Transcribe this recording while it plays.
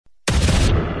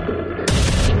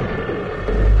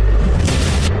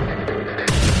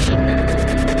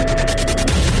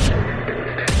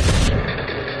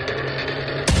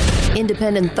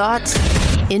Independent thoughts,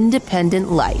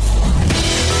 independent life.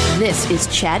 This is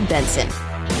Chad Benson.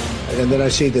 And then I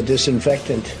see the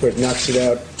disinfectant where it knocks it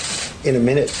out in a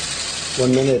minute,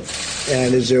 1 minute.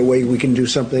 And is there a way we can do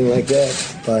something like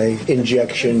that by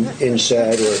injection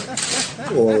inside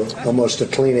or almost a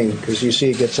cleaning? Because you see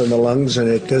it gets on the lungs and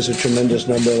it does a tremendous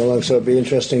number of the lungs. So it'd be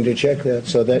interesting to check that.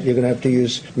 So that you're going to have to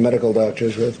use medical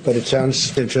doctors with. But it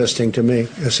sounds interesting to me.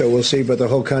 So we'll see. But the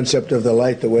whole concept of the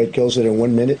light, the way it kills it in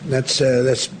 1 minute,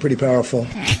 that's pretty powerful.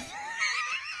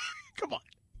 Come on.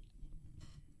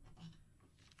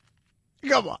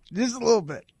 Come on. Just a little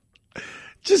bit.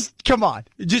 Just come on.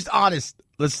 Just honest.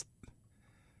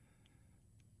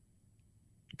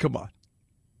 Come on.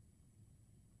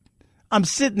 I'm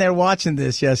sitting there watching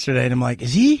this yesterday, and I'm like,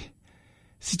 is he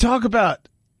talking about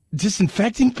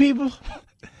disinfecting people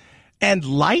and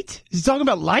light? Is he talking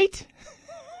about light?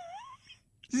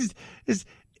 Is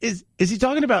he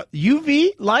talking about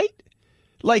UV light?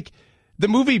 Like the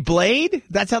movie Blade?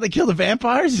 That's how they kill the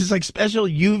vampires? It's like special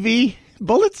UV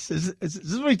bullets? Is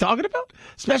this what he's talking about?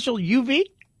 Special UV?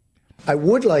 I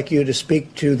would like you to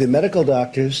speak to the medical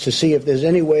doctors to see if there's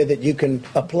any way that you can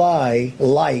apply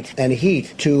light and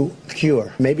heat to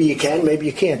cure. Maybe you can, maybe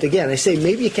you can't. Again, I say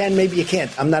maybe you can, maybe you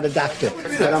can't. I'm not a doctor,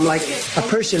 but I'm like a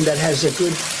person that has a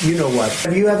good you-know-what.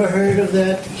 Have you ever heard of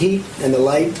that, heat and the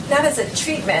light? That is a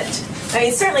treatment. I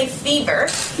mean, certainly fever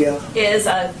is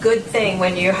a good thing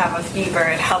when you have a fever.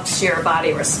 It helps your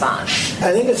body respond.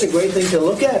 I think it's a great thing to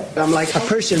look at. I'm like a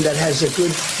person that has a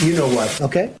good you-know-what,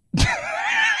 okay?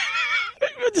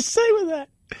 To say with that.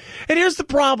 And here's the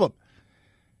problem.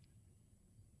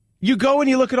 You go and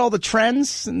you look at all the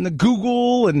trends and the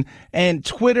Google and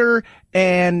Twitter,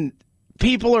 and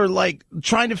people are like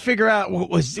trying to figure out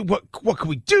what can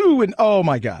we do, and oh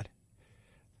my God.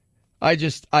 I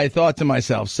thought to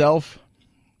myself,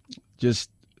 just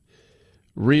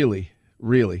really,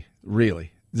 is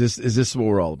this what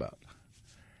we're all about?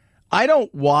 I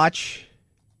don't watch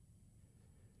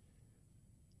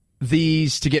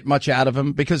these to get much out of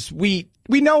them because we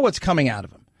know what's coming out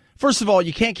of them. First of all,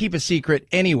 you can't keep a secret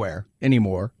anywhere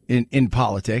anymore in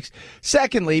politics.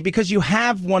 Secondly, because you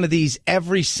have one of these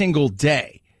every single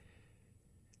day.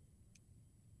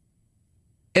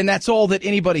 And that's all that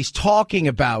anybody's talking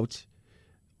about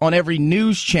on every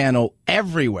news channel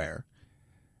everywhere.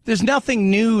 There's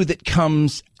nothing new that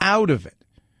comes out of it.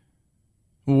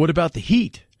 Well, what about the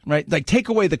heat, right? Like, take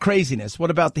away the craziness.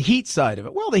 What about the heat side of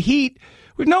it? Well, the heat,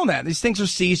 we've known that. These things are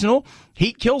seasonal.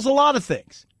 Heat kills a lot of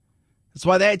things. That's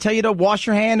why they tell you to wash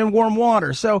your hand in warm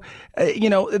water. So,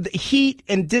 the heat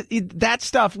and that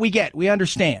stuff we get. We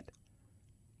understand.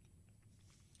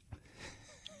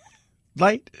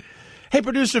 Right? Hey,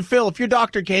 producer Phil, if your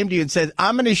doctor came to you and said,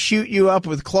 I'm going to shoot you up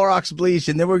with Clorox bleach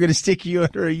and then we're going to stick you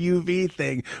under a UV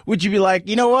thing, would you be like,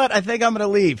 you know what? I think I'm going to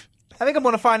leave. I think I'm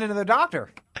going to find another doctor.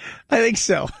 I think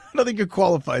so. I don't think you're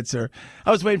qualified, sir.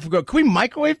 I was waiting for can we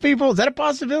microwave people? Is that a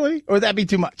possibility? Or would that be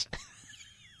too much?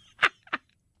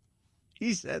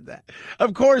 He said that.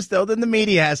 Of course, though, then the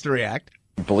media has to react.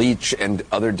 Bleach and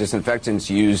other disinfectants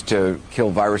used to kill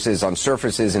viruses on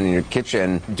surfaces and in your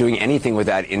kitchen, doing anything with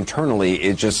that internally,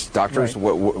 it just, doctors,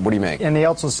 right. What do you make? And he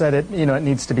also said it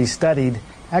needs to be studied.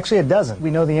 Actually, it doesn't.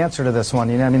 We know the answer to this one.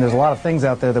 There's a lot of things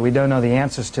out there that we don't know the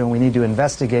answers to and we need to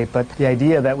investigate. But the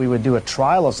idea that we would do a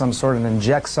trial of some sort and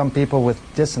inject some people with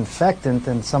disinfectant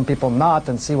and some people not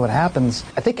and see what happens,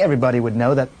 I think everybody would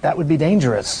know that that would be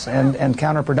dangerous and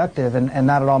counterproductive and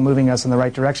not at all moving us in the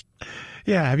right direction.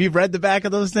 Yeah, have you read the back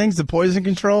of those things, the poison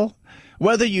control?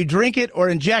 Whether you drink it or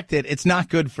inject it, it's not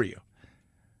good for you.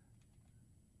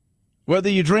 Whether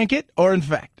you drink it or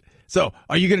infect. So,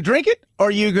 are you going to drink it or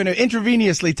are you going to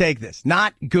intravenously take this?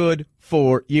 Not good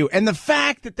for you. And the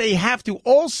fact that they have to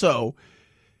also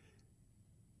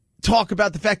talk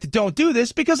about the fact that don't do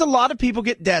this because a lot of people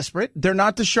get desperate. They're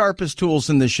not the sharpest tools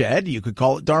in the shed. You could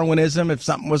call it Darwinism if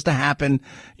something was to happen.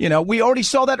 We already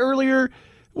saw that earlier.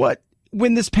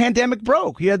 When this pandemic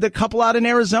broke, you had the couple out in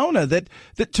Arizona that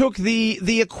took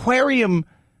the aquarium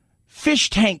fish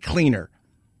tank cleaner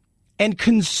and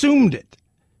consumed it.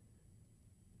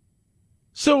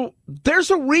 So there's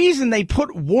a reason they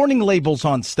put warning labels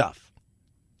on stuff.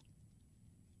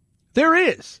 There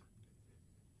is.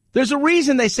 There's a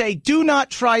reason they say, do not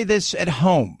try this at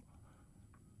home.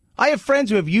 I have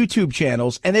friends who have YouTube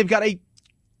channels, and they've got a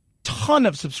ton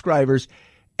of subscribers,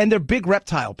 and they're big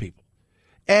reptile people.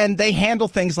 And they handle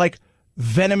things like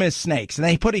venomous snakes. And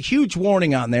they put a huge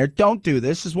warning on there. Don't do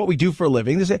this. This is what we do for a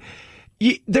living.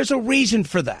 There's a reason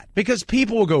for that. Because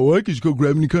people will go, I can just go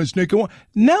grab any kind of snake I want.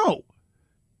 No.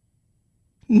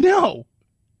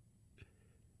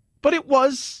 But it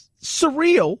was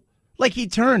surreal Like he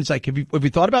turns, like, have you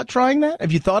thought about trying that?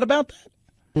 Have you thought about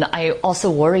that? I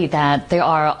also worry that there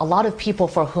are a lot of people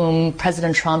for whom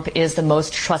President Trump is the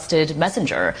most trusted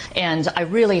messenger. And I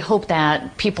really hope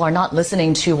that people are not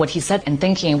listening to what he said and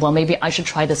thinking, well, maybe I should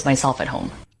try this myself at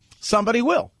home. Somebody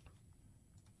will.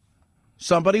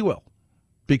 Somebody will.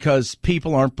 Because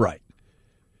people aren't bright.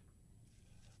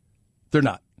 They're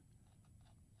not.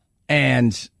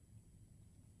 And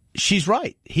she's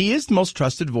right. He is the most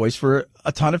trusted voice for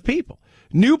a ton of people.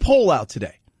 New poll out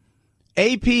today.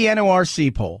 AP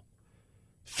NORC poll.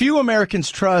 Few Americans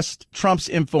trust Trump's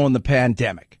info on the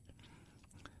pandemic.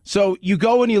 So you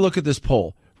go and you look at this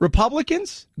poll.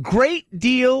 Republicans, great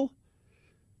deal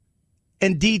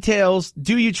and details.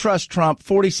 Do you trust Trump?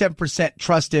 47%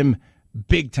 trust him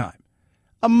big time.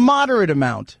 A moderate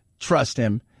amount trust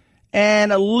him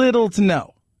and a little to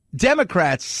no.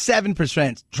 Democrats,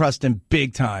 7% trust him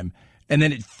big time. And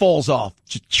then it falls off.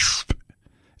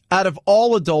 Out of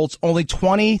all adults, only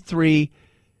 23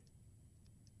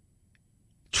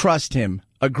 trust him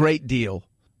a great deal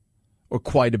or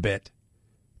quite a bit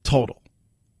total.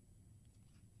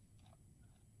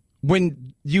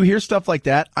 When you hear stuff like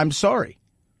that, I'm sorry.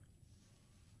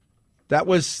 That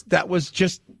was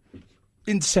just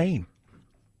insane.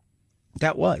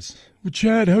 That was. Well,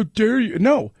 Chad, how dare you?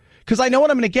 No, because I know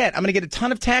what I'm going to get. I'm going to get a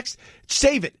ton of text.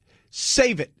 Save it.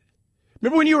 Save it.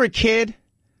 Remember when you were a kid?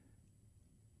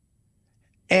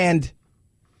 And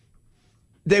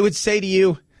they would say to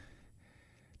you,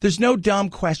 there's no dumb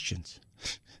questions.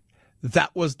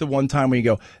 That was the one time when you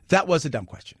go, that was a dumb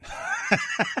question.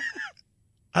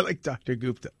 I like Dr.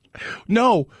 Gupta.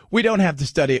 No, we don't have to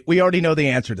study it. We already know the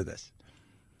answer to this.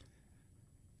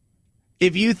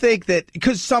 If you think that,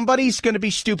 because somebody's going to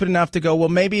be stupid enough to go, well,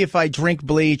 maybe if I drink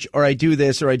bleach or I do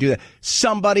this or I do that,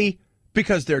 somebody,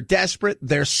 because they're desperate,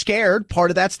 they're scared.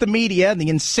 Part of that's the media and the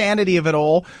insanity of it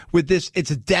all with this.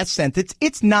 It's a death sentence.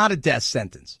 It's not a death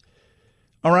sentence.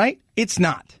 All right? It's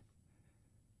not.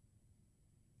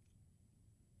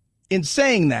 In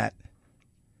saying that,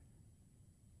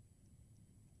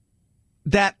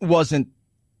 that wasn't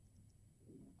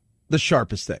the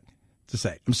sharpest thing to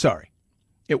say. I'm sorry.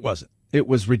 It wasn't. It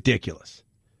was ridiculous.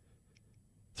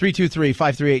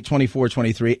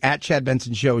 323-538-2423. At Chad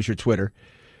Benson Show is your Twitter.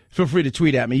 Feel free to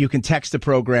tweet at me. You can text the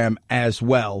program as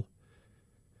well.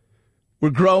 We're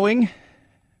growing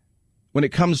when it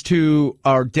comes to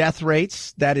our death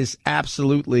rates. That is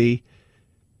absolutely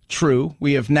true.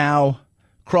 We have now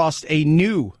crossed a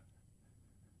new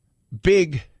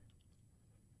big,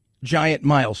 giant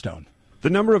milestone. The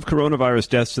number of coronavirus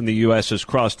deaths in the U.S. has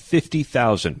crossed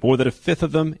 50,000, more than a fifth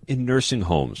of them in nursing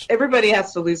homes. Everybody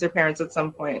has to lose their parents at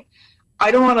some point. I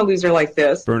don't want to lose her like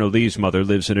this. Verna Lee's mother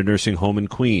lives in a nursing home in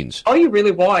Queens. All you really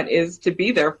want is to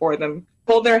be there for them,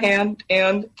 hold their hand,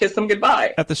 and kiss them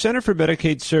goodbye. At the Center for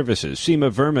Medicaid Services,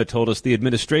 Seema Verma told us the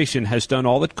administration has done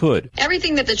all it could.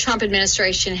 Everything that the Trump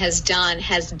administration has done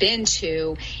has been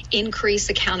to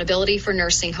increase accountability for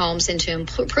nursing homes and to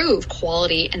improve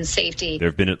quality and safety. There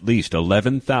have been at least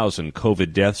 11,000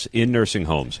 COVID deaths in nursing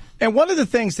homes. And one of the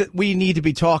things that we need to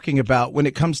be talking about when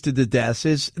it comes to the deaths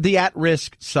is the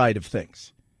at-risk side of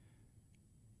things.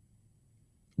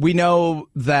 We know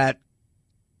that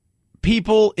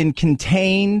people in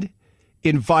contained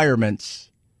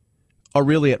environments are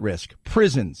really at risk.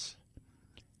 Prisons,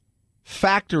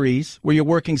 factories where you're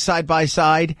working side by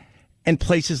side, and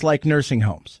places like nursing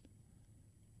homes.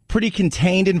 Pretty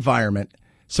contained environment,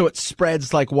 so it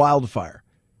spreads like wildfire.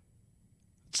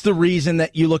 It's the reason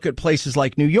that you look at places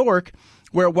like New York,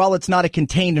 where while it's not a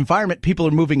contained environment, people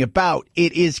are moving about.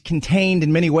 It is contained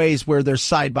in many ways where they're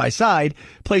side by side.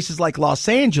 Places like Los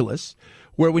Angeles,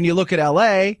 where when you look at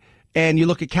L.A., and you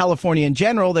look at California in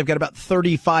general, they've got about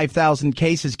 35,000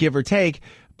 cases, give or take,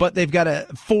 but they've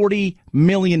got 40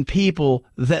 million people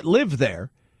that live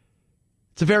there.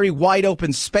 It's a very wide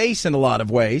open space in a lot of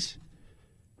ways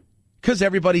because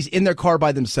everybody's in their car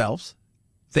by themselves.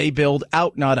 They build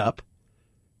out, not up.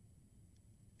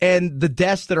 And the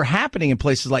deaths that are happening in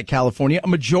places like California, a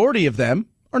majority of them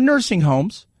are nursing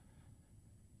homes.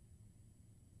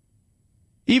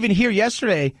 Even here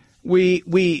yesterday,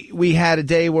 we had a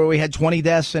day where we had 20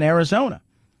 deaths in Arizona.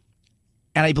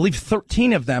 And I believe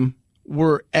 13 of them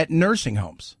were at nursing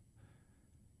homes.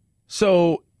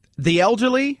 So the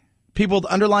elderly, people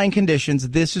with underlying conditions,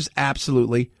 this is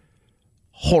absolutely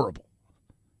horrible.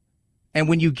 And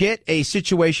when you get a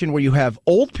situation where you have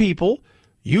old people,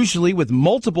 usually with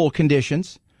multiple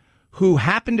conditions, who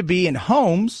happen to be in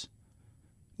homes,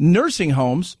 nursing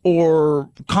homes, or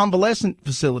convalescent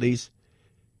facilities,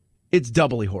 it's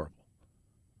doubly horrible.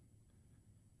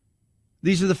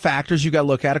 These are the factors you got to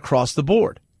look at across the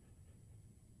board.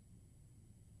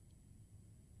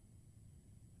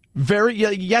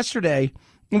 Yesterday,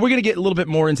 and we're going to get a little bit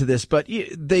more into this, but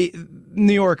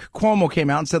New York, Cuomo came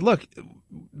out and said, look,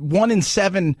 1 in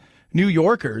 7 New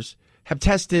Yorkers have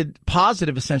tested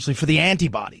positive essentially for the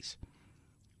antibodies.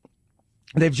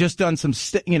 They've just done some,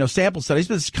 sample studies,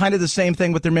 but it's kind of the same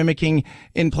thing what they're mimicking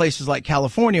in places like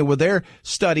California, where their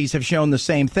studies have shown the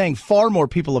same thing. Far more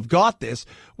people have got this,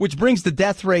 which brings the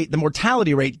death rate, the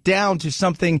mortality rate down to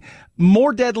something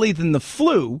more deadly than the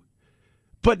flu,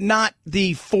 but not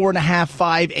the 4.5%,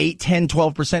 5%, 8%, 10%,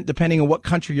 12%, depending on what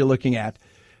country you're looking at,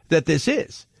 that this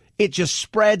is. It just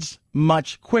spreads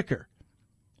much quicker.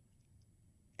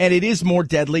 And it is more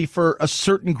deadly for a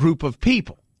certain group of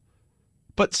people.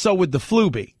 But so would the flu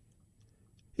be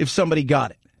if somebody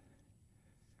got it.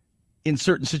 In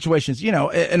certain situations,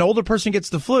 an older person gets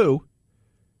the flu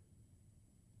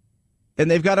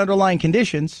and they've got underlying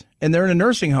conditions and they're in a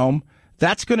nursing home,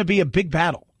 that's going to be a big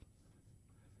battle.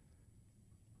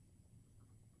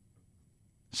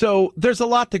 So there's a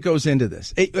lot that goes into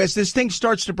this. As this thing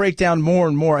starts to break down more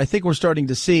and more, I think we're starting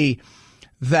to see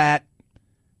that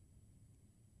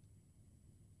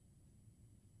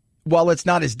while it's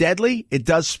not as deadly, it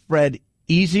does spread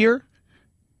easier.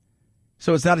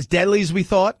 So it's not as deadly as we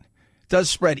thought. It does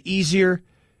spread easier.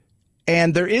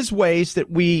 And there is ways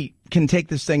that we can take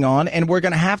this thing on, and we're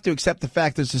going to have to accept the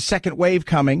fact there's a second wave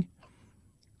coming.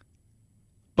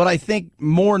 But I think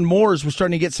more and more as we're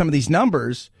starting to get some of these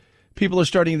numbers, people are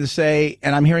starting to say,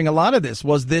 and I'm hearing a lot of this,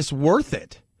 was this worth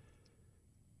it?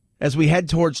 As we head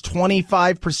towards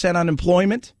 25%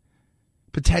 unemployment,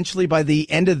 potentially by the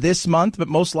end of this month, but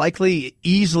most likely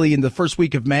easily in the first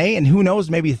week of May. And who knows,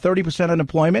 maybe 30%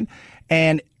 unemployment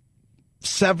and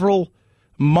several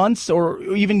months or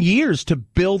even years to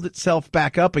build itself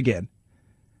back up again.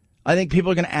 I think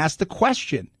people are going to ask the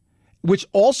question, which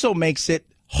also makes it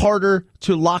harder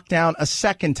to lock down a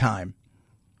second time.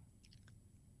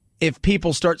 If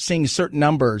people start seeing certain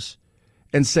numbers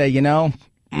and say, no,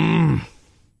 I'm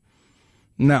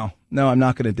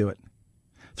not going to do it.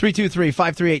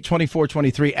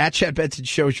 323-538-2423 at Chad Benson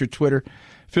Show is your Twitter.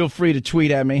 Feel free to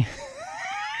tweet at me.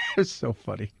 It was so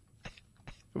funny.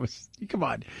 Come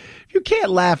on. You can't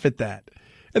laugh at that.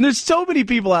 And there's so many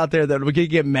people out there that are going to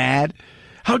get mad.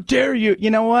 How dare you?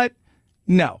 You know what?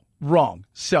 No, wrong.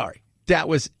 Sorry. That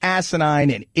was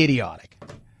asinine and idiotic.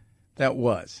 That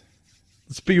was.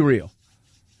 Let's be real.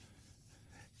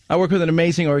 I work with an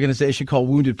amazing organization called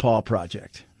Wounded Paw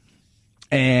Project.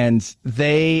 And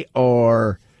they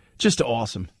are just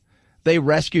awesome. They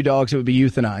rescue dogs that would be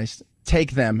euthanized,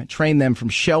 take them, train them from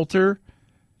shelter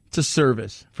to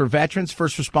service for veterans,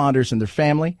 first responders, and their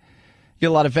family. You get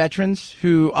a lot of veterans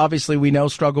who obviously we know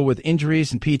struggle with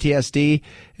injuries and PTSD,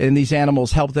 and these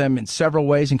animals help them in several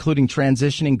ways, including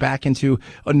transitioning back into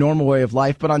a normal way of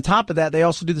life. But on top of that, they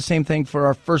also do the same thing for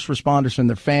our first responders and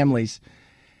their families.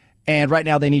 And right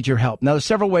now they need your help. Now, there's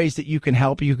several ways that you can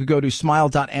help. You could go to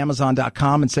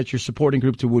smile.amazon.com and set your supporting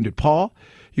group to Wounded Paw.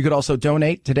 You could also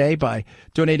donate today by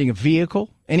donating a vehicle,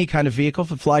 any kind of vehicle.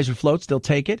 If it flies or floats, they'll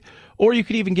take it. Or you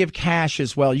could even give cash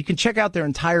as well. You can check out their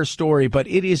entire story, but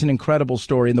it is an incredible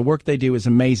story, and the work they do is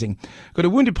amazing. Go to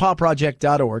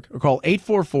woundedpawproject.org or call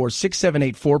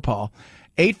 844-678-4PAW,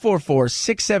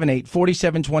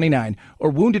 844-678-4729,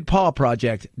 or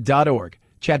woundedpawproject.org.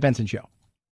 Chad Benson Show.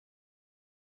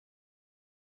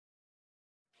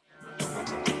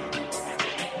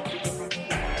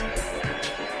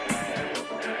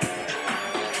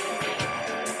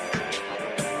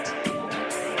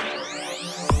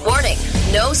 Warning,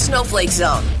 no snowflake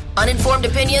zone. Uninformed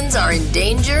opinions are in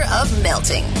danger of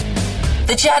melting.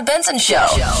 The Chad Benson Show.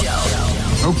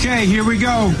 Okay, here we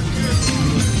go.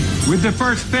 With the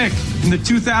first pick in the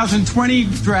 2020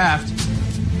 draft,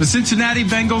 the Cincinnati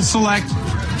Bengals select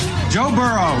Joe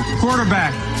Burrow,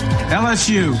 quarterback,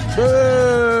 LSU.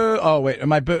 Oh, wait,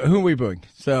 who are we booing?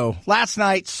 So, last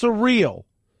night, surreal,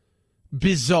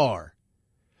 bizarre.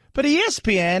 But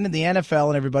ESPN and the NFL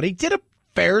and everybody did a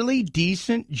fairly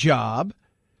decent job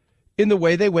in the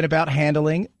way they went about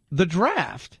handling the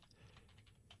draft.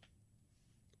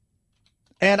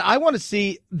 And I want to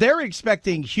see, they're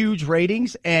expecting huge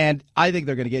ratings, and I think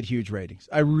they're going to get huge ratings.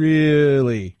 I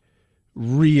really,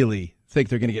 really think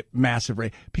they're going to get massive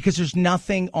ratings because there's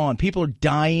nothing on. People are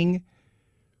dying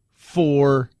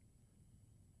for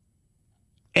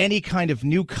any kind of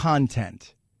new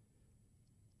content.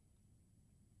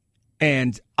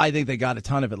 And I think they got a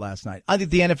ton of it last night. I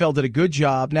think the NFL did a good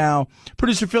job. Now,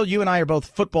 Producer Phil, you and I are both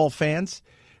football fans.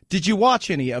 Did you watch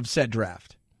any of said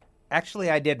draft? Actually,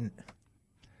 I didn't.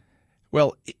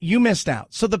 Well, you missed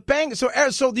out. So the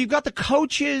so you've got the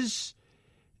coaches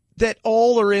that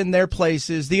all are in their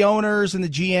places. The owners and the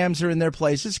GMs are in their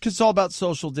places because it's all about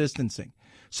social distancing.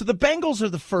 So the Bengals are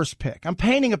the first pick. I'm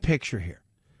painting a picture here.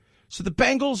 So the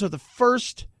Bengals are the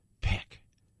first pick.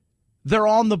 They're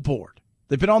on the board.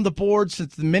 They've been on the board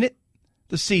since the minute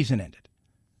the season ended.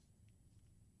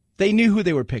 They knew who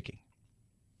they were picking.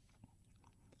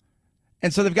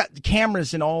 And so they've got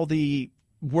cameras in all the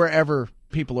wherever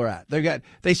people are at.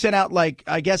 They sent out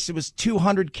I guess it was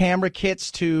 200 camera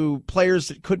kits to players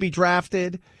that could be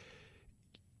drafted.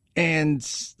 And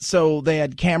so they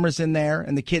had cameras in there,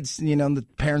 and the kids, the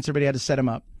parents, everybody had to set them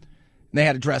up. And they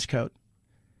had a dress code.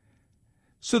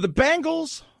 So the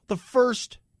Bengals, the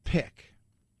first pick.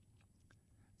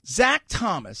 Zach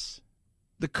Thomas,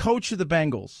 the coach of the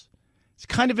Bengals, is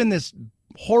kind of in this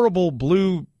horrible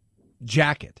blue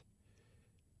jacket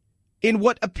in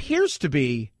what appears to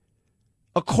be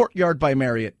a Courtyard by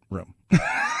Marriott room.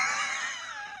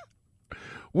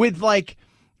 With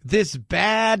this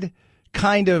bad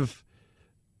kind of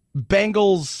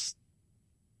Bengals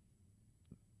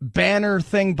banner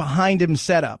thing behind him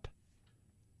set up.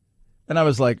 And I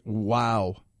was like,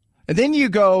 wow. And then you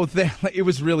go, it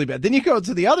was really bad. Then you go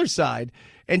to the other side,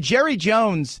 and Jerry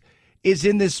Jones is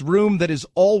in this room that is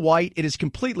all white. It is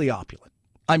completely opulent.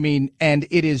 I mean, and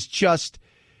it is just,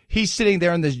 he's sitting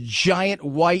there on this giant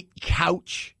white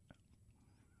couch.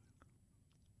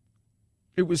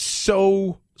 It was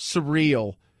so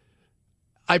surreal.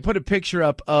 I put a picture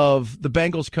up of the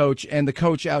Bengals coach and the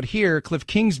coach out here, Cliff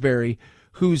Kingsbury,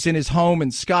 who's in his home in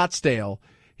Scottsdale.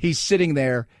 He's sitting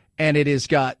there, and it has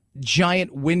got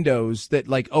giant windows that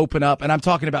open up. And I'm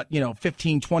talking about,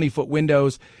 15, 20-foot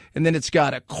windows. And then it's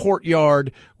got a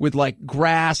courtyard with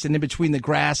grass. And in between the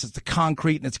grass, it's the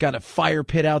concrete. And it's got a fire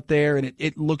pit out there. And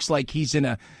it looks like he's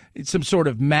in some sort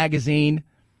of magazine.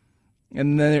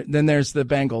 And then there's the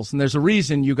Bengals. And there's a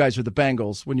reason you guys are the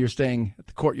Bengals when you're staying at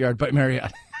the Courtyard by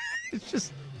Marriott. It's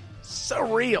just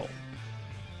surreal.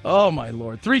 Oh, my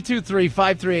Lord.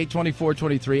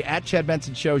 323-538-2423. At Chad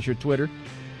Benson Show is your Twitter.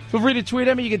 Feel free to tweet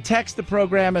at me. You can text the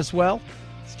program as well.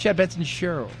 It's Chad Benson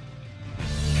Show.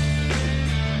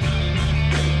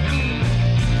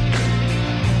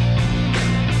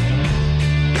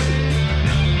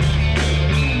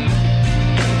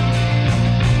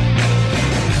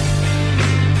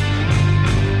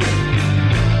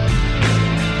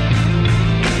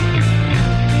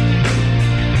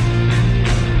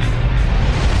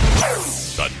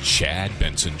 The Chad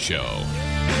Benson Show.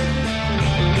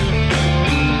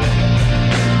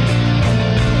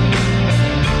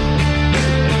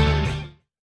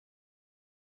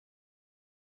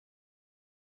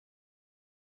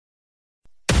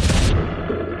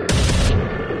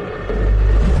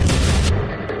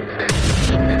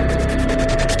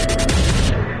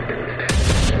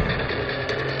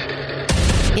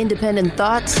 Independent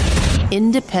thoughts,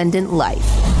 independent life.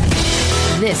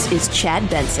 This is Chad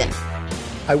Benson.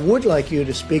 I would like you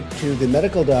to speak to the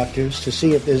medical doctors to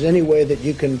see if there's any way that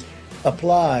you can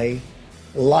apply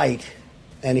light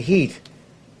and heat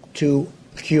to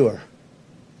cure.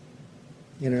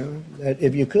 That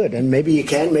if you could. And maybe you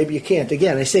can, maybe you can't.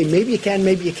 Again, I say maybe you can,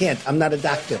 maybe you can't. I'm not a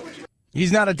doctor.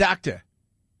 He's not a doctor.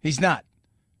 He's not.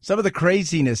 Some of the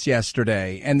craziness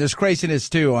yesterday, and there's craziness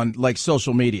too on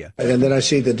social media. And then I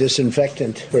see the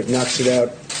disinfectant where it knocks it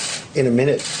out in a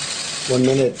minute, 1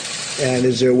 minute. And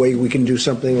is there a way we can do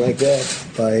something like that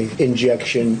by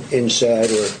injection inside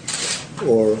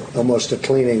or almost a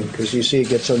cleaning? Because you see it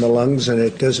gets on the lungs and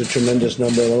it does a tremendous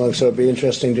number on the lungs. So it'd be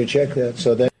interesting to check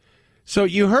that. So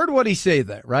you heard what he said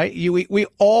there, right? We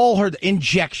all heard the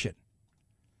injection.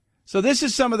 So this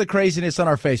is some of the craziness on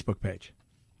our Facebook page.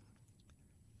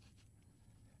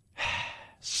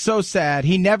 So sad.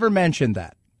 He never mentioned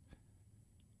that.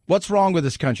 What's wrong with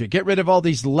this country? Get rid of all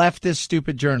these leftist,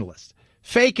 stupid journalists.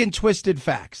 Fake and twisted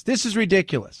facts. This is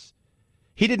ridiculous.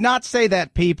 He did not say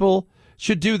that people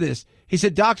should do this. He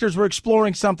said doctors were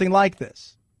exploring something like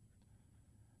this.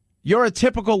 You're a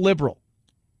typical liberal.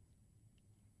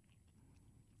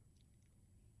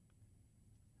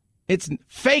 It's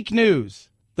fake news.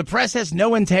 The press has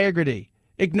no integrity.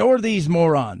 Ignore these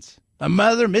morons.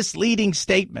 Another misleading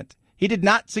statement. He did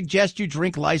not suggest you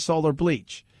drink Lysol or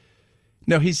bleach.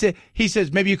 No, he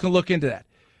says maybe you can look into that.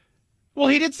 Well,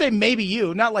 he did say maybe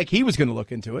you, not like he was going to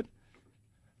look into it.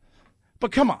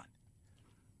 But come on.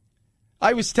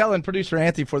 I was telling producer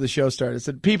Anthony before the show started, I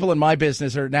said people in my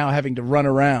business are now having to run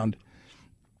around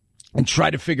and try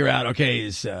to figure out,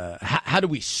 okay, how do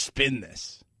we spin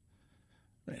this?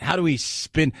 How do we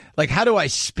spin? How do I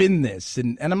spin this?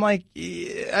 And I'm like,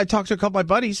 I talked to a couple of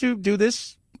my buddies who do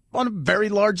this on a very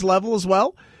large level as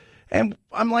well. And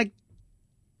I'm like,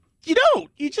 You don't.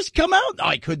 You just come out. Oh,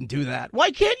 I couldn't do that.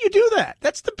 Why can't you do that?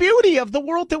 That's the beauty of the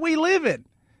world that we live in.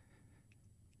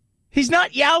 He's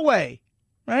not Yahweh,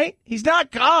 right? He's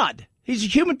not God. He's a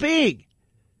human being.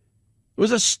 It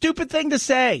was a stupid thing to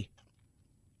say.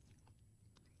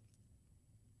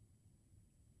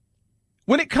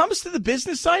 When it comes to the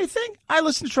business side of thing, I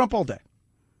listen to Trump all day,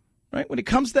 right? When it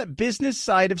comes to that business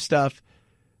side of stuff,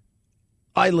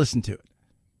 I listen to it.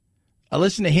 I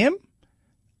listen to him.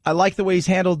 I like the way he's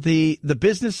handled the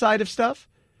business side of stuff.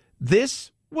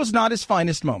 This was not his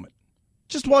finest moment.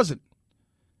 Just wasn't.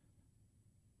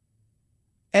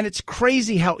 And it's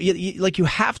crazy how, you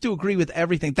have to agree with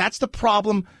everything. That's the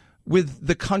problem with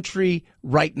the country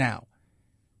right now,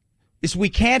 is we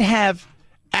can't have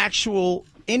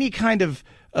any kind of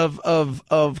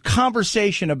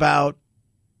conversation about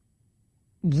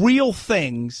real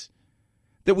things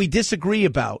that we disagree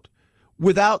about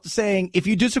without saying, if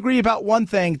you disagree about one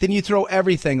thing, then you throw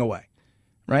everything away,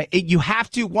 right? You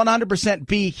have to 100%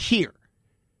 be here.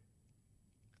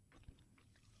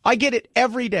 I get it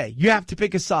every day. You have to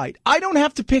pick a side. I don't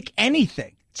have to pick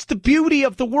anything. It's the beauty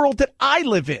of the world that I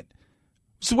live in.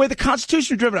 It's the way the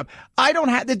Constitution is driven up.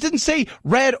 It didn't say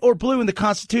red or blue in the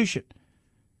Constitution.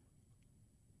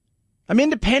 I'm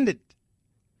independent.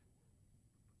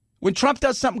 When Trump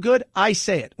does something good, I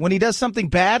say it. When he does something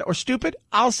bad or stupid,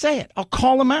 I'll say it. I'll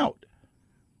call him out.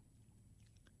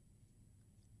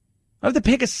 I don't have to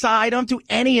pick a side. I don't do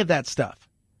any of that stuff.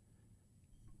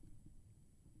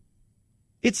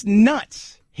 It's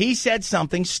nuts. He said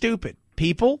something stupid.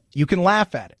 People, you can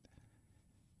laugh at it.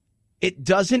 It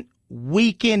doesn't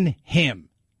weaken him.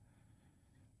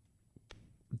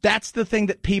 That's the thing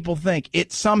that people think.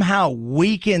 It somehow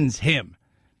weakens him.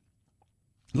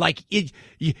 Like,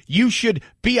 you should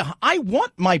be I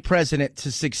want my president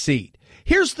to succeed.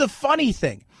 Here's the funny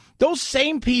thing. Those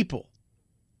same people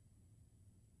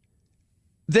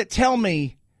that tell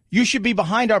me you should be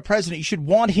behind our president, you should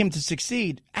want him to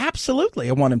succeed. Absolutely,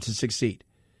 I want him to succeed.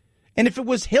 And if it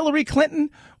was Hillary Clinton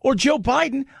or Joe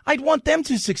Biden, I'd want them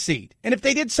to succeed. And if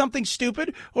they did something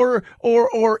stupid or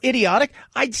idiotic,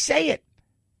 I'd say it.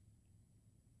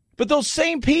 But those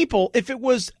same people, if it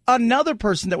was another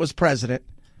person that was president,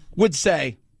 would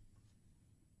say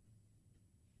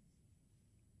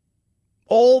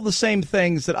all the same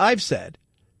things that I've said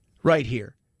right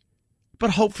here,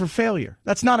 but hope for failure.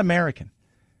 That's not American.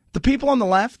 The people on the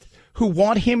left who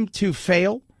want him to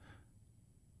fail,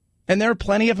 and there are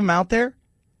plenty of them out there,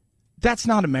 that's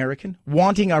not American.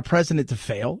 Wanting our president to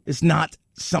fail is not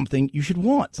something you should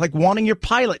want. It's like wanting your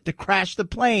pilot to crash the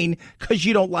plane because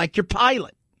you don't like your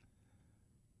pilot.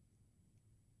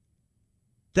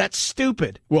 That's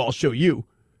stupid. Well, I'll show you.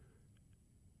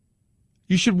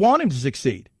 You should want him to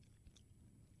succeed.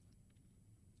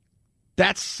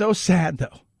 That's so sad,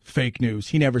 though. Fake news.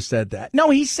 He never said that. No,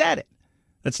 he said it.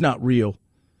 That's not real.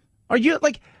 Are you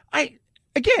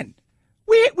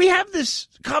we have this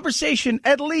conversation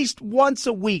at least once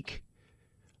a week.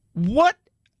 What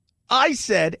I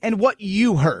said and what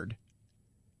you heard.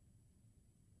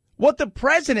 What the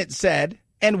president said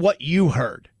and what you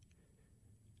heard.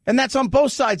 And that's on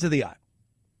both sides of the aisle.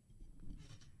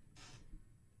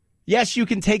 Yes, you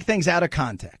can take things out of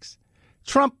context.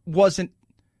 Trump wasn't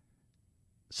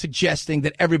suggesting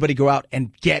that everybody go out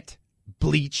and get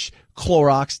bleach,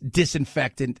 Clorox,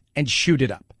 disinfectant, and shoot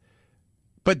it up.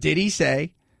 But did he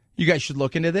say, you guys should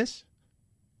look into this?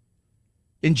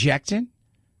 Injecting?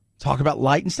 Talk about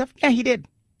light and stuff? Yeah, he did.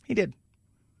 He did.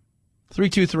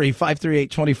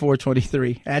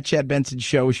 323-538-2423. At Chad Benson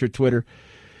Show is your Twitter.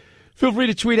 Feel free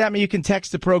to tweet at me. You can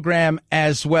text the program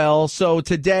as well. So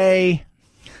today,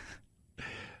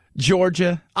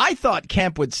 Georgia, I thought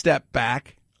Kemp would step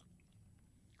back.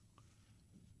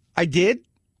 I did.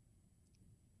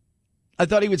 I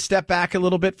thought he would step back a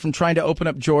little bit from trying to open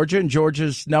up Georgia, and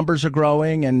Georgia's numbers are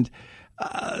growing, and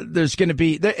there's going to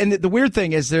be, and the weird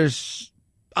thing is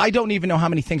I don't even know how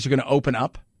many things are going to open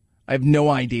up. I have no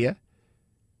idea.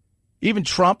 Even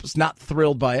Trump is not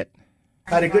thrilled by it.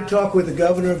 I had a good talk with the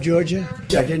governor of Georgia.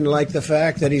 I didn't like the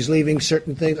fact that he's leaving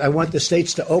certain things. I want the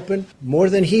states to open more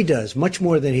than he does, much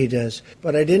more than he does.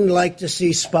 But I didn't like to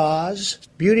see spas,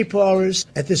 beauty parlors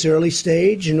at this early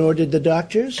stage, nor did the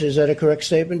doctors. Is that a correct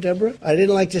statement, Deborah? I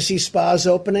didn't like to see spas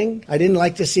opening. I didn't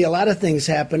like to see a lot of things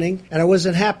happening, and I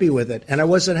wasn't happy with it. And I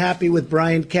wasn't happy with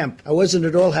Brian Kemp. I wasn't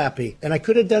at all happy. And I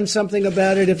could have done something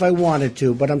about it if I wanted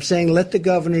to, but I'm saying let the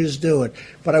governors do it.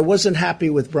 But I wasn't happy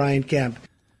with Brian Kemp.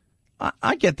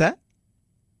 I get that.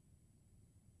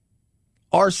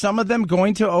 Are some of them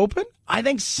going to open? I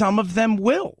think some of them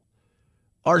will.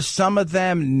 Are some of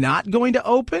them not going to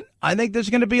open? I think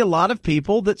there's going to be a lot of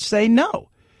people that say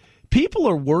no. People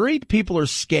are worried. People are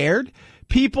scared.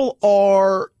 People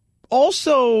are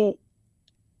also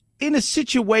in a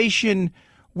situation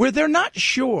where they're not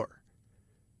sure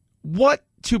what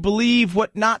to believe,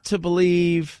 what not to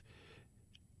believe.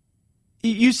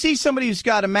 You see somebody who's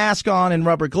got a mask on and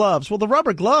rubber gloves. Well, the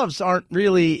rubber gloves aren't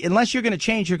really, unless you're going to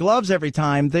change your gloves every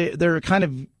time, they're kind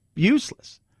of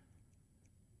useless.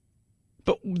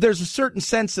 But there's a certain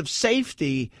sense of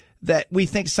safety that we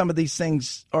think some of these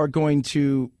things are going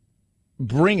to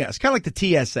bring us, kind of like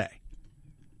the TSA.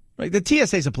 Right? The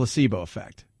TSA is a placebo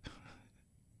effect.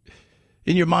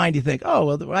 In your mind, you think, oh,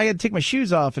 well, I got to take my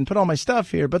shoes off and put all my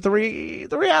stuff here. But the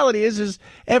reality is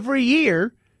every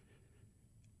year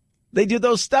they do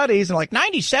those studies and like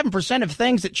 97% of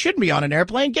things that shouldn't be on an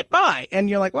airplane get by. And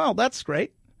you're like, well, that's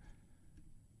great.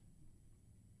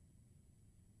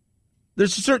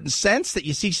 There's a certain sense that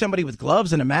you see somebody with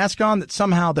gloves and a mask on that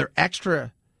somehow they're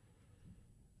extra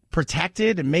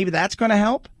protected and maybe that's going to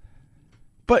help.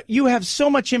 But you have so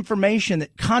much information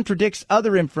that contradicts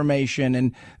other information,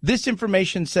 and this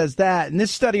information says that, and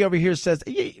this study over here says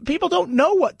people don't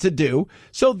know what to do.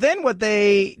 So then what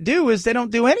they do is they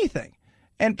don't do anything.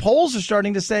 And polls are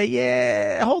starting to say,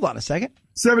 yeah, hold on a second.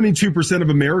 72% of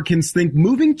Americans think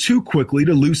moving too quickly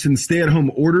to loosen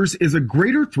stay-at-home orders is a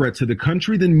greater threat to the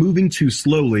country than moving too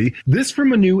slowly. This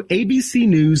from a new ABC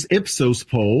News Ipsos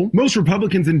poll. Most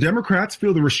Republicans and Democrats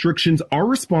feel the restrictions are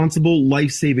responsible,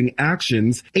 life-saving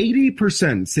actions.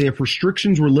 80% say if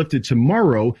restrictions were lifted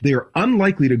tomorrow, they are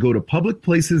unlikely to go to public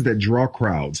places that draw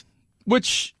crowds.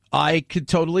 Which I could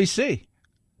totally see.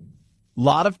 A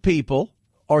lot of people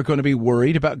are going to be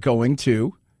worried about going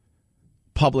to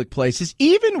public places,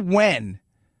 even when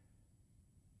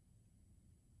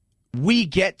we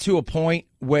get to a point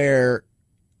where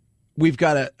we've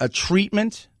got a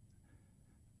treatment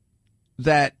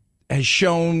that has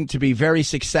shown to be very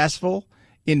successful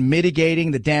in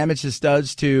mitigating the damage this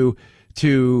does to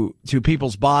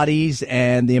people's bodies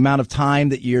and the amount of time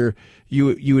that you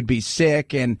would be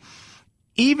sick. And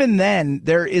even then,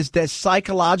 there is this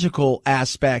psychological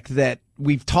aspect that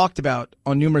we've talked about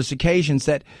on numerous occasions,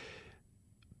 that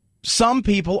some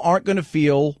people aren't going to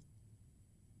feel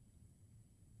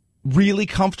really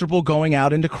comfortable going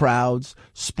out into crowds,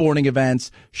 sporting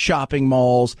events, shopping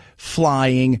malls,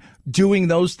 flying, doing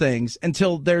those things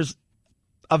until there's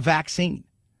a vaccine.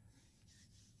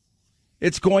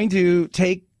 It's going to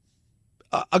take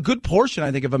a good portion,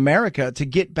 I think, of America to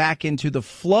get back into the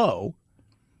flow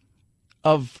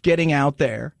of getting out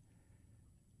there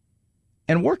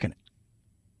and working it.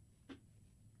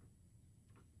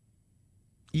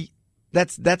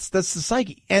 That's the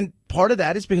psyche. And part of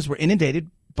that is because we're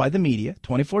inundated by the media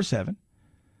 24/7,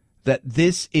 that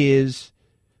this is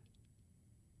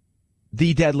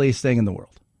the deadliest thing in the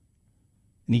world.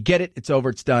 And you get it, it's over,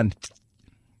 it's done.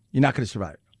 You're not going to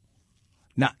survive it.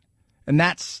 Not. And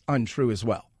that's untrue as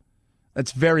well.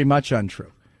 That's very much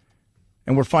untrue.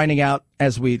 And we're finding out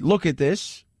as we look at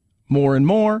this more and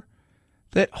more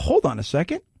that, hold on a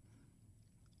second,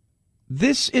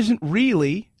 this isn't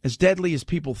really as deadly as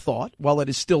people thought. While it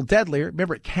is still deadlier,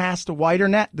 remember, it casts a wider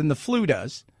net than the flu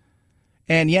does.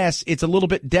 And yes, it's a little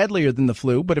bit deadlier than the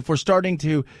flu, but if we're starting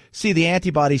to see the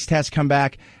antibodies test come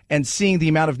back and seeing the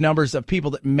amount of numbers of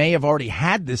people that may have already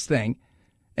had this thing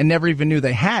and never even knew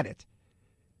they had it,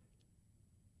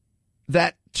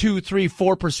 that 2, 3,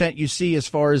 4% you see as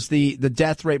far as the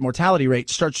death rate, mortality rate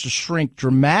starts to shrink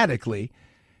dramatically.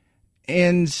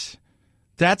 And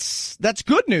that's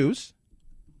good news.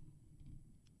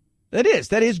 That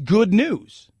is good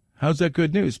news. How's that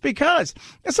good news? Because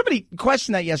somebody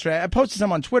questioned that yesterday. I posted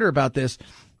some on Twitter about this,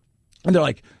 and they're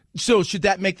like, so should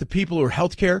that make the people who are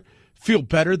healthcare feel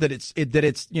better that it's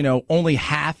only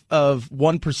half of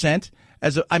 1%?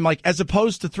 I'm like, as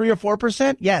opposed to 3 or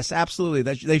 4%? Yes, absolutely.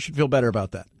 They should feel better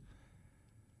about that.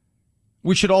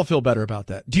 We should all feel better about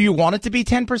that. Do you want it to be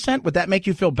 10%? Would that make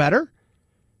you feel better?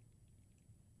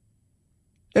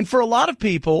 And for a lot of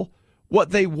people, what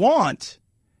they want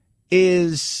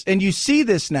is, and you see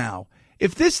this now,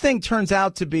 if this thing turns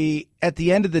out to be, at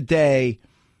the end of the day,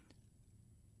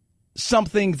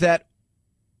 something that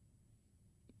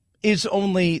is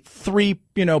only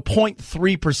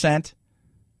 0.3%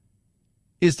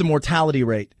 is the mortality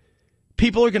rate,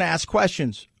 people are going to ask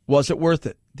questions. Was it worth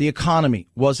it? The economy,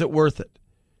 was it worth it?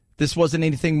 This wasn't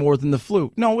anything more than the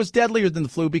flu. No, it was deadlier than the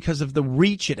flu because of the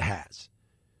reach it has.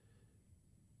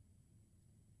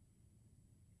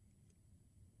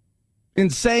 In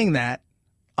saying that,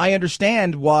 I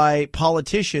understand why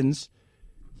politicians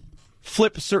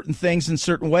flip certain things in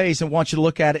certain ways and want you to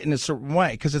look at it in a certain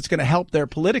way because it's going to help there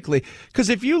politically. Because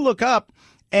if you look up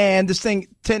and this thing,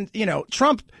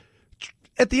 Trump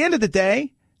at the end of the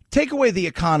day, take away the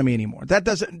economy anymore. That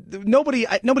doesn't, nobody,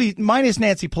 minus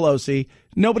Nancy Pelosi,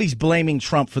 nobody's blaming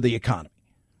Trump for the economy.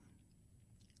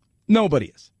 Nobody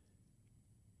is.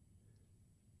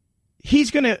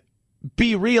 He's going to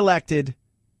be reelected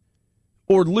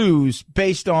or lose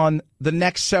based on the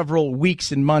next several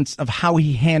weeks and months of how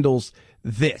he handles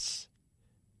this.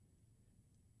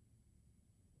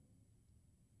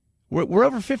 We're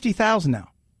over 50,000 now.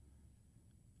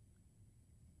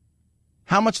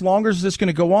 How much longer is this going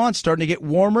to go on? Starting to get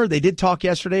warmer. They did talk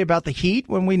yesterday about the heat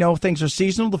when we know things are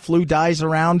seasonal. The flu dies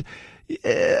around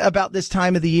about this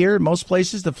time of the year. In most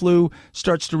places, the flu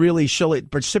starts to really show a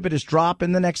precipitous drop.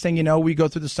 And the next thing you know, we go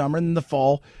through the summer and in the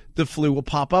fall, the flu will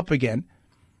pop up again.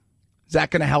 Is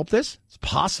that going to help this? It's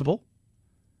possible.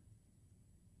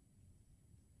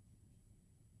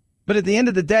 But at the end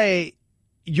of the day,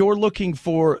 you're looking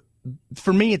for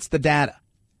me, it's the data.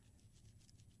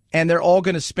 And they're all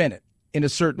going to spin it in a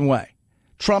certain way.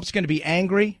 Trump's going to be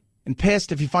angry and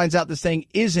pissed if he finds out this thing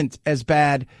isn't as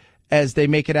bad as they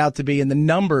make it out to be. And the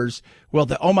numbers, well,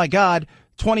 oh my God,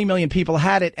 20 million people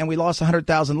had it and we lost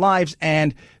 100,000 lives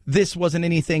and this wasn't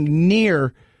anything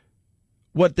near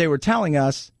what they were telling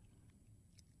us.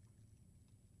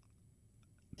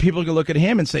 People are going to look at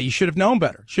him and say, you should have known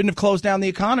better. Shouldn't have closed down the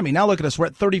economy. Now look at us. We're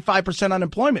at 35%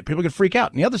 unemployment. People are going to freak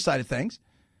out. On the other side of things,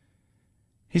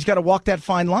 he's got to walk that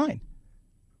fine line.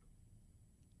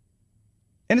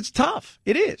 And it's tough.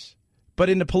 It is. But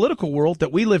in the political world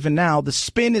that we live in now, the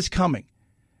spin is coming.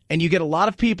 And you get a lot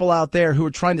of people out there who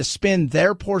are trying to spin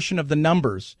their portion of the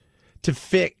numbers to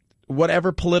fit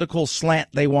whatever political slant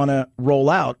they want to roll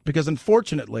out. Because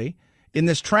unfortunately, in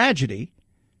this tragedy,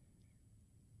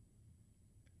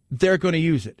 they're going to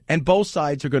use it. And both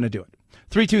sides are going to do it.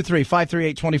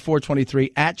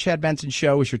 323-538-2423. At Chad Benson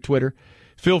Show is your Twitter.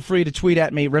 Feel free to tweet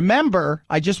at me. Remember,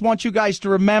 I just want you guys to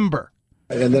remember.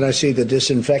 And then I see the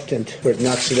disinfectant where it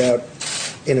knocks it out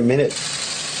in a minute,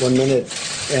 1 minute.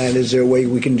 And is there a way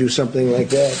we can do something like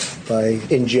that by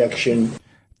injection?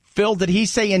 Phil, did he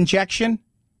say injection?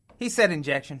 He said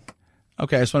injection.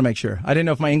 Okay, I just want to make sure. I didn't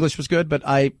know if my English was good, but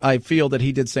I feel that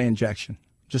he did say injection.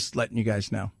 Just letting you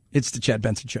guys know. It's the Chad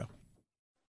Benson Show.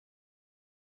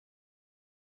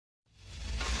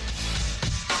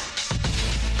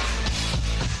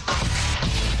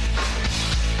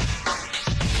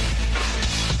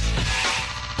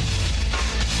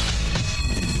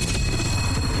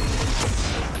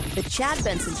 The Chad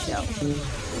Benson Show,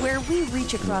 where we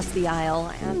reach across the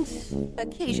aisle and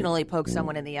occasionally poke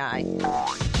someone in the eye.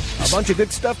 A bunch of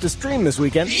good stuff to stream this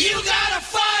weekend. You gotta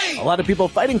fight! A lot of people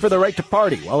fighting for the right to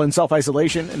party while in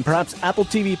self-isolation, and perhaps Apple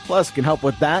TV Plus can help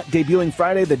with that. Debuting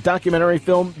Friday, the documentary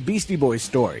film Beastie Boys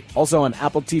Story. Also on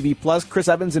Apple TV Plus, Chris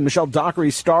Evans and Michelle Dockery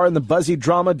star in the buzzy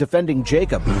drama Defending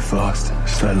Jacob. Move fast,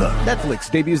 stay low. Netflix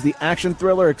debuts the action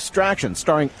thriller Extraction,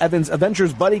 starring Evans'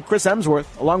 Avengers buddy Chris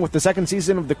Hemsworth, along with the second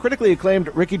season of the critically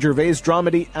acclaimed Ricky Gervais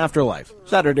dramedy Afterlife.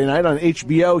 Saturday night on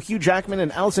HBO, Hugh Jackman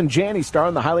and Allison Janney star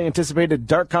in the highly anticipated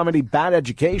dark comedy Bad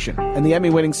Education. And the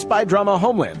Emmy-winning spy drama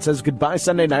Homeland says goodbye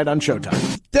Sunday night on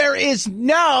Showtime. There is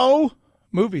no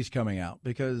movies coming out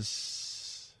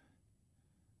because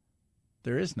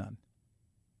there is none.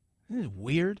 Isn't it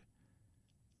weird?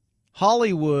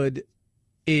 Hollywood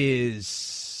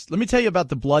is... Let me tell you about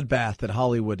the bloodbath that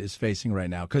Hollywood is facing right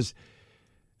now, because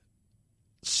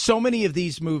so many of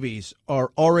these movies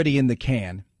are already in the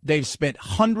can. They've spent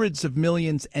hundreds of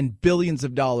millions and billions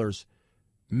of dollars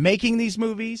making these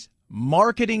movies,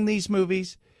 marketing these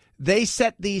movies. They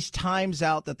set these times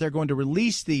out that they're going to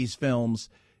release these films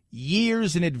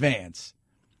years in advance.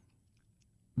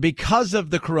 Because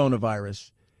of the coronavirus,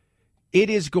 it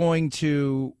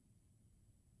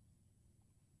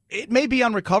may be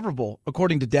unrecoverable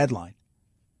according to Deadline.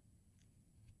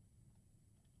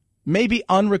 May be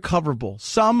unrecoverable.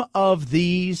 Some of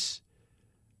these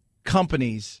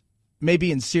companies may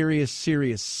be in serious,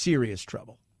 serious, serious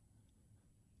trouble.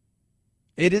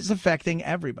 It is affecting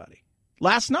everybody.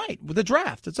 Last night with the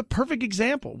draft, it's a perfect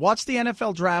example. Watched the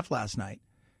NFL draft last night.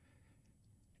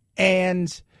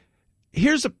 And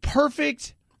here's a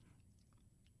perfect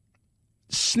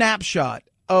snapshot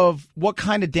of what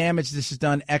kind of damage this has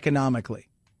done economically.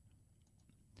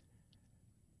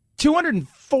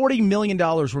 $240 million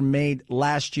were made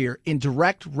last year in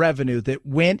direct revenue that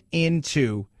went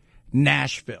into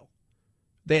Nashville.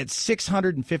 They had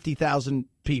 650,000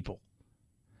 people.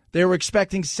 They were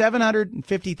expecting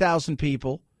 750,000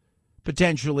 people,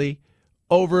 potentially,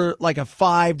 over like a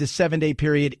 5 to 7 day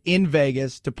period in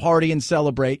Vegas to party and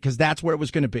celebrate, because that's where it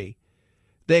was going to be.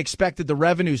 They expected the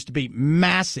revenues to be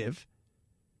massive,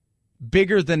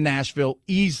 bigger than Nashville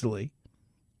easily.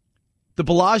 The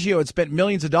Bellagio had spent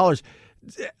millions of dollars.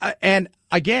 And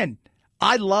again,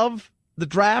 I love the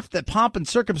draft. That pomp and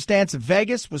circumstance of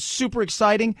Vegas was super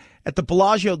exciting. At the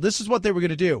Bellagio, this is what they were going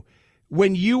to do.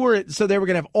 So they were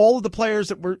going to have all of the players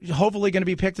that were hopefully going to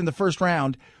be picked in the first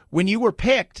round. When you were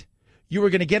picked, you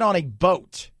were going to get on a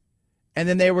boat, and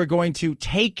then they were going to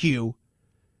take you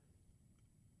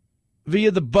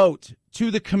via the boat to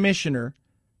the commissioner,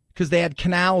 because they had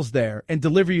canals there, and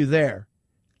deliver you there.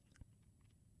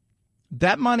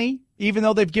 That money, even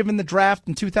though they've given the draft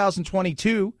in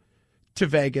 2022 to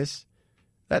Vegas,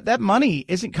 that money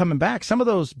isn't coming back. Some of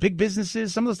those big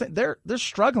businesses, some of those things, they're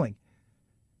struggling.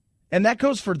 And that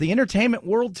goes for the entertainment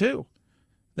world too.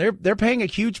 They're paying a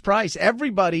huge price.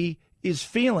 Everybody is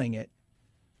feeling it,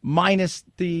 minus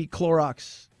the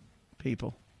Clorox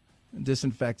people,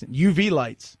 disinfectant, UV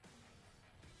lights.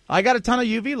 I got a ton of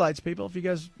UV lights, people. If you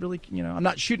guys really, I'm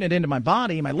not shooting it into my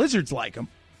body. My lizards like them.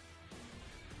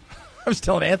 I was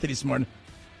telling Anthony this morning,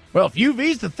 well, if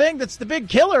UV's the thing that's the big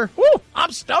killer, whoo,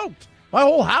 I'm stoked. My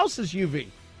whole house is UV.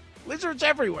 Lizards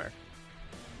everywhere.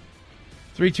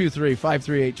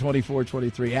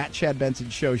 323-538-2423. At Chad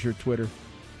Benson shows your Twitter.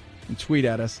 And tweet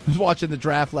at us. I was watching the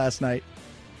draft last night.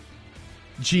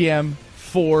 GM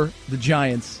for the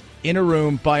Giants in a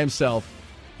room by himself.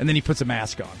 And then he puts a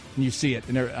mask on. And you see it.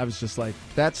 And I was just like,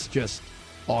 that's just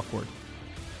awkward.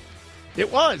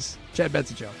 It was. Chad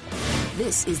Benson Show.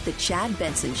 This is the Chad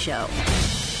Benson Show.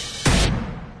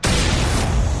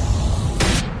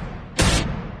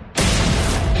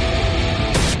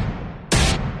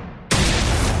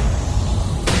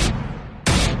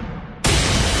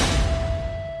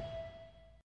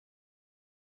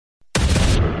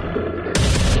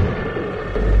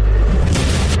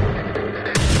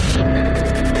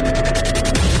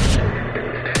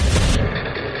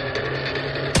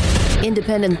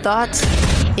 Independent thoughts,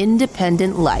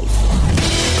 independent life.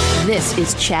 This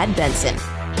is Chad Benson.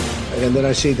 And then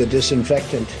I see the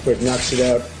disinfectant where it knocks it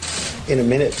out in a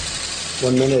minute,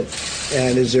 1 minute.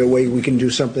 And is there a way we can do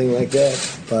something like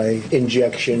that by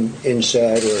injection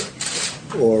inside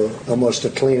or almost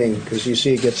a cleaning? Because you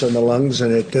see it gets on the lungs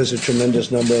and it does a tremendous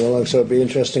number in the lungs. So it'd be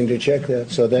interesting to check that.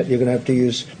 So that you're going to have to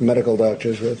use medical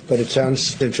doctors with. But it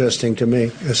sounds interesting to me.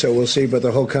 So we'll see. But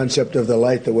the whole concept of the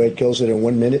light, the way it kills it in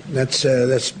 1 minute,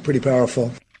 that's pretty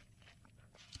powerful.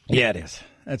 Yeah, it is.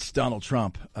 That's Donald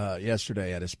Trump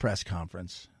yesterday at his press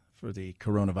conference for the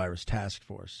coronavirus task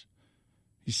force.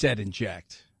 He said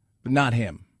inject, but not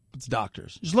him. It's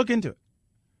doctors. Just look into it.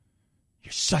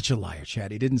 You're such a liar,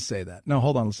 Chad. He didn't say that. No,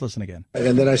 hold on. Let's listen again.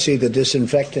 And then I see the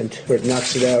disinfectant where it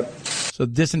knocks it out. So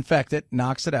disinfect it,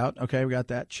 knocks it out. Okay, we got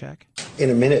that. Check.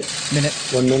 In a minute. 1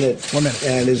 minute. 1 minute.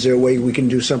 And is there a way we can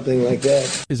do something like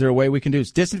that? Is there a way we can do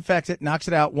it? Disinfect it, knocks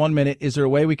it out, 1 minute. Is there a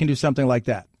way we can do something like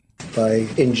that? By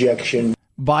injection.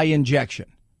 By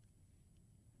injection.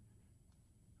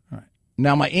 All right.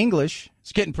 Now, my English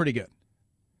is getting pretty good.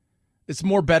 It's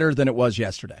more better than it was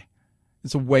yesterday.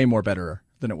 It's a way more better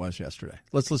than it was yesterday.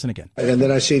 Let's listen again. And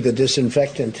then I see the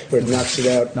disinfectant where it knocks it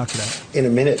out. Knocks it out. In a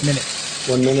minute.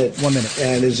 1 minute. 1 minute.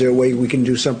 And is there a way we can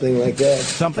do something like that?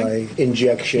 Something? By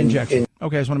injection. Okay, I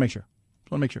just want to make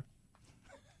sure.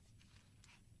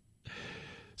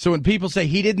 So when people say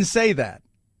he didn't say that,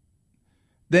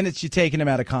 then it's you taking him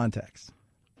out of context.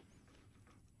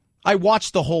 I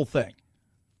watch the whole thing.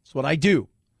 It's what I do.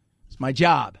 It's my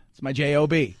job. It's my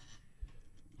job.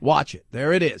 Watch it.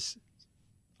 There it is.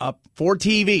 Up 4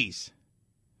 TVs.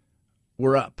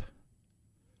 We're up.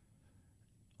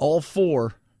 All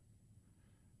 4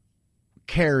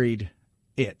 carried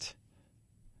it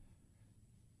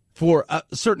for a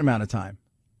certain amount of time.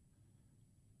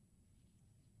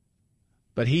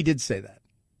 But he did say that.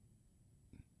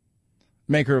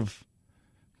 Maker of,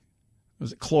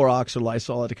 was it Clorox or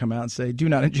Lysol, had to come out and say, do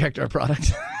not inject our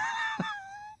product.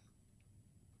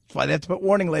 That's why they have to put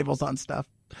warning labels on stuff.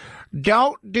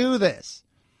 Don't do this.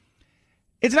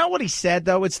 It's not what he said,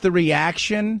 though. It's the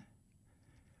reaction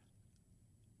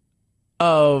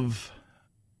of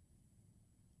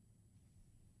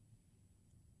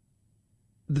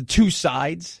the two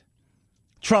sides.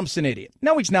 Trump's an idiot.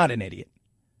 No, he's not an idiot.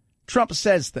 Trump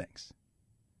says things.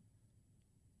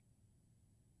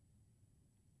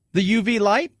 The UV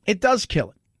light, it does kill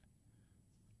it.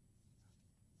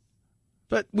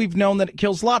 But we've known that it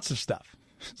kills lots of stuff.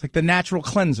 It's like the natural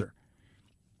cleanser.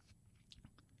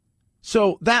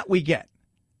 So that we get.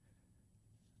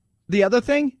 The other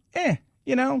thing,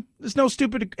 there's no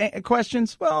stupid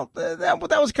questions. Well, that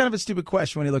was kind of a stupid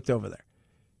question when he looked over there.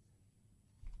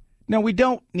 No, we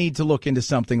don't need to look into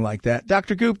something like that.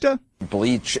 Dr. Gupta?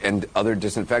 Bleach and other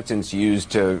disinfectants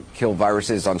used to kill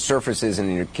viruses on surfaces and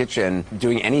in your kitchen,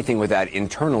 doing anything with that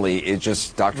internally, it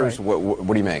just, doctors, Right. what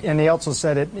do you make? And he also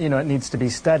said it needs to be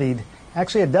studied.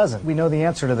 Actually, it doesn't. We know the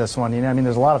answer to this one.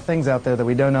 There's a lot of things out there that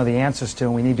we don't know the answers to,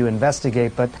 and we need to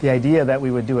investigate. But the idea that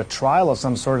we would do a trial of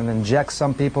some sort and inject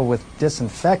some people with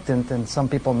disinfectant and some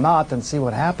people not and see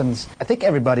what happens, I think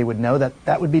everybody would know that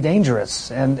that would be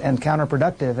dangerous and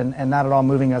counterproductive and not at all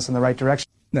moving us in the right direction.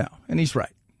 No, and he's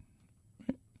right.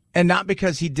 And not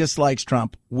because he dislikes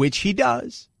Trump, which he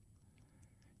does.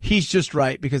 He's just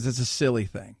right because it's a silly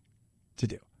thing to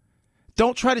do.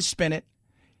 Don't try to spin it.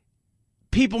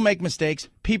 People make mistakes.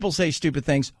 People say stupid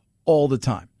things all the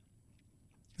time.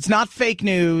 It's not fake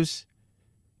news.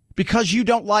 Because you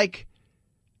don't like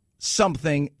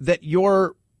something that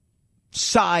your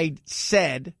side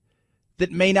said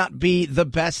that may not be the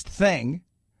best thing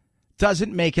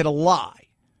doesn't make it a lie.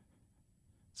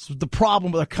 So the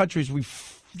problem with our country is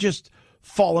we've just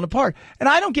fallen apart. And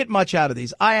I don't get much out of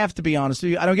these. I have to be honest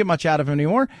with you. I don't get much out of them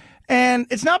anymore. And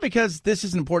it's not because this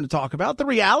isn't important to talk about. The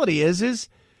reality is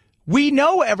we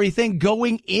know everything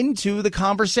going into the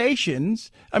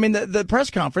conversations. I mean, the press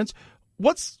conference,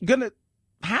 what's going to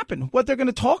happen, what they're going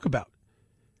to talk about.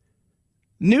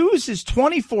 News is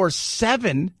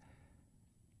 24/7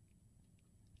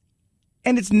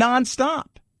 and it's nonstop.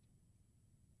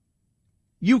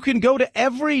 You can go to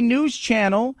every news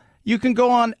channel. You can go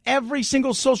on every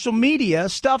single social media.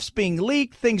 Stuff's being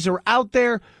leaked. Things are out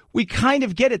there. We kind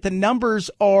of get it. The numbers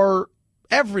are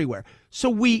everywhere. So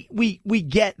we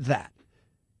get that.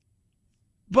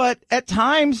 But at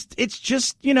times it's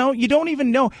just, you don't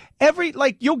even know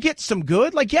you'll get some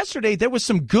good. Like yesterday, there was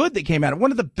some good that came out.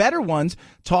 One of the better ones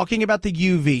talking about the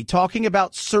UV, talking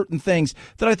about certain things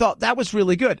that I thought that was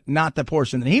really good. Not the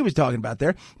portion that he was talking about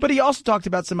there, but he also talked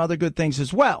about some other good things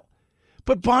as well.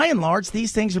 But by and large,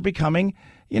 these things are becoming,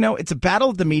 it's a battle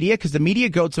of the media because the media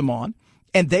goads them on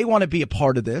and they want to be a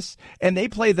part of this. And they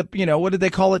play the, what did they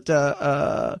call it?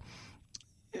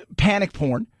 Panic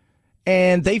porn.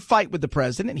 And they fight with the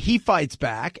president. He fights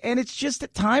back. And it's just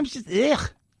at times ugh.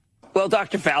 Well,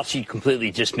 Dr. Fauci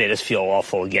completely just made us feel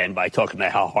awful again by talking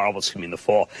about how horrible it's going to be in the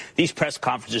fall. These press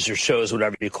conferences or shows,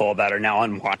 whatever you call that, are now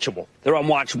unwatchable. They're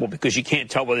unwatchable because you can't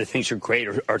tell whether things are great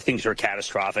or things are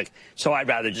catastrophic. So I'd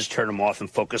rather just turn them off and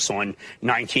focus on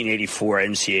 1984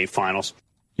 NCAA finals.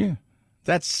 Yeah,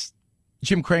 that's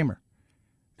Jim Cramer.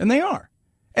 And they are.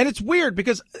 And it's weird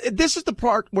because this is the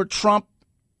part where Trump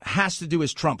has to do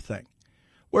his Trump thing,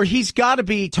 where he's got to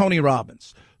be Tony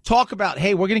Robbins. Talk about,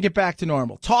 hey, we're going to get back to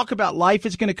normal. Talk about life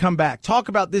is going to come back. Talk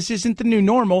about this isn't the new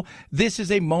normal. This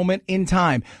is a moment in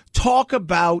time. Talk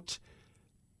about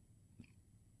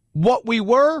what we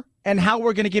were and how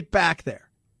we're going to get back there.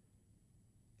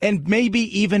 And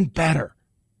maybe even better.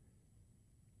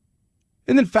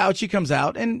 And then Fauci comes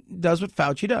out and does what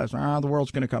Fauci does. The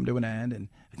world's going to come to an end, and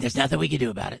there's nothing we can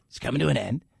do about it. It's coming to an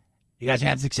end. You guys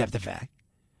have to accept the fact.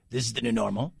 This is the new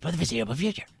normal for the foreseeable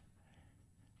future.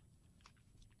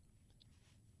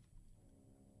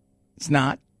 It's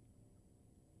not.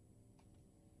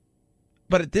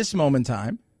 But at this moment in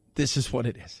time, this is what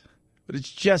it is. But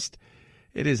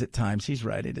it is at times. He's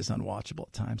right. It is unwatchable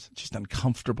at times. It's just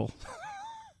uncomfortable.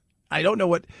 I don't know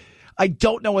what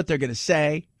they're going to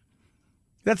say.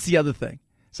 That's the other thing.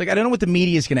 It's like, I don't know what the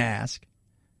media is going to ask.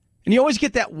 And you always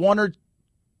get that one or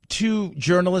two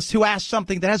journalists who ask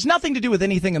something that has nothing to do with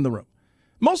anything in the room.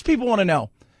 Most people want to know.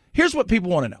 Here's what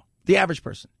people want to know. The average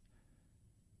person.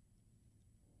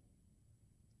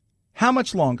 How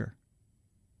much longer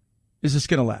is this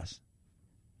going to last?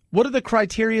 What are the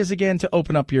criteria again to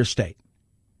open up your state?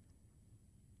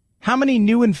 How many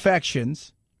new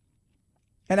infections?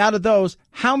 And out of those,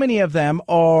 how many of them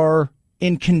are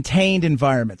in contained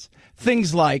environments?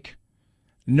 Things like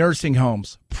nursing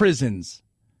homes, prisons,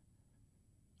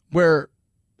 where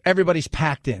everybody's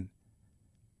packed in.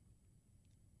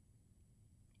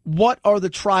 What are the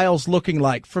trials looking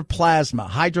like for plasma,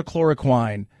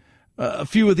 hydrochloroquine, a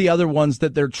few of the other ones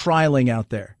that they're trialing out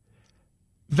there?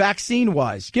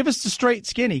 Vaccine-wise, give us the straight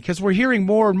skinny, because we're hearing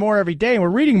more and more every day, and we're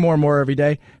reading more and more every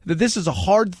day, that this is a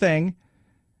hard thing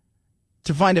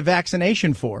to find a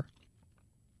vaccination for.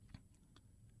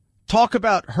 Talk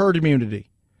about herd immunity.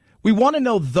 We want to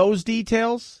know those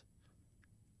details.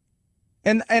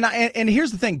 And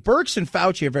here's the thing. Birx and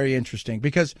Fauci are very interesting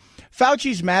because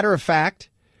Fauci's matter of fact.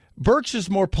 Birx is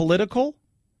more political,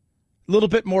 a little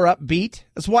bit more upbeat.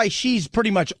 That's why she's pretty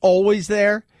much always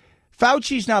there.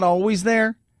 Fauci's not always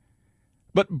there,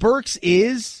 but Birx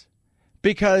is,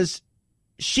 because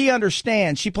she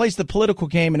understands. She plays the political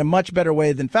game in a much better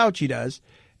way than Fauci does.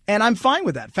 And I'm fine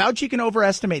with that. Fauci can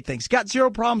overestimate things. Got zero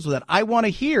problems with that. I want to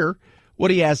hear what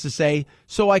he has to say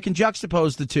so I can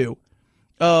juxtapose the two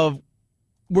of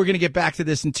we're going to get back to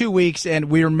this in 2 weeks and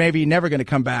we're maybe never going to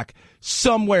come back.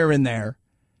 Somewhere in there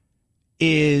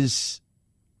is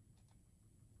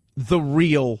the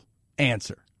real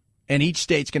answer. And each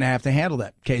state's going to have to handle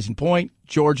that. Case in point,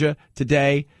 Georgia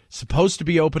today, supposed to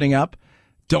be opening up.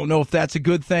 Don't know if that's a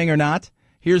good thing or not.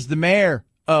 Here's the mayor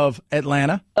of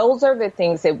Atlanta. Those are the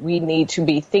things that we need to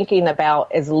be thinking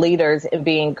about as leaders and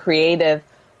being creative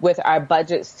with our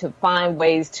budgets to find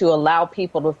ways to allow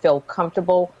people to feel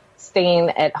comfortable staying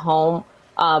at home.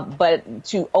 But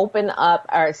to open up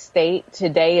our state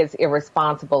today is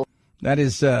irresponsible. That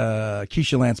is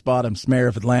Keisha Lance Bottoms, mayor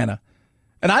of Atlanta.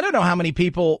 And I don't know how many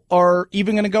people are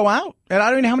even going to go out. And I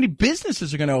don't know how many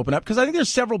businesses are going to open up, because I think there's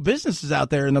several businesses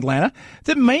out there in Atlanta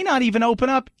that may not even open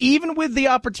up, even with the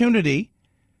opportunity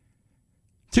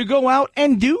to go out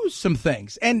and do some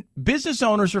things. And business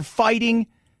owners are fighting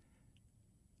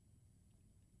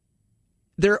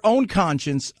their own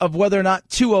conscience of whether or not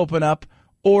to open up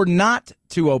or not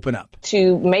to open up.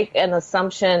 To make an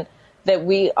assumption that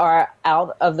we are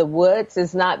out of the woods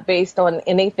is not based on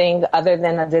anything other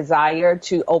than a desire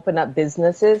to open up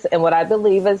businesses. And what I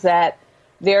believe is that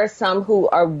there are some who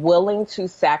are willing to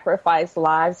sacrifice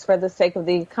lives for the sake of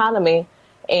the economy.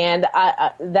 And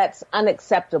that's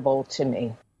unacceptable to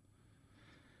me.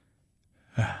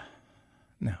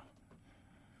 No.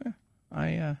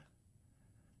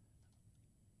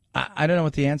 I don't know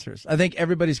what the answer is. I think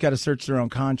everybody's got to search their own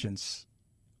conscience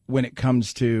when it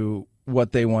comes to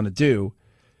what they want to do.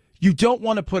 You don't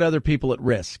want to put other people at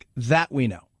risk. That we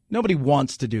know. Nobody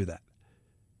wants to do that.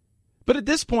 But at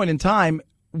this point in time,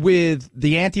 with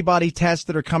the antibody tests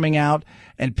that are coming out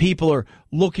and people are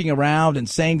looking around and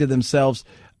saying to themselves,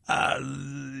 where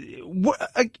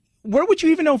would you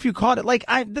even know if you caught it? Like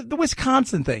the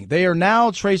Wisconsin thing. They are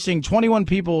now tracing 21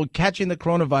 people catching the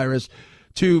coronavirus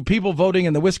to people voting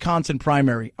in the Wisconsin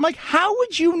primary. I'm like, how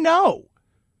would you know?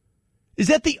 Is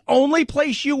that the only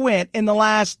place you went in the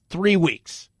last 3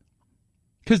 weeks?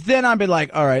 Because then I'd be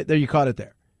like, all right, there, you caught it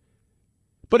there.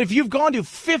 But if you've gone to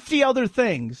 50 other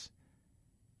things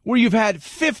where you've had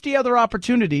 50 other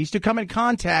opportunities to come in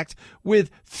contact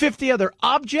with 50 other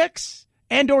objects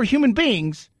and or human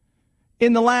beings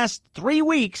in the last 3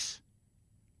 weeks,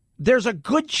 there's a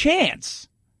good chance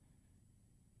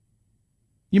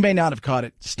you may not have caught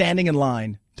it standing in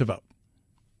line to vote.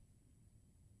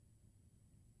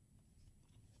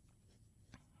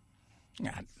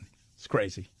 It's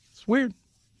crazy. It's weird.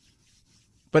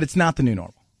 But it's not the new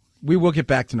normal. We will get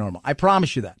back to normal. I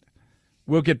promise you that.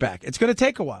 We'll get back. It's going to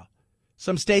take a while.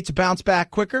 Some states will bounce back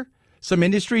quicker. Some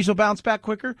industries will bounce back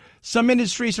quicker. Some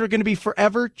industries are going to be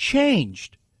forever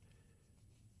changed.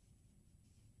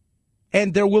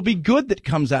 And there will be good that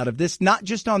comes out of this, not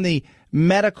just on the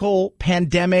medical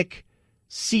pandemic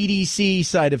CDC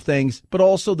side of things, but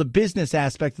also the business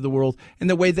aspect of the world and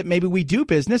the way that maybe we do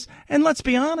business. And let's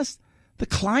be honest, the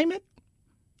climate,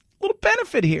 a little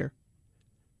benefit here.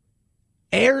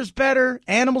 Air's better.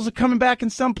 Animals are coming back in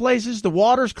some places. The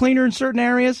water's cleaner in certain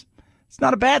areas. It's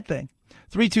not a bad thing.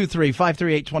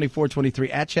 323-538-2423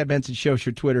 at Chad Benson Show,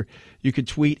 your Twitter. You could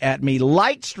tweet at me.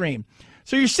 Lightstream.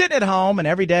 So you're sitting at home and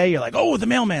every day you're like, oh, the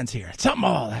mailman's here.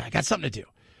 I got something to do.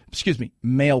 Excuse me,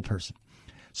 mail person.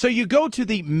 So you go to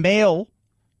the mail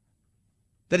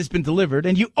that has been delivered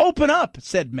and you open up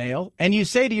said mail and you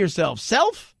say to yourself,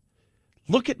 self,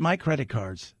 look at my credit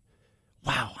cards.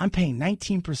 Wow, I'm paying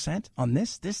 19% on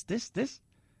this.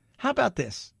 How about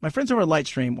this? My friends over at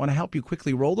Lightstream want to help you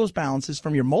quickly roll those balances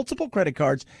from your multiple credit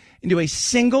cards into a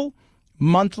single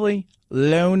monthly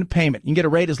loan payment. You can get a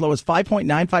rate as low as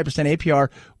 5.95% APR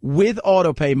with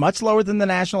autopay, much lower than the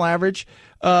national average,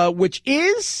 which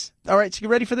is, all right, so you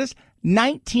ready for this?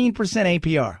 19%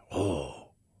 APR. Oh,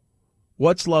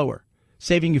 what's lower?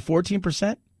 Saving you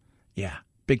 14%? Yeah,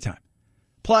 big time.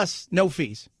 Plus, no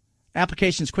fees.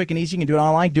 Application's quick and easy. You can do it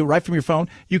online, do it right from your phone.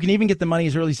 You can even get the money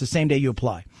as early as the same day you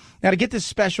apply. Now, to get this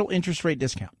special interest rate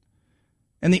discount,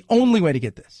 and the only way to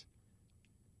get this,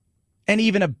 and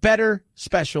even a better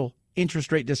special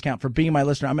interest rate discount for being my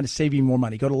listener, I'm going to save you more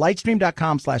money. Go to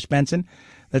lightstream.com/Benson.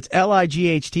 That's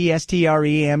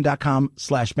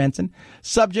LIGHTSTREAM.com/Benson.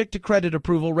 Subject to credit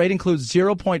approval. Rate includes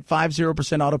 0.50%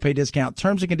 autopay discount.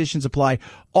 Terms and conditions apply.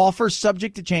 Offer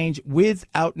subject to change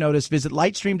without notice. Visit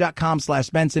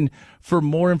lightstream.com/Benson for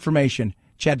more information.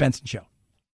 Chad Benson Show.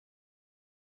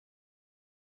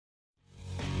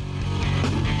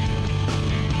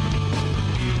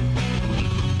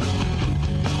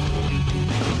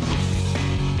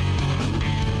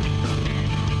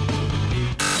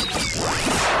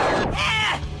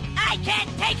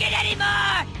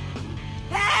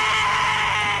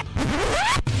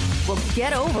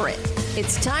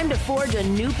 It's time to forge a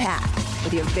new path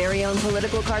with your very own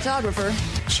political cartographer,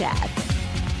 Chad.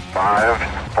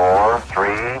 5, 4, 3,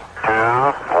 2,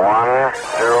 1,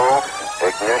 0,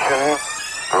 ignition,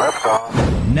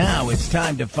 liftoff. Now it's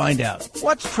time to find out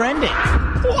what's trending.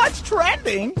 What's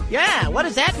trending? Yeah, what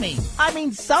does that mean? I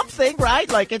mean something,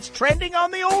 right? Like it's trending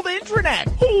on the old internet.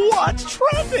 What's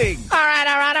trending? All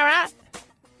right.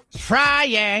 It's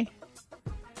Friday.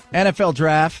 NFL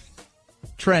draft.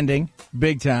 Trending.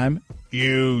 Big time.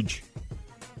 Huge.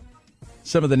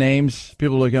 Some of the names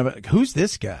people look up at. Who's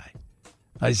this guy?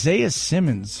 Isaiah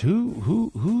Simmons.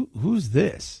 Who's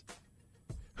this?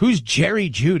 Who's Jerry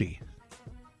Jeudy?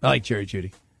 I like Jerry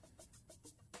Jeudy.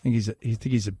 I think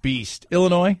he's a beast.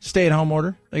 Illinois, stay-at-home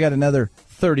order. They got another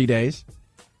 30 days.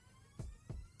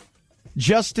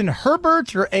 Justin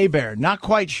Herbert or Hebert? Not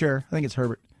quite sure. I think it's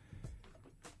Herbert.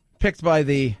 Picked by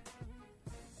the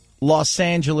Los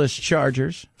Angeles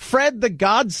Chargers. Fred the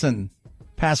Godson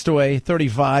passed away,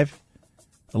 35.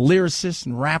 A lyricist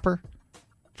and rapper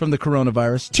from the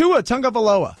coronavirus. Tua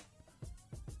Tagovailoa.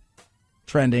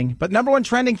 Trending. But number one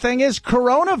trending thing is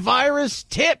coronavirus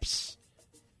tips.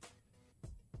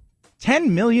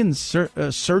 10 million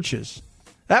searches.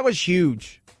 That was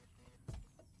huge.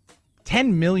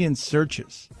 10 million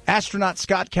searches. Astronaut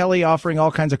Scott Kelly offering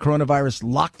all kinds of coronavirus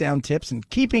lockdown tips and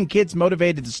keeping kids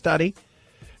motivated to study.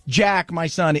 Jack, my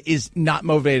son, is not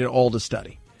motivated at all to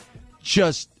study.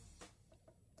 Just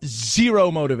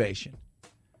zero motivation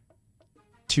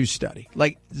to study.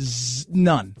 Like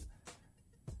none.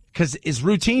 Because his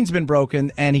routine's been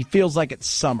broken and he feels like it's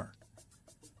summer.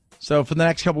 So for the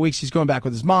next couple weeks, he's going back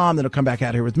with his mom. Then he'll come back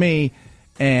out here with me.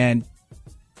 And,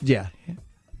 yeah.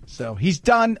 So he's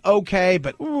done okay,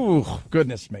 but, ooh,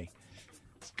 goodness me.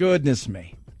 Goodness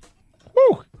me.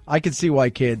 Woo! I can see why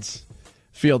kids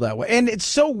feel that way. And it's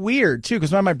so weird, too,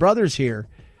 because when my brother's here,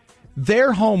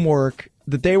 their homework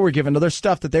that they were given, or their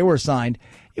stuff that they were assigned,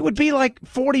 it would be like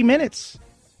 40 minutes.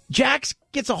 Jax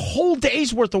gets a whole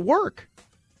day's worth of work.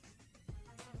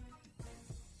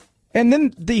 And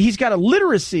then he's got a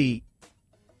literacy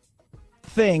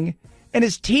thing, and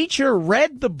his teacher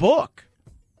read the book.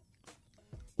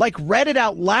 Like, read it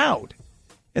out loud.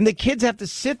 And the kids have to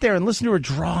sit there and listen to her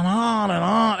drone on and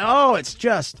on. Oh, it's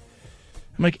just...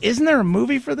 I'm like, isn't there a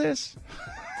movie for this?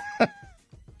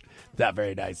 Not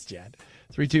very nice, Chad.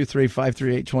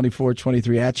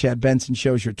 323-538-2423 at Chad Benson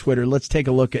shows your Twitter. Let's take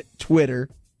a look at Twitter.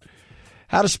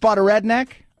 How to spot a redneck?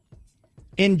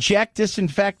 Inject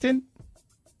disinfectant?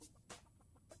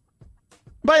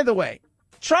 By the way,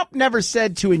 Trump never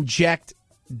said to inject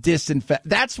disinfectant.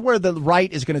 That's where the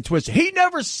right is going to twist. He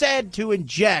never said to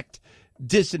inject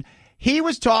disinfectant. He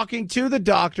was talking to the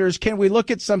doctors. Can we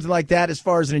look at something like that as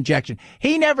far as an injection?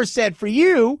 He never said for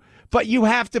you, but you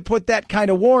have to put that kind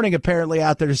of warning apparently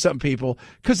out there to some people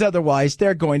because otherwise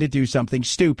they're going to do something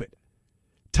stupid.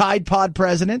 Tide Pod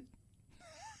president?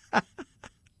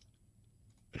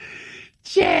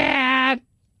 Chad!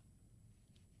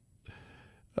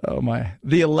 Oh, my.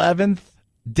 The 11th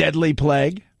deadly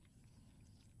plague.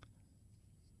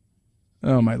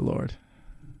 Oh, my Lord.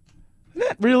 Isn't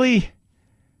that really...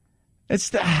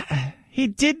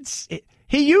 He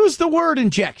used the word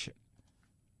injection.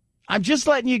 I'm just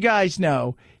letting you guys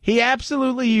know. He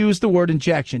absolutely used the word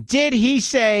injection. Did he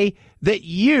say that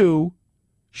you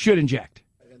should inject?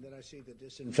 And then I see the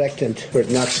disinfectant where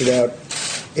it knocks it out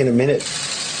in a minute,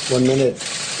 1 minute.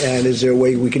 And is there a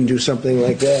way we can do something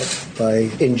like that by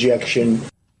injection?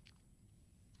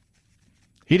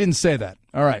 He didn't say that.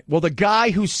 All right. Well, the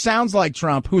guy who sounds like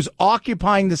Trump, who's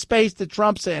occupying the space that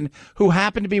Trump's in, who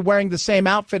happened to be wearing the same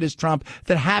outfit as Trump,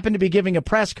 that happened to be giving a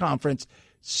press conference,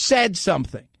 said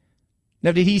something.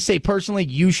 Now, did he say personally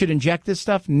you should inject this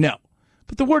stuff? No.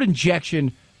 But the word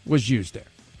injection was used there.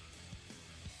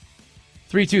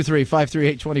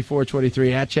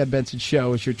 323-538-2423 at Chad Benson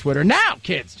Show is your Twitter. Now,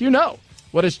 kids, you know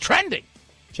what is trending.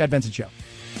 Chad Benson Show.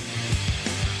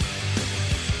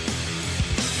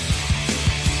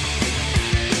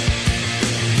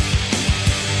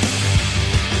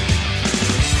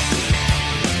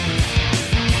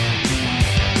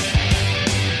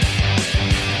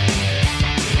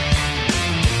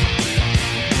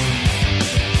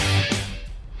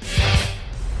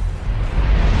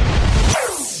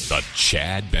 The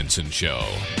Chad Benson Show.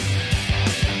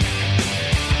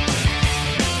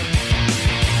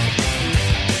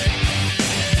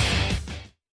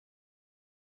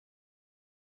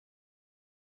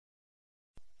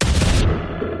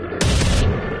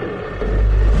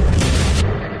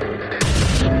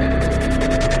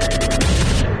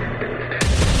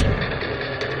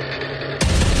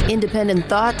 Independent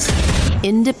thoughts,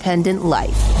 independent life.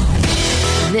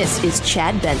 This is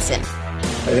Chad Benson.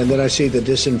 And then I see the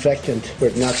disinfectant where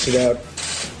it knocks it out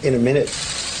in a minute,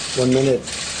 1 minute.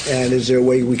 And is there a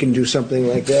way we can do something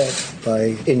like that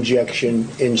by injection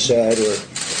inside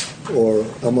or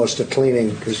almost a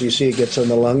cleaning? Because you see it gets on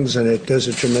the lungs and it does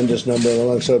a tremendous number on the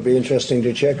lungs. So it'd be interesting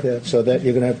to check that. So that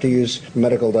you're going to have to use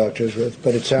medical doctors with.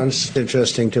 But it sounds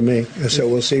interesting to me. So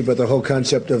we'll see. But the whole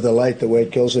concept of the light, the way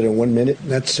it kills it in 1 minute,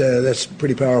 that's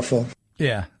pretty powerful.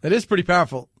 Yeah, that is pretty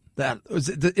powerful.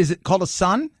 Is it called a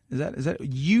sun? Is that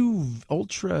UV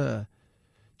ultra?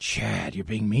 Chad, you're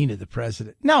being mean to the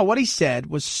president. No, what he said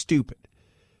was stupid,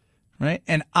 right?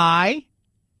 And I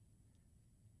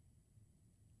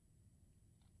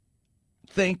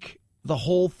think the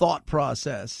whole thought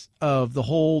process of the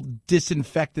whole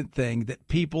disinfectant thing that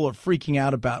people are freaking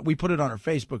out about, we put it on our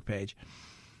Facebook page.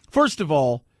 First of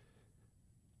all,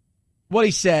 what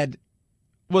he said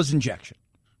was injection,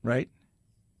 right?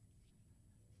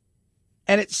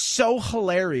 And it's so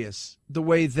hilarious the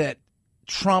way that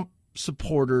Trump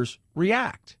supporters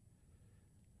react.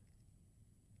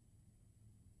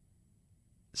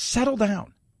 Settle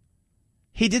down.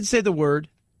 He did say the word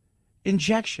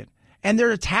injection. And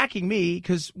they're attacking me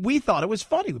because we thought it was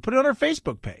funny. We put it on our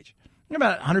Facebook page.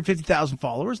 About 150,000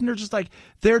 followers, and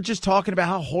they're just talking about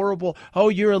how horrible, oh,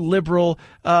 you're a liberal,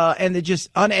 and they're just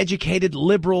uneducated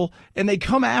liberal, and they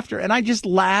come after, and I just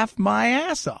laugh my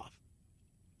ass off.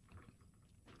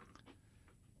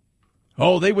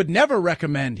 Oh, he would never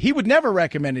recommend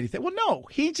anything. Well, no,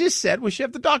 he just said we should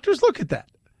have the doctors look at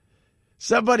that.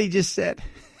 Somebody just said,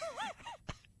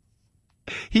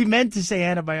 he meant to say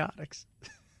antibiotics.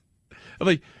 I'm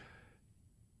like,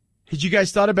 had you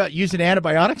guys thought about using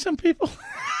antibiotics on people?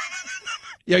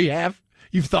 Yeah, you have?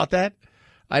 You've thought that?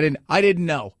 I didn't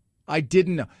know.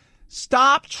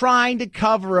 Stop trying to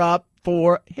cover up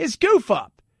for his goof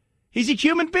up. He's a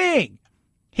human being.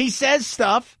 He says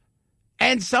stuff.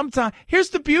 And sometimes, here's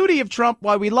the beauty of Trump,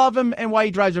 why we love him and why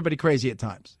he drives everybody crazy at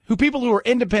times. People who are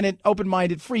independent,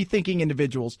 open-minded, free-thinking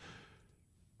individuals.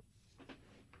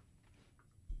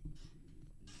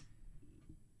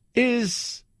 He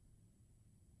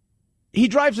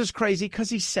drives us crazy because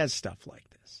he says stuff like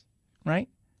this, right?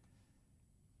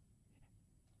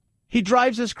 He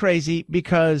drives us crazy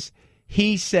because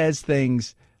he says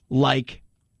things like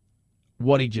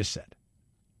what he just said.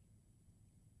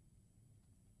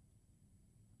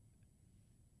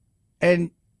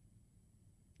 And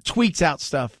tweets out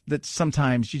stuff that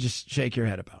sometimes you just shake your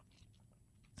head about.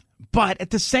 But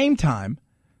at the same time,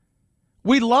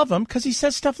 we love him because he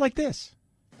says stuff like this.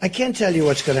 I can't tell you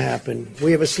what's going to happen.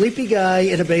 We have a sleepy guy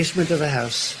in a basement of a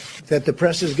house that the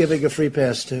press is giving a free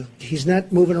pass to. He's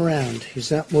not moving around.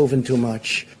 He's not moving too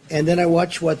much. And then I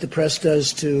watch what the press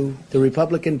does to the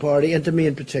Republican Party and to me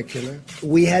in particular.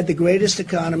 We had the greatest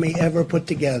economy ever put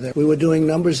together. We were doing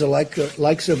numbers the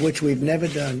likes of which we've never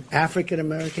done. African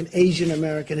American, Asian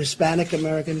American, Hispanic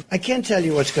American. I can't tell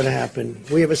you what's going to happen.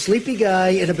 We have a sleepy guy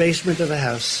in a basement of a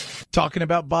house. Talking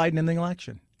about Biden in the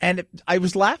election. And I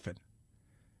was laughing.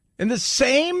 In the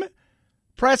same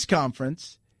press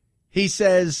conference, he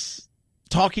says,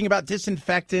 talking about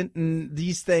disinfectant and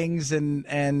these things and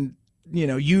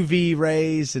UV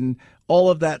rays and all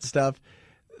of that stuff.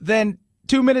 Then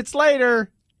 2 minutes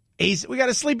later, we got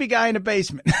a sleepy guy in a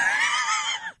basement.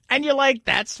 And you're like,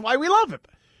 that's why we love him.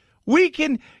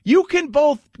 You can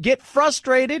both get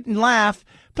frustrated and laugh,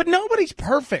 but nobody's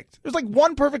perfect. There's like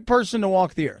one perfect person to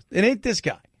walk the earth. It ain't this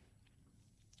guy.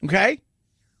 Okay?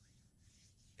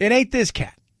 It ain't this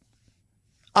cat.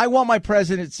 I want my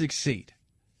president to succeed.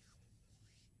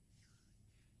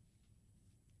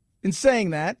 In saying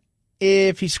that,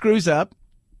 if he screws up,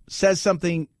 says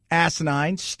something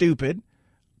asinine, stupid,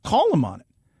 call him on it.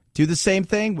 Do the same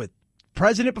thing with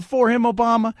president before him,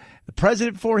 Obama, the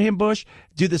president before him, Bush.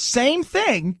 Do the same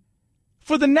thing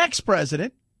for the next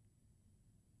president,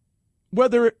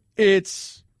 whether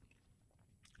it's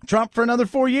Trump for another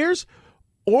 4 years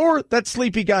or that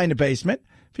sleepy guy in the basement.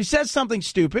 If he says something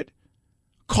stupid,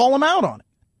 call him out on it.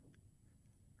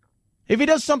 If he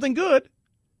does something good,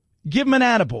 give him an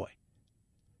attaboy.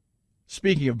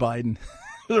 Speaking of Biden,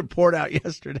 a report out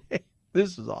yesterday.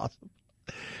 This is awesome.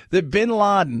 That bin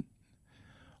Laden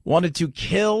wanted to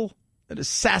kill and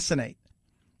assassinate.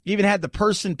 Even had the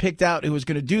person picked out who was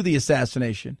going to do the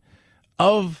assassination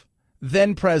of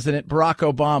then President Barack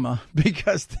Obama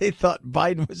because they thought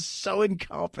Biden was so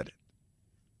incompetent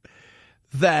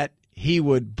that he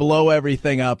would blow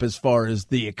everything up as far as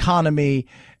the economy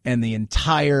and the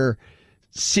entire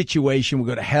situation would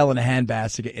go to hell in a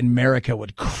handbasket and America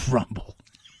would crumble.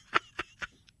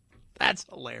 That's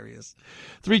hilarious.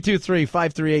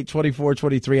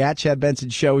 323-538-2423 at Chad Benson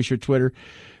Show is your Twitter.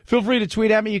 Feel free to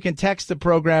tweet at me. You can text the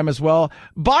program as well.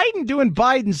 Biden doing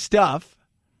Biden stuff.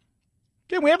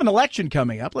 Again, we have an election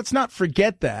coming up. Let's not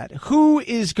forget that. Who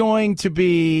is going to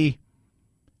be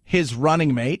his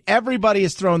running mate? Everybody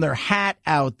has thrown their hat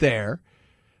out there.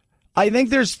 I think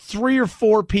there's 3 or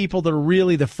 4 people that are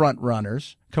really the front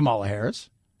runners. Kamala Harris.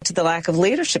 To the lack of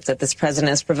leadership that this president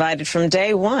has provided from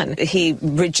day one. He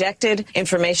rejected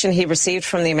information he received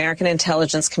from the American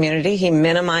intelligence community. He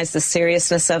minimized the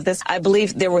seriousness of this. I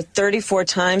believe there were 34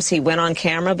 times he went on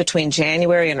camera between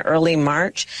January and early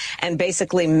March and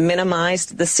basically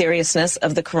minimized the seriousness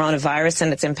of the coronavirus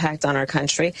and its impact on our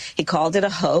country. He called it a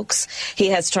hoax. He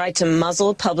has tried to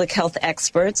muzzle public health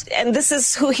experts. And this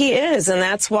is who he is. And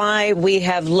that's why we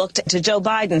have looked to Joe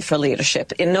Biden for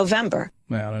leadership in November.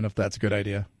 Well, I don't know if that's a good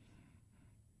idea.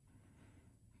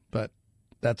 But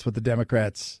that's what the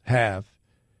Democrats have.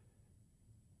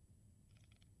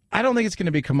 I don't think it's going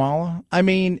to be Kamala. I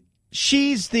mean,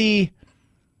 she's because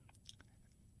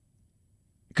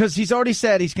he's already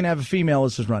said he's going to have a female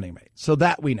as his running mate. So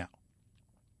that we know.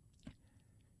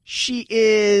 She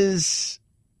is.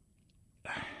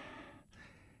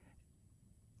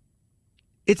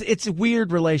 It's a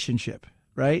weird relationship,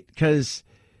 right? Because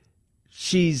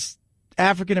she's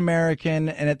African American,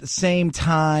 and at the same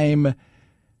time,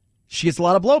 she gets a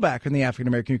lot of blowback in the African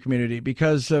American community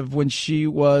because of when she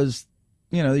was,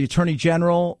 the attorney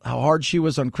general, how hard she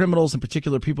was on criminals, in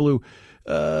particular people who,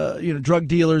 drug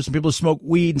dealers and people who smoke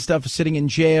weed and stuff, sitting in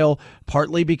jail,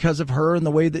 partly because of her and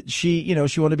the way that she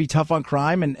wanted to be tough on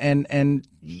crime, and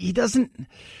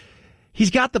he's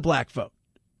got the black vote.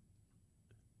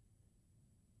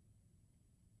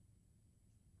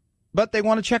 But they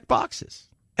want to check boxes.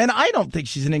 And I don't think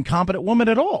she's an incompetent woman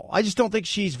at all. I just don't think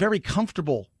she's very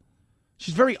comfortable.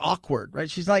 She's very awkward, right?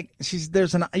 You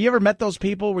ever met those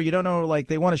people where you don't know, like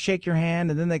they want to shake your hand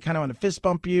and then they kind of want to fist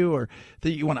bump you, or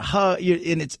that you want to hug you,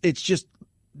 and it's just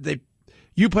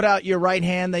you put out your right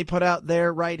hand, they put out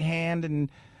their right hand and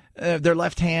their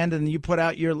left hand, and you put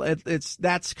out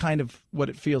that's kind of what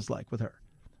it feels like with her.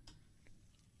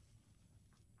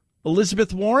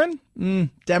 Elizabeth Warren,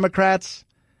 Democrats,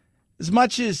 as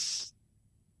much as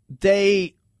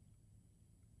they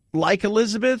like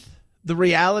Elizabeth, the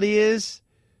reality is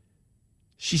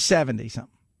she's 70-something.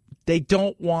 They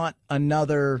don't want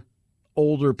another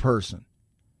older person.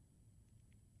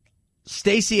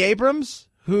 Stacey Abrams,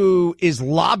 who is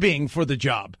lobbying for the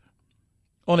job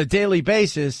on a daily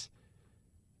basis,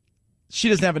 she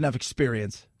doesn't have enough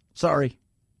experience. Sorry,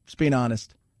 just being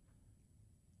honest.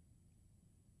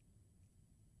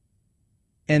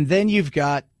 And then you've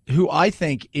got, who I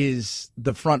think is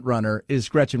the front runner, is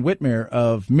Gretchen Whitmer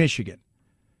of Michigan.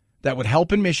 That would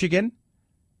help in Michigan.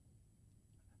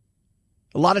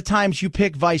 A lot of times you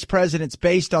pick vice presidents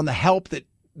based on the help that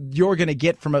you're going to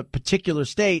get from a particular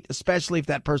state, especially if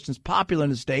that person's popular in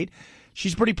the state.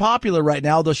 She's pretty popular right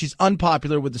now, though she's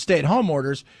unpopular with the stay-at-home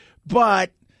orders.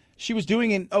 But she was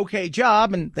doing an okay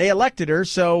job, and they elected her.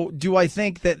 So do I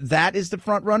think that is the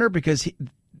front runner because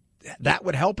that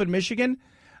would help in Michigan?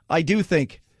 I do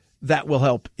think that will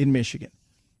help in Michigan.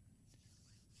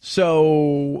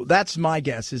 So that's my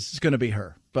guess, is it's going to be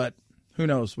her. But who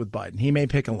knows with Biden? He may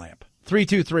pick a lamp.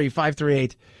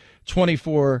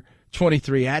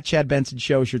 323-538-2423 at Chad Benson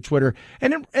Show is your Twitter.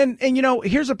 And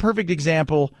here's a perfect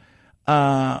example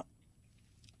of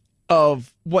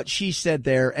what she said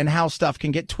there and how stuff can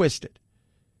get twisted.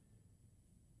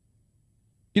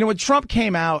 When Trump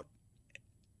came out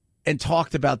and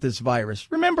talked about this virus,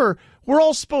 remember, we're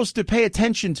all supposed to pay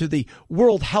attention to the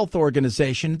World Health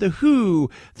Organization, the WHO.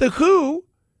 The WHO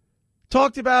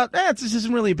talked about, this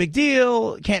isn't really a big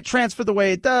deal, can't transfer the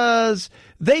way it does.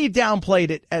 They downplayed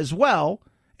it as well.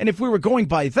 And if we were going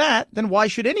by that, then why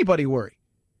should anybody worry?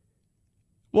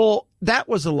 Well, that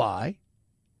was a lie.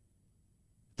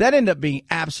 That ended up being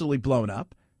absolutely blown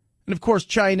up. And of course,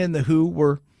 China and the WHO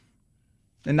were,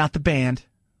 and not the band,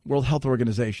 World Health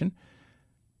Organization,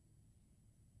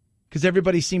 because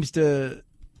everybody seems to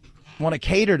want to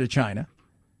cater to China.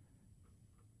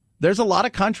 There's a lot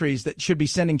of countries that should be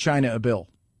sending China a bill.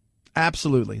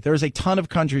 Absolutely. There's a ton of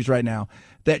countries right now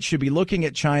that should be looking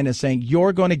at China saying,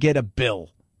 you're going to get a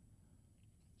bill.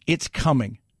 It's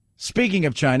coming. Speaking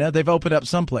of China, they've opened up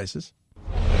some places.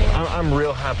 I'm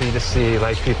real happy to see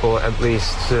people at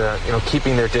least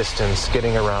keeping their distance,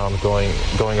 getting around, going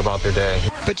about their day.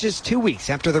 But just 2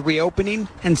 weeks after the reopening,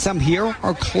 and some here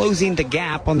are closing the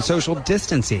gap on social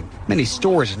distancing. Many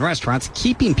stores and restaurants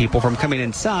keeping people from coming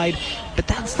inside, but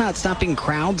that's not stopping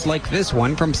crowds like this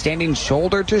one from standing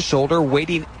shoulder to shoulder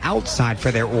waiting outside for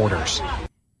their orders.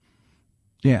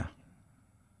 Yeah.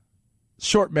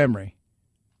 Short memory.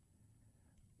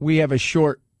 We have a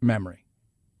short memory.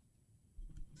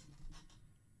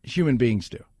 Human beings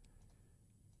do.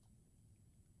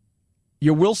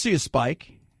 You will see a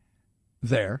spike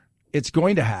there. It's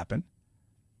going to happen,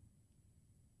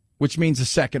 which means a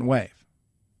second wave.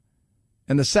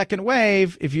 And the second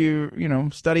wave, if you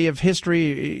study of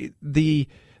history, the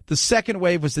second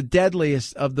wave was the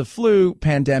deadliest of the flu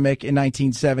pandemic in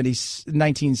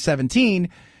 1917,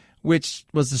 which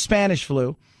was the Spanish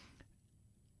flu.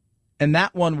 And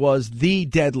that one was the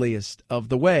deadliest of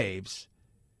the waves.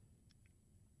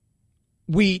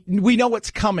 We know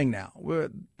what's coming now.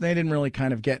 They didn't really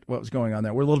kind of get what was going on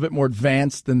there. We're a little bit more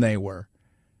advanced than they were.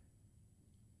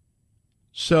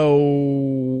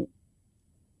 So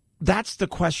that's the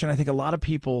question I think a lot of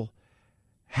people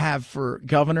have for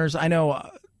governors. I know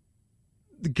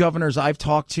the governors I've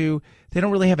talked to, they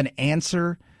don't really have an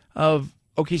answer of,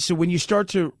 okay, so when you start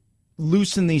to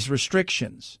loosen these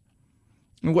restrictions,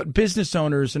 and what business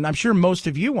owners, and I'm sure most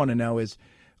of you want to know, is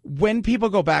when people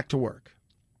go back to work,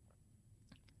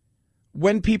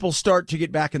 when people start to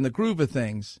get back in the groove of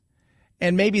things,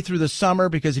 and maybe through the summer,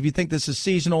 because if you think this is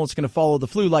seasonal, it's going to follow the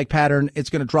flu-like pattern, it's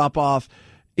going to drop off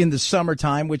in the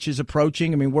summertime, which is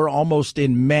approaching. I mean, we're almost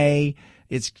in May.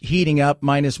 It's heating up,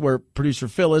 minus where producer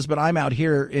Phil is, but I'm out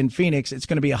here in Phoenix. It's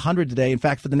going to be 100 today. In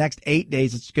fact, for the next 8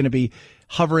 days, it's going to be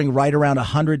hovering right around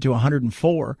 100 to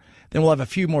 104. Then we'll have a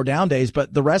few more down days,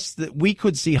 but the rest, we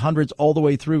could see hundreds all the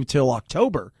way through till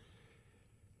October.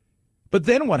 But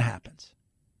then what happens?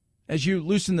 As you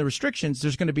loosen the restrictions,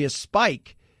 there's going to be a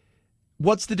spike.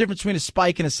 What's the difference between a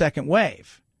spike and a second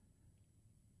wave?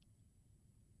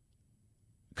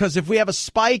 Because if we have a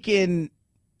spike in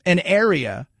an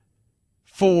area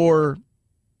for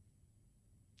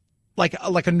like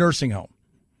a nursing home,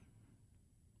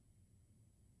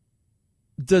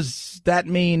 does that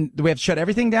mean, do we have to shut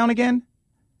everything down again?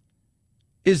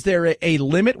 Is there a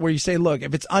limit where you say, look,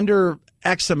 if it's under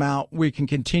X amount, we can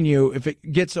continue. If it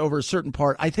gets over a certain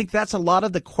part, I think that's a lot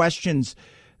of the questions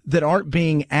that aren't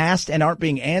being asked and aren't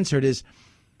being answered is,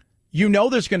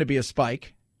 there's going to be a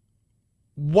spike.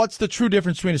 What's the true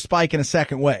difference between a spike and a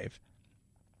second wave?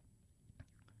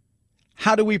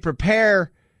 How do we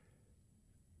prepare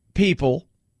people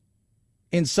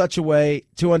in such a way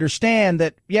to understand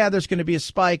that, yeah, there's going to be a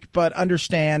spike, but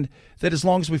understand that as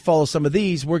long as we follow some of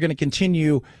these, we're going to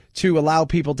continue to allow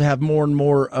people to have more and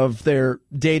more of their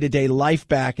day-to-day life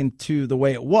back into the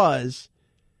way it was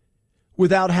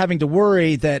without having to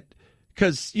worry that,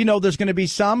 because, there's going to be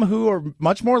some who are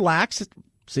much more lax,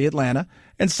 see Atlanta,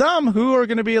 and some who are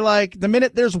going to be like, the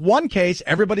minute there's one case,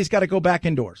 everybody's got to go back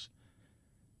indoors.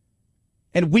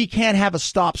 And we can't have a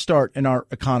stop-start in our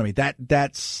economy.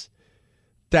 That's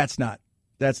not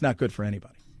good for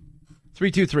anybody.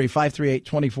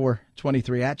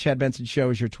 323-538-2423. At Chad Benson Show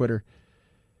is your Twitter.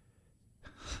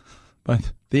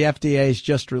 But the FDA's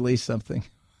just released something.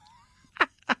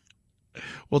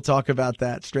 We'll talk about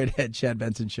that straight ahead. Chad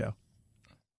Benson Show.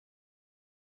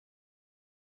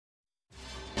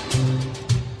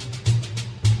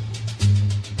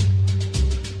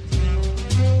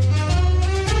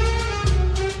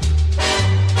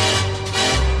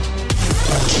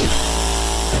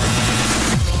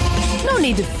 No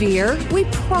need to fear. We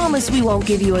promise we won't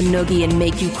give you a noogie and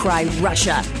make you cry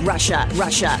Russia, Russia,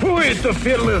 Russia. Who is the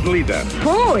fearless leader?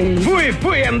 Fui. Fui,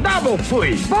 fui, and double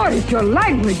fui. What is your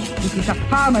language? This is a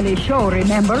family show,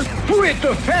 remember? Fui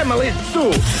to families too.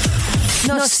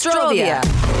 Nostrovia.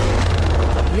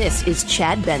 This is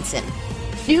Chad Benson.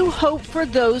 New hope for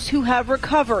those who have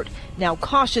recovered, now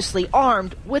cautiously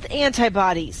armed with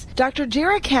antibodies. Dr.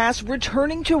 Derek Haas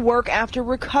returning to work after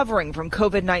recovering from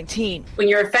COVID-19. When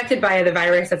you're affected by the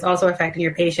virus that's also affecting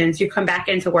your patients, you come back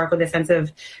into work with a sense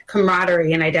of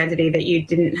camaraderie and identity that you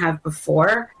didn't have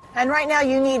before. And right now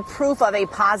you need proof of a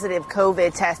positive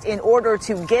COVID test in order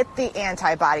to get the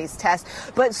antibodies test.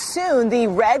 But soon the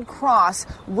Red Cross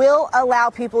will allow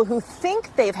people who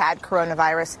think they've had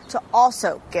coronavirus to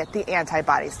also get the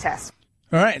antibodies test.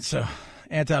 All right, so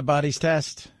antibodies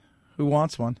test. Who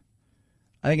wants one?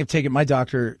 I think my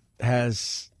doctor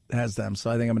has them, so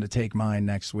I think I'm going to take mine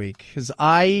next week because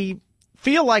I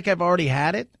feel like I've already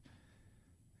had it.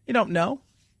 You don't know.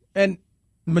 And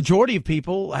majority of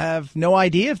people have no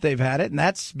idea if they've had it, and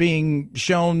that's being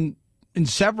shown in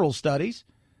several studies.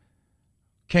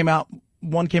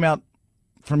 One came out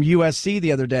from USC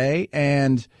the other day,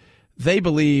 and they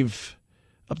believe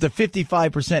up to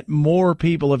 55% more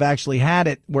people have actually had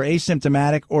it, were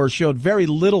asymptomatic, or showed very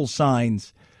little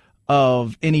signs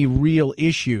of any real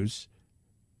issues.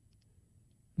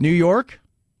 New York,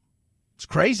 it's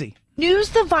crazy. News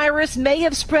the virus may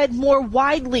have spread more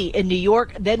widely in New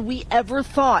York than we ever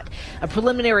thought. A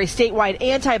preliminary statewide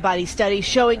antibody study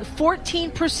showing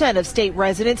 14% of state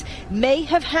residents may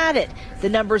have had it. The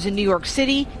numbers in New York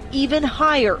City even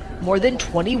higher, more than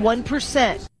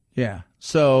 21%. Yeah.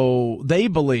 So they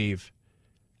believe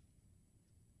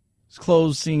it's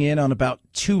closing in on about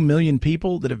 2 million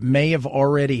people that may have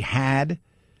already had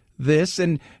this.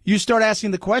 And you start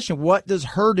asking the question, what does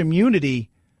herd immunity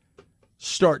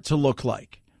start to look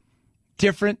like?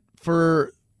 Different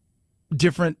for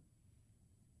different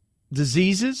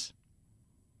diseases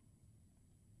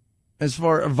as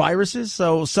far as viruses.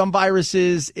 So some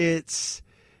viruses,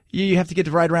 you have to get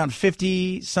to right around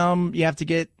 50. Some you have to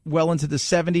get well into the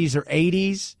 70s or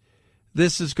 80s.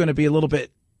 This is going to be a little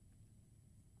bit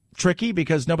tricky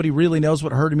because nobody really knows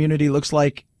what herd immunity looks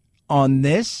like on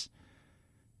this.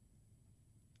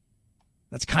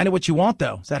 That's kind of what you want,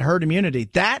 though, is that herd immunity.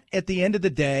 That, at the end of the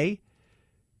day,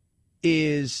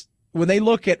 is when they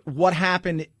look at what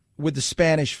happened with the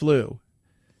Spanish flu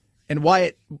and why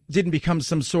it didn't become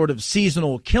some sort of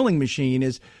seasonal killing machine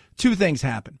is two things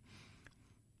happen.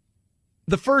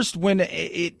 The first, when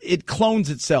it clones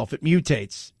itself, it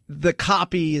mutates. The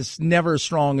copy is never as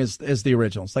strong as the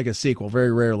original. It's like a sequel.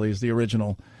 Very rarely is the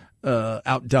original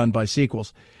outdone by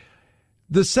sequels.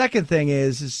 The second thing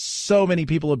is so many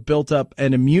people have built up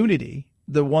an immunity.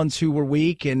 The ones who were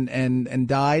weak and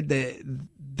died,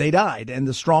 they died. And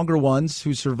the stronger ones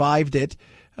who survived it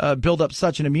built up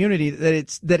such an immunity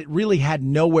that it really had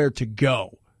nowhere to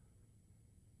go.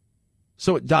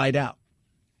 So it died out.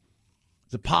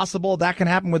 Is it possible that can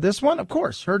happen with this one? Of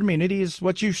course. Herd immunity is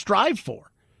what you strive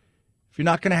for. If you're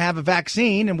not going to have a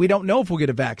vaccine, and we don't know if we'll get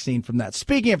a vaccine from that.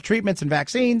 Speaking of treatments and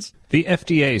vaccines, the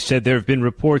FDA said there have been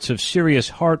reports of serious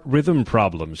heart rhythm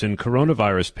problems in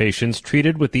coronavirus patients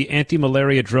treated with the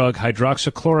anti-malaria drug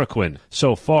hydroxychloroquine.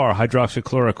 So far,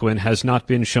 hydroxychloroquine has not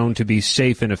been shown to be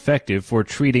safe and effective for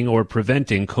treating or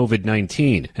preventing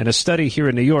COVID-19. And a study here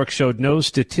in New York showed no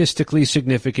statistically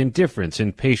significant difference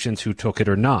in patients who took it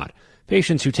or not.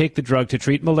 Patients who take the drug to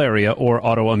treat malaria or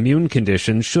autoimmune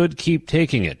conditions should keep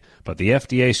taking it. But the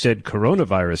FDA said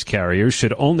coronavirus carriers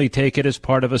should only take it as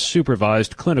part of a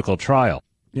supervised clinical trial.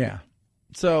 Yeah.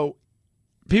 So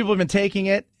people have been taking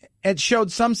it. It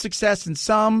showed some success in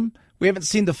some. We haven't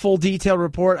seen the full detailed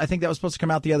report. I think that was supposed to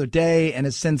come out the other day and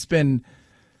has since been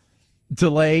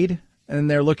delayed. And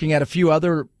they're looking at a few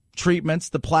other treatments,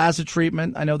 the Plaza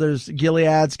treatment. I know there's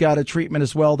Gilead's got a treatment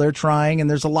as well they're trying, and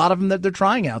there's a lot of them that they're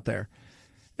trying out there.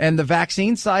 And the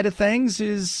vaccine side of things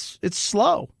it's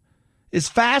slow. As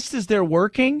fast as they're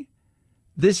working,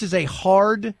 this is a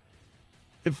hard,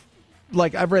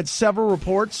 I've read several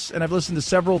reports and I've listened to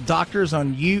several doctors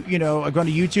on I've gone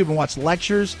to YouTube and watched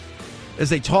lectures as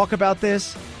they talk about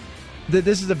this, that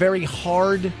this is a very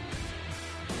hard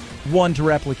one to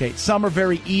replicate. Some are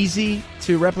very easy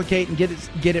to replicate and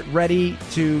get it ready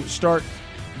to start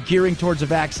gearing towards a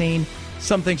vaccine.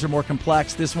 Some things are more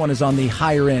complex. This one is on the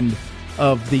higher end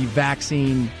of the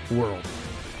vaccine world.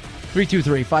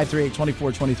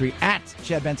 323-538-2423 at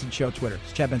Chad Benson Show, Twitter.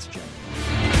 It's Chad Benson Show.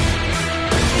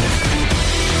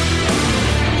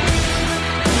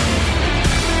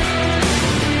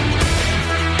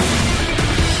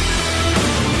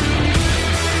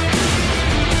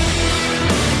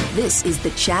 This is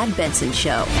the Chad Benson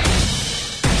Show.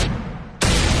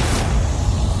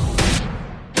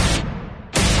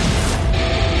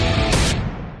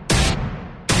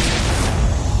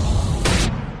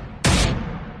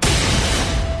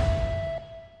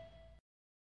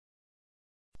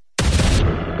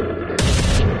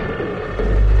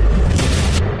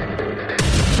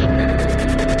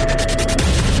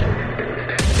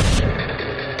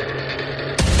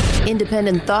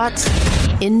 Independent thoughts,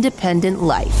 independent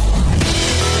life.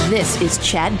 This is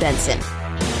Chad Benson.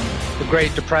 The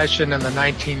Great Depression in the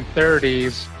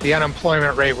 1930s, the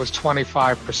unemployment rate was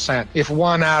 25%. If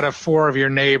 1 out of 4 of your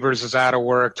neighbors is out of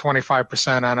work,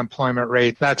 25% unemployment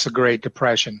rate, that's a Great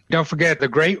Depression. Don't forget the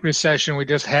Great Recession we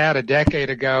just had a decade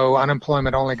ago,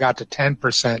 unemployment only got to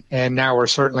 10%, and now we're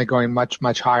certainly going much,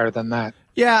 much higher than that.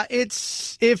 Yeah,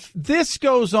 if this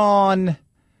goes on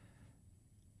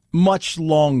much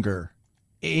longer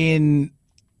in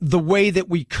the way that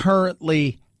we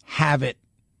currently have it,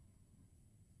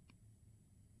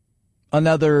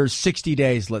 another 60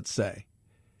 days, let's say,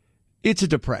 it's a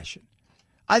depression.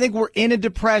 I think we're in a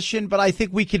depression, but I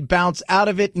think we could bounce out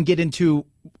of it and get into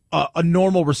a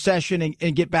normal recession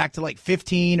and get back to like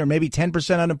 15 or maybe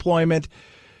 10% unemployment.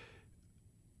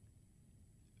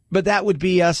 But that would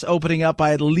be us opening up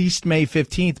by at least May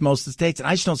 15th, most of the states. And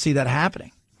I just don't see that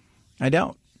happening. I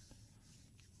don't.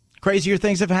 Crazier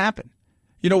things have happened.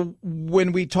 You know,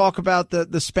 when we talk about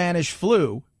the Spanish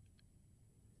flu,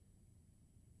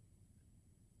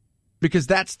 because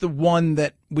that's the one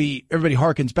that everybody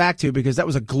harkens back to because that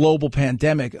was a global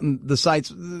pandemic and the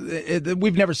sites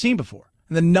we've never seen before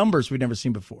and the numbers we've never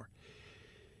seen before.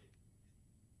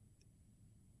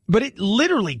 But it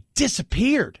literally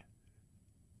disappeared.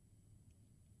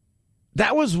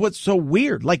 That was what's so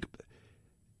weird. Like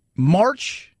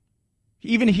March,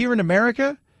 even here in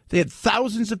America, they had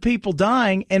thousands of people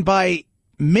dying, and by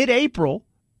mid-April,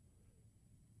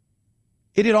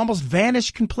 it had almost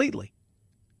vanished completely.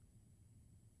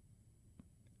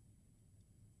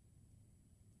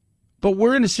 But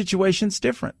we're in a situation that's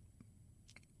different.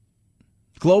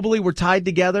 Globally, we're tied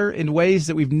together in ways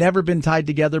that we've never been tied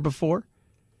together before.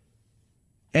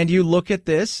 And you look at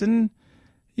this and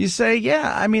you say,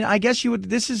 yeah, I mean, I guess you would.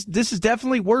 This is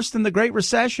definitely worse than the Great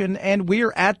Recession, and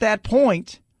we're at that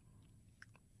point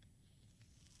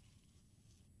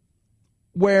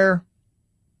where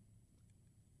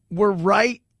we're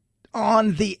right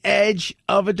on the edge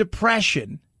of a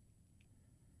depression.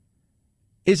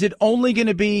 Is it only going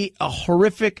to be a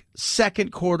horrific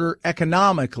second quarter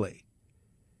economically,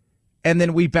 and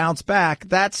then we bounce back?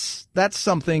 That's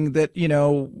something that, you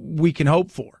know, we can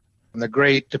hope for. In the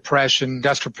Great Depression,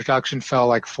 industrial production fell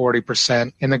like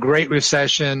 40%. In the Great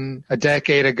Recession a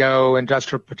decade ago,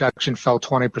 industrial production fell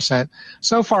 20%.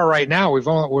 So far right now, we've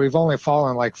only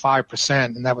fallen like 5%,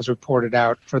 and that was reported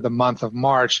out for the month of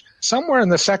March. Somewhere in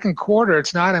the second quarter,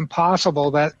 it's not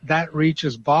impossible that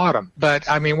reaches bottom. But,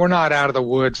 I mean, we're not out of the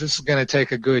woods. This is going to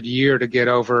take a good year to get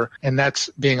over, and that's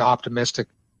being optimistic.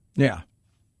 Yeah.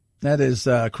 That is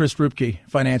Chris Rupke,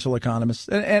 financial economist.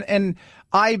 And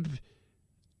I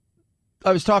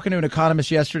was talking to an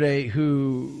economist yesterday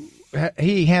who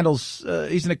he handles.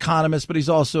 He's an economist, but he's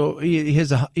also he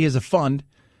has a fund,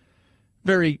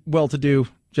 very well-to-do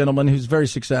gentleman who's very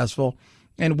successful,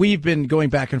 and we've been going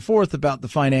back and forth about the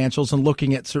financials and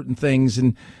looking at certain things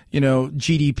and, you know,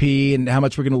 GDP and how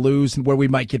much we're going to lose and where we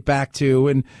might get back to.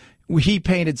 And he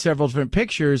painted several different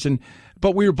pictures,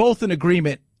 but we were both in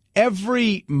agreement.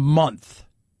 Every month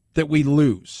that we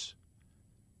lose,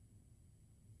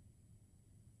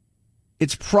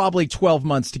 it's probably 12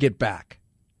 months to get back.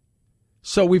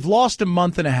 So we've lost a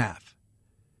month and a half.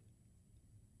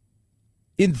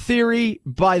 In theory,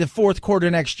 by the fourth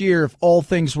quarter next year, if all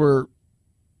things were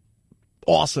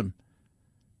awesome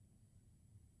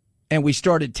and we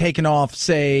started taking off,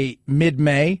 say,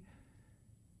 mid-May,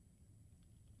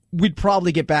 we'd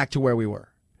probably get back to where we were.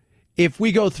 If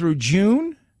we go through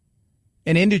June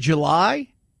and into July,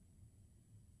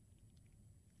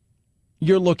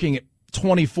 you're looking at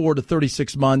 24 to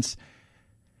 36 months.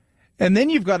 And then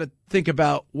you've got to think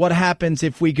about what happens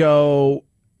if we go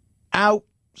out,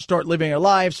 start living our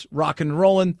lives, rocking and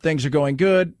rolling, things are going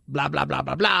good, blah, blah, blah,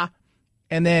 blah, blah.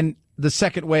 And then the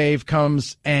second wave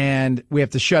comes and we have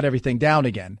to shut everything down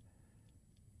again.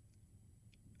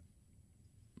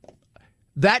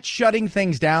 That shutting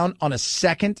things down on a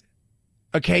second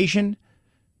occasion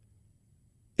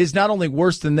is not only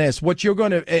worse than this. What you're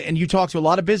going to, and you talk to a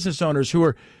lot of business owners who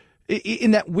are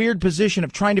in that weird position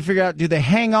of trying to figure out, do they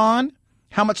hang on?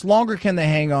 How much longer can they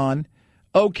hang on?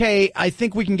 Okay, I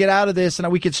think we can get out of this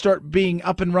and we could start being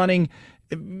up and running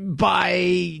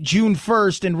by June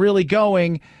 1st and really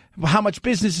going. How much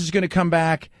business is going to come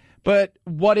back? But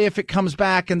what if it comes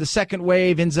back and the second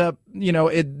wave ends up, you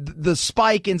know, the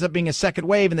spike ends up being a second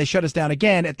wave and they shut us down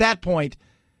again? At that point,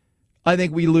 I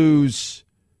think we lose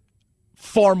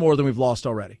far more than we've lost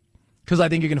already. Because I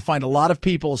think you're going to find a lot of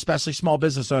people, especially small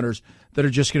business owners, that are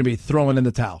just going to be throwing in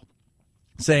the towel,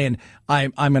 saying, I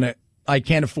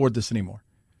can't afford this anymore.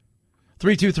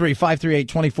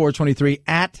 323-538-2423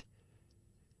 at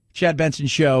Chad Benson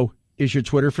Show is your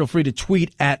Twitter. Feel free to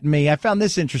tweet at me. I found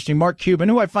this interesting. Mark Cuban,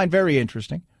 who I find very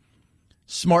interesting.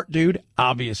 Smart dude,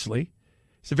 obviously.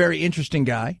 He's a very interesting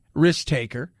guy, risk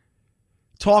taker,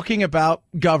 talking about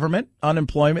government,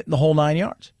 unemployment, and the whole 9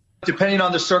 yards. Depending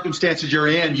on the circumstances you're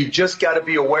in, you've just got to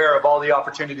be aware of all the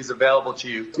opportunities available to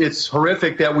you. It's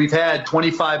horrific that we've had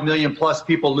 25 million plus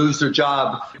people lose their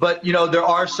job. But, you know, there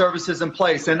are services in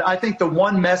place. And I think the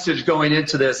one message going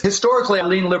into this, historically, I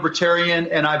lean libertarian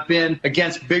and I've been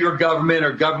against bigger government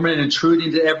or government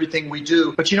intruding to everything we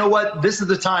do. But you know what? This is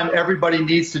the time everybody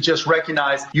needs to just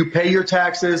recognize you pay your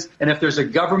taxes. And if there's a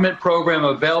government program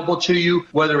available to you,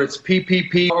 whether it's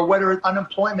PPP or whether it's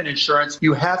unemployment insurance,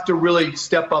 you have to really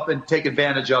step up and take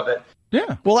advantage of it.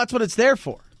 Yeah, well, that's what it's there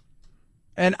for.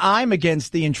 And I'm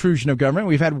against the intrusion of government.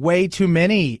 We've had way too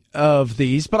many of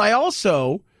these, but I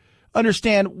also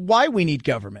understand why we need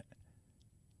government.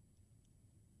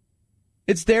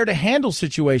 It's there to handle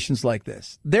situations like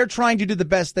this. They're trying to do the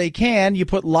best they can. You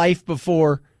put life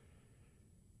before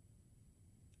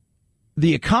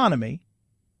the economy.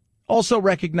 Also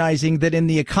recognizing that in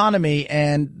the economy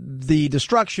and the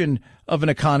destruction of an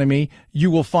economy, you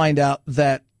will find out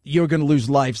that you're going to lose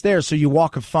lives there. So you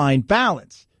walk a fine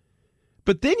balance.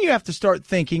 But then you have to start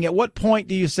thinking, at what point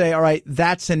do you say, all right,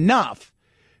 that's enough?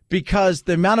 Because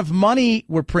the amount of money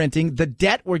we're printing, the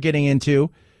debt we're getting into,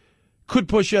 could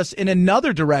push us in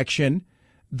another direction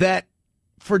that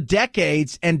for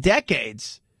decades and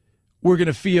decades, we're going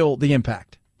to feel the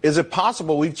impact. Is it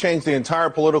possible we've changed the entire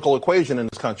political equation in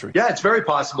this country? Yeah, it's very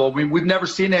possible. We've never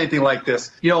seen anything like this.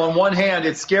 You know, on one hand,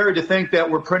 it's scary to think that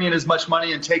we're printing as much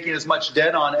money and taking as much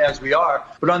debt on as we are.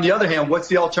 But on the other hand, what's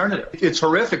the alternative? It's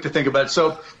horrific to think about it.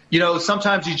 So, you know,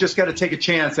 sometimes you just got to take a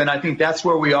chance. And I think that's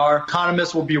where we are.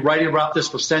 Economists will be writing about this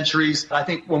for centuries. I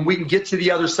think when we can get to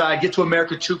the other side, get to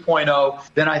America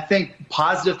 2.0, then I think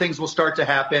positive things will start to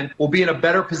happen. We'll be in a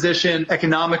better position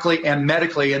economically and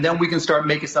medically. And then we can start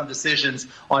making some decisions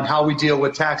on how we deal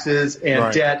with taxes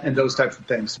and debt and those types of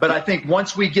things. But I think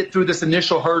once we get through this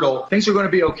initial hurdle, things are going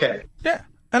to be okay. Yeah,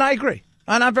 and I agree.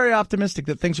 And I'm very optimistic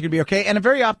that things are going to be okay. And I'm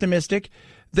very optimistic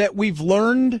that we've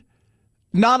learned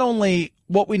not only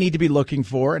what we need to be looking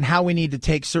for and how we need to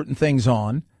take certain things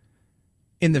on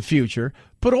in the future,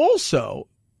 but also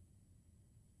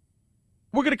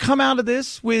we're going to come out of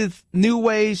this with new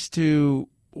ways to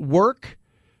work.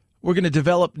 We're going to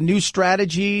develop new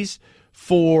strategies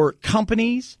for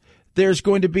companies. There's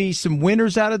going to be some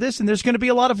winners out of this, and there's going to be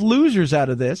a lot of losers out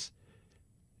of this.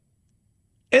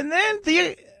 And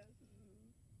then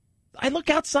I look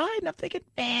outside and I'm thinking,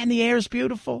 man, the air is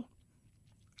beautiful.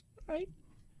 Right?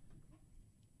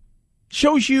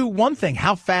 Shows you one thing,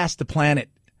 how fast the planet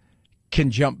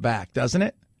can jump back, doesn't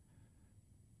it?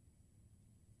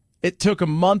 It took a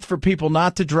month for people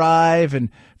not to drive and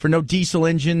for no diesel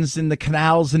engines in the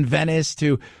canals in Venice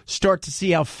to start to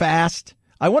see how fast.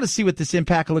 I want to see what this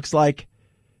impact looks like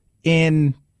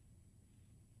when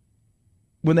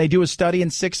they do a study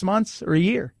in 6 months or a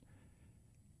year.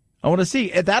 I want to see.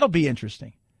 That'll be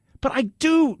interesting. But I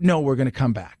do know we're going to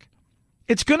come back.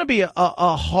 It's going to be a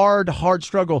hard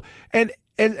struggle. And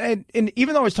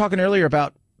even though I was talking earlier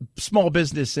about small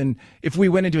business and if we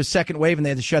went into a second wave and they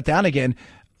had to shut down again,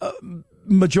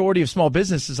 majority of small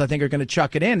businesses, I think, are going to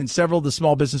chuck it in. And several of the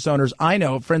small business owners I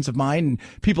know, friends of mine and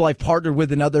people I've partnered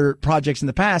with in other projects in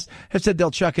the past, have said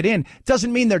they'll chuck it in.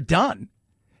 Doesn't mean they're done.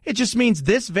 It just means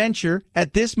this venture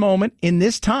at this moment in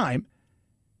this time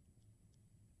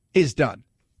is done.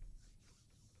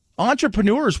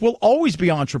 Entrepreneurs will always be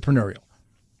entrepreneurial.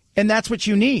 And that's what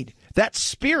you need. That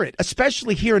spirit,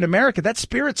 especially here in America, that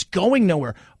spirit's going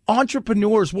nowhere.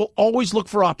 Entrepreneurs will always look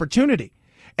for opportunity.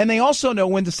 And they also know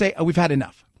when to say, oh, we've had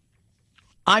enough.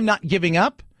 I'm not giving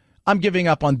up. I'm giving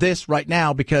up on this right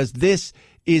now because this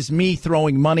is me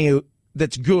throwing money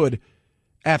that's good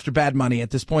after bad money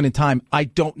at this point in time. I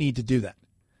don't need to do that.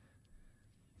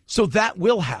 So that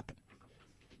will happen.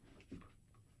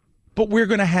 But we're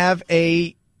going to have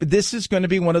this is going to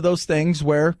be one of those things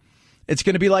where it's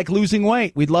going to be like losing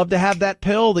weight. We'd love to have that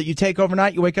pill that you take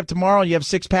overnight. You wake up tomorrow and you have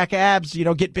 6-pack abs,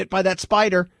 get bit by that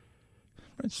spider.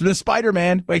 So the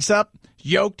Spider-Man wakes up,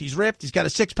 yoked, he's ripped, he's got a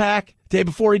 6-pack. The day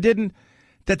before he didn't.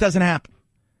 That doesn't happen.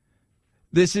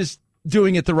 This is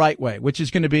doing it the right way, which is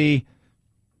going to be,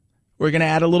 we're going to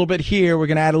add a little bit here, we're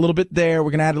going to add a little bit there,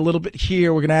 we're going to add a little bit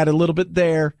here, we're going to add a little bit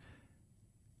there.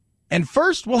 And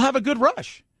first, we'll have a good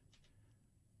rush.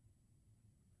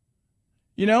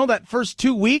 That first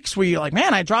 2 weeks where you're like,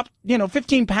 man, I dropped,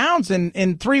 15 pounds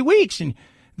in 3 weeks. And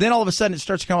then all of a sudden it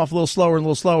starts to come off a little slower and a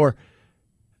little slower.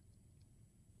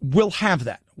 We'll have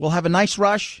that. We'll have a nice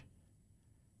rush.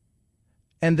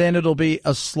 And then it'll be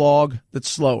a slog that's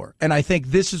slower. And I think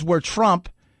this is where Trump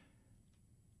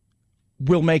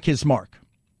will make his mark.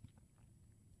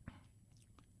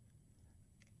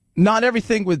 Not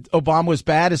everything with Obama was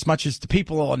bad as much as the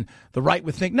people on the right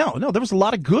would think. No, there was a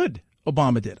lot of good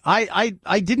Obama did. I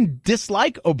didn't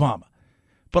dislike Obama,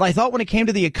 but I thought when it came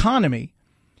to the economy,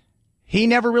 he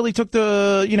never really took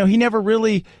he never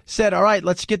really said, all right,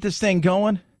 let's get this thing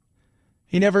going.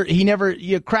 He never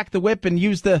cracked the whip and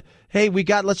used hey,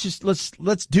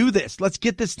 let's do this. Let's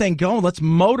get this thing going. Let's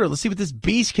motor. Let's see what this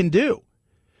beast can do.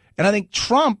 And I think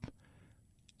Trump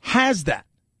has that.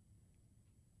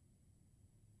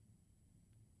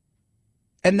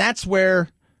 And that's where,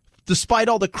 despite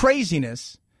all the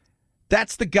craziness,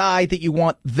 that's the guy that you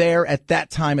want there at that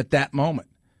time, at that moment,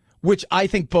 which I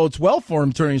think bodes well for him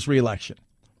during his reelection.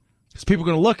 Because people are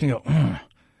going to look and go,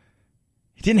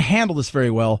 he didn't handle this very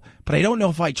well, but I don't know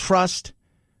if I trust,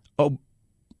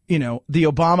 the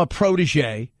Obama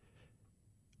protege,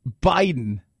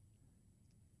 Biden,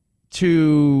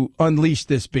 to unleash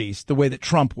this beast the way that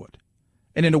Trump would.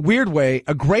 And in a weird way,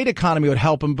 a great economy would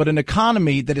help him, but an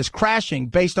economy that is crashing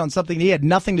based on something he had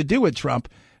nothing to do with, Trump,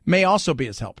 may also be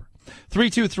his helper.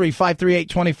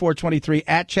 323-538-2423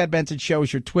 at Chad Benson Show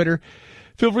is your Twitter.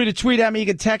 Feel free to tweet at me. You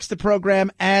can text the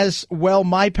program as well.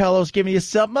 MyPillow's giving you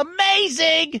something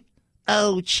amazing.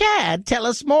 Oh, Chad, tell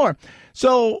us more.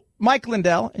 So Mike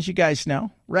Lindell, as you guys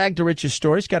know, Rag to Riches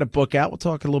Stories, got a book out. We'll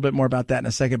talk a little bit more about that in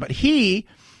a second. But he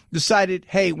decided,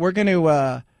 hey, we're going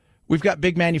to we've got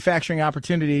big manufacturing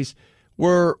opportunities.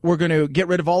 We're going to get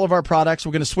rid of all of our products.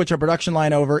 We're going to switch our production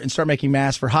line over and start making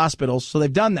masks for hospitals. So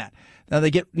they've done that. Now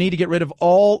they need to get rid of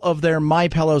all of their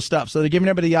MyPillow stuff. So they're giving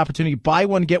everybody the opportunity, buy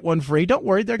one, get one free. Don't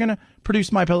worry, they're going to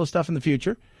produce MyPillow stuff in the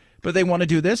future. But they want to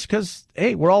do this because,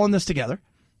 hey, we're all in this together.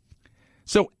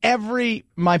 So every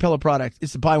MyPillow product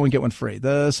is to buy one, get one free.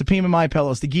 The Supima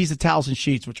MyPillows, the Giza towels and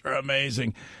sheets, which are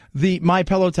amazing. The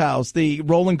MyPillow towels, the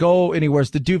Roll and Go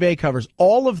Anywheres, the duvet covers,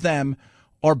 all of them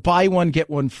are buy one, get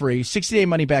one free, 60-day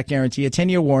money-back guarantee, a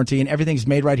 10-year warranty, and everything's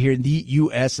made right here in the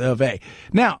U.S. of A.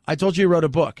 Now, I told you wrote a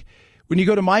book. When you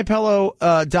go to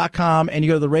MyPillow.com and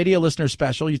you go to the radio listener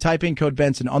special, you type in code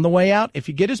Benson. On the way out, if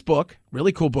you get his book,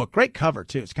 really cool book, great cover,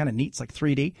 too. It's kind of neat. It's like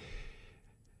 3D.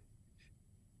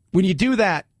 When you do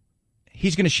that,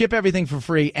 he's going to ship everything for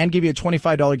free and give you a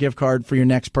 $25 gift card for your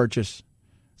next purchase.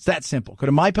 It's that simple. Go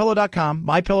to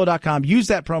MyPillow.com, use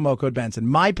that promo code Benson.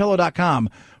 MyPillow.com,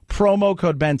 promo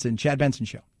code Benson. Chad Benson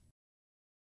Show.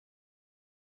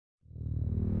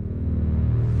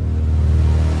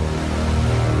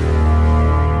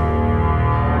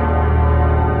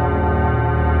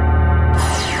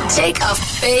 Take a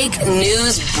fake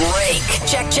news break.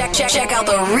 Check out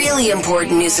the really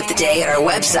important news of the day at our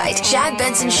website,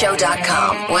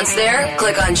 ChadBensonShow.com. Once there,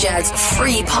 click on Chad's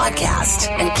free podcast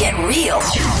and get real.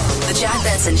 The Chad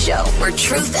Benson Show, where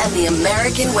truth and the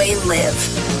American way live.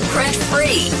 Print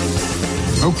free.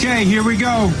 Okay, here we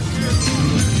go.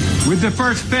 With the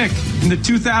first pick in the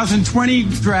 2020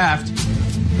 draft,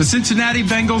 the Cincinnati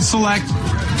Bengals select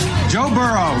Joe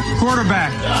Burrow,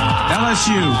 quarterback,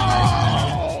 LSU.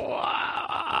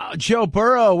 Joe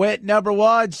Burrow went number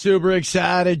one. Super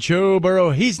excited. Joe Burrow.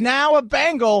 He's now a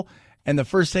Bengal. And the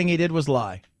first thing he did was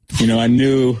lie. I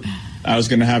knew I was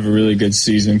going to have a really good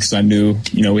season because I knew,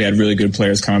 we had really good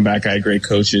players coming back. I had great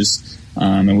coaches.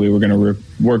 And we were going to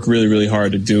work really, really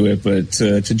hard to do it. But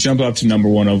to jump up to number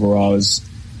one overall is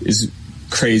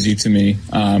crazy to me.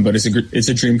 But it's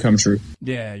a dream come true.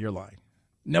 Yeah, you're lying.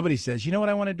 Nobody says, you know what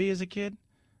I wanted to be as a kid?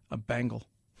 A Bengal.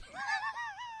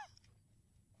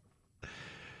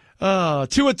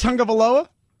 Tua Tagovailoa,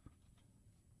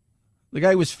 the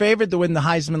guy who was favored to win the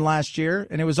Heisman last year,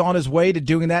 and it was on his way to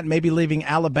doing that, maybe leaving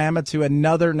Alabama to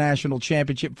another national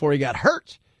championship before he got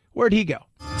hurt. Where'd he go?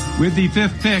 With the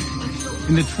fifth pick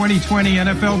in the 2020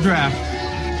 NFL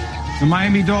Draft, the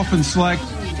Miami Dolphins select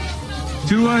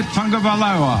Tua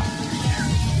Tagovailoa,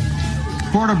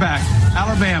 quarterback,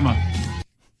 Alabama.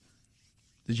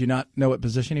 Did you not know what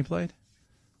position he played,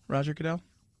 Roger Goodell?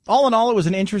 All in all, it was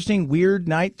an interesting, weird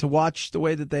night to watch the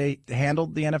way that they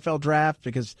handled the NFL draft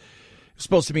because it was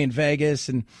supposed to be in Vegas.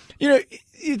 And, you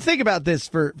think about this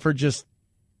for just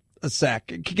a sec.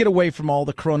 Get away from all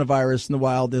the coronavirus and the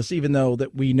wildness, even though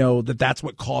that we know that that's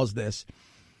what caused this.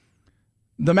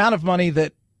 The amount of money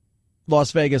that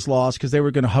Las Vegas lost because they were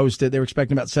going to host it, they were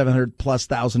expecting about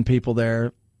 700,000+ people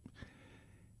there.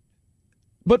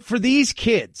 But for these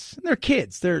kids,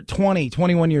 they're 20,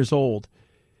 21 years old.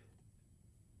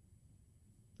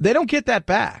 They don't get that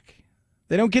back.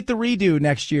 They don't get the redo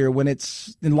next year when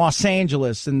it's in Los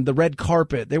Angeles and the red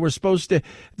carpet. They were supposed to.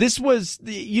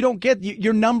 You don't get,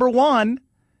 you're number one,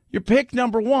 you're picked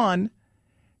number one,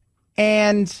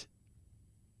 and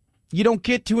you don't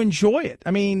get to enjoy it. I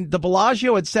mean, the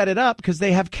Bellagio had set it up because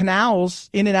they have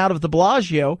canals in and out of the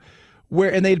Bellagio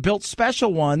and they'd built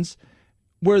special ones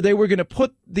where they were going to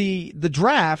put the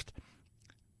draft.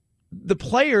 The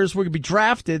players were going to be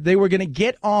drafted. They were going to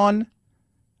get on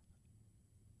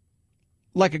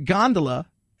like a gondola,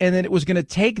 and then it was going to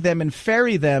take them and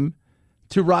ferry them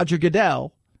to Roger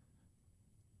Goodell.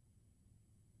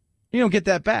 You don't get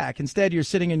that back. Instead, you're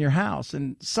sitting in your house.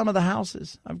 And some of the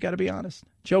houses, I've got to be honest,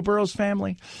 Joe Burrow's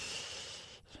family,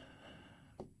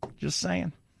 just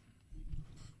saying.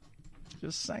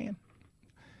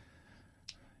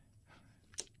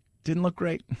 Didn't look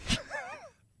great.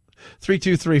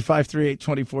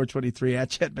 323-538-2423 at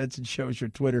Chad Benson Show is your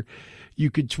Twitter. You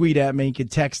could tweet at me. You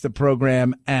could text the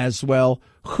program as well.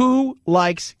 Who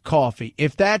likes coffee?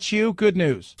 If that's you, good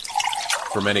news.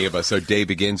 For many of us, our day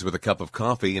begins with a cup of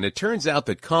coffee, and it turns out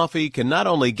that coffee can not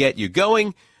only get you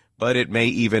going, but it may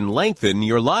even lengthen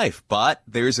your life. But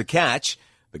there's a catch.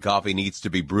 The coffee needs to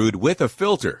be brewed with a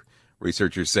filter.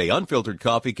 Researchers say unfiltered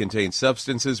coffee contains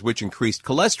substances which increase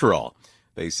cholesterol.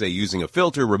 They say using a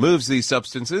filter removes these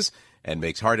substances and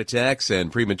makes heart attacks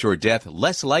and premature death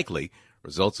less likely.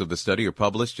 Results of the study are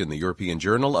published in the European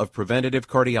Journal of Preventative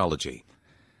Cardiology.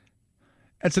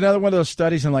 It's another one of those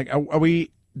studies. I'm like,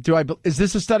 is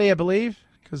this a study I believe?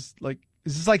 Because,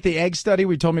 is this like the egg study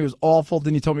where you told me it was awful,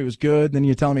 then you told me it was good, then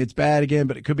you're telling me it's bad again,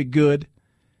 but it could be good?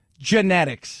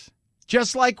 Genetics.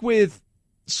 Just like with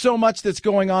so much that's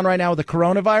going on right now with the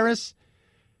coronavirus,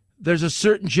 there's a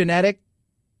certain genetic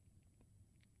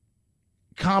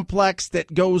complex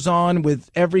that goes on with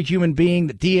every human being.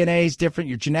 The DNA is different.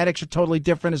 Your genetics are totally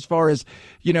different as far as,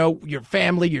 your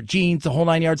family, your genes, the whole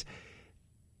 9 yards.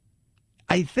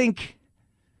 I think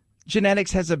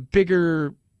genetics has a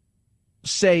bigger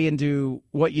say into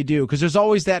what you do, because there's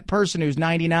always that person who's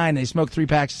 99, they smoke 3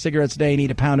 packs of cigarettes a day and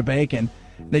eat a pound of bacon.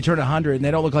 They turn 100 and they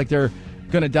don't look like they're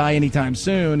going to die anytime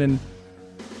soon, and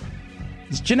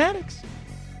it's genetics.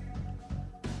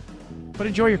 But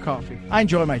enjoy your coffee. I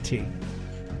enjoy my tea.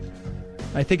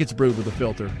 I think it's brewed with a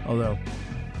filter, although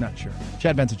not sure.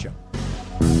 Chad Benson Show.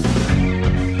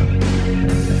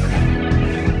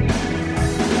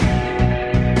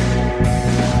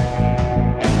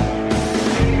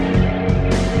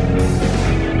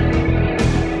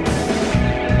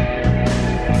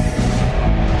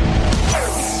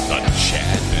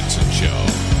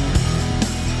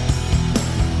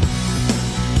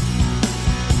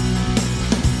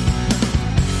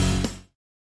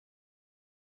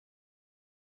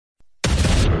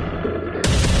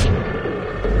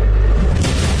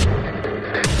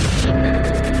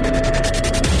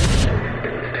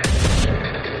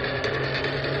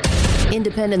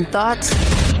 Independent thoughts,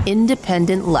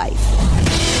 independent life.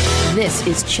 This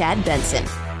is Chad Benson.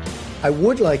 I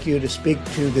would like you to speak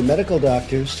to the medical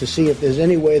doctors to see if there's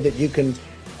any way that you can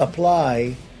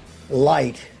apply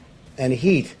light and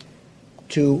heat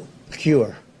to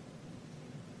cure.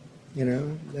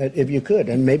 If you could.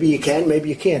 And maybe you can, maybe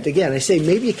you can't. Again, I say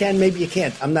maybe you can, maybe you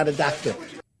can't. I'm not a doctor.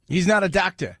 He's not a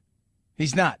doctor.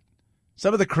 He's not.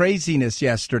 Some of the craziness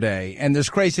yesterday, and there's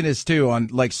craziness too on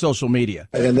social media.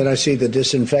 And then I see the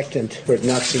disinfectant where it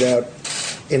knocks it out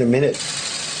in a minute,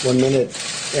 1 minute.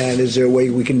 And is there a way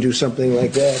we can do something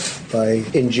like that by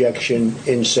injection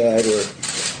inside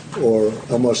or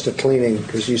almost a cleaning?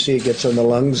 Because you see it gets on the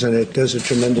lungs and it does a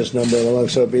tremendous number on the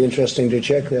lungs. So it'd be interesting to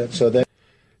check that.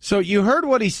 So you heard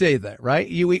what he said there, right?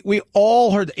 We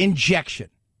all heard the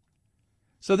injection.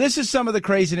 So this is some of the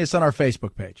craziness on our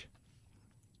Facebook page.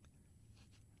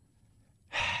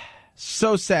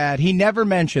 So sad. He never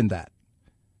mentioned that.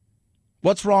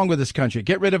 What's wrong with this country?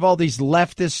 Get rid of all these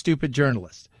leftist, stupid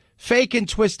journalists. Fake and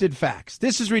twisted facts.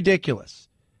 This is ridiculous.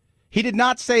 He did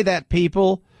not say that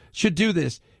people should do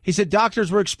this. He said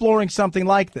doctors were exploring something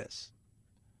like this.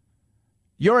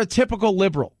 You're a typical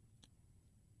liberal.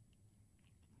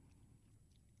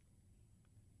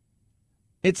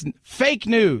 It's fake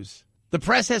news. The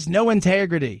press has no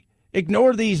integrity.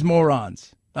 Ignore these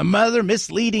morons. Another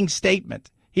misleading statement.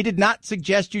 He did not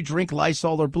suggest you drink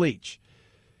Lysol or bleach.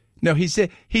 No, he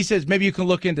says maybe you can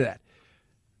look into that.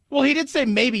 Well, he did say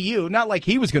maybe you, not like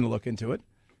he was going to look into it.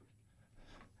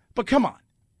 But come on.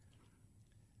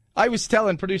 I was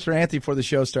telling producer Anthony before the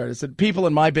show started, I said people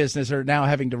in my business are now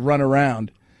having to run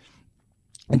around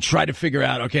and try to figure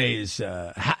out, okay,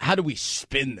 how do we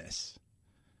spin this?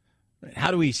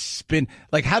 How do we spin?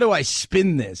 How do I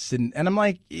spin this? And I'm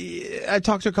like, I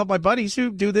talked to a couple of my buddies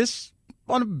who do this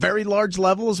on a very large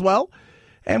level as well.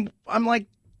 And I'm like,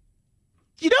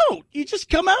 you don't. You just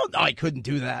come out. Oh, I couldn't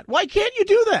do that. Why can't you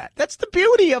do that? That's the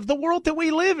beauty of the world that we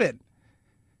live in.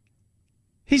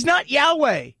 He's not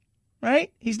Yahweh,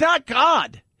 right? He's not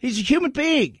God. He's a human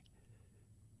being.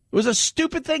 It was a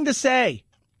stupid thing to say.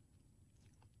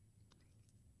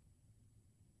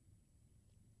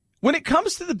 When it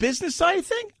comes to the business side of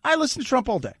thing, I listen to Trump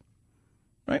all day.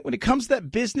 Right? When it comes to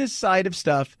that business side of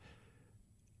stuff,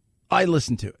 I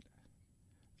listen to it.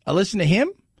 I listen to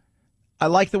him. I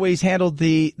like the way he's handled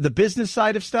the business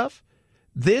side of stuff.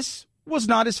 This was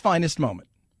not his finest moment.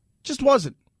 Just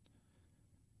wasn't.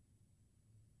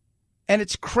 And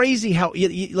it's crazy how,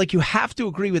 you have to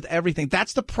agree with everything.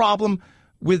 That's the problem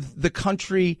with the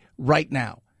country right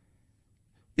now,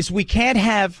 is we can't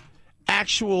have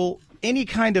any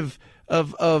kind of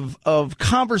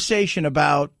conversation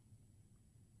about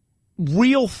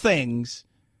real things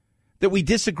that we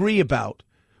disagree about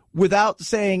without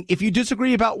saying, if you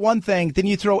disagree about one thing, then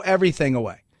you throw everything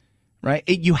away, right?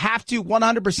 You have to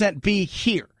 100% be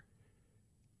here.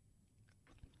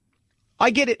 I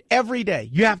get it every day.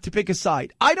 You have to pick a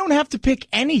side. I don't have to pick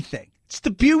anything. It's the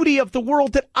beauty of the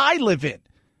world that I live in.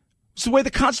 It's the way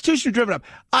the Constitution is driven up.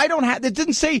 It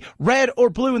didn't say red or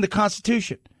blue in the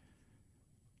Constitution.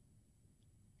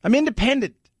 I'm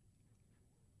independent.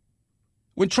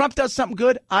 When Trump does something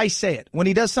good, I say it. When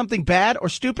he does something bad or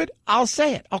stupid, I'll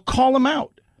say it. I'll call him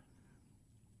out.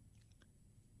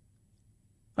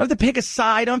 I don't have to pick a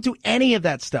side. I don't do any of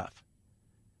that stuff.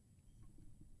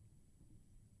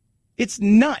 It's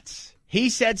nuts. He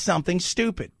said something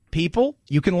stupid. People,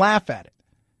 you can laugh at it.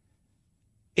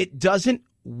 It doesn't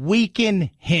weaken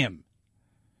him.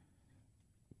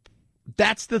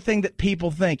 That's the thing that people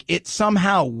think. It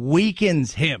somehow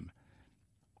weakens him.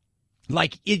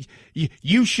 Like,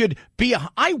 you should be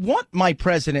I want my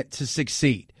president to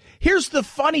succeed. Here's the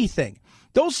funny thing.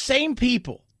 Those same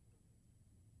people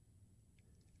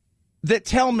that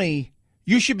tell me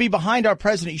you should be behind our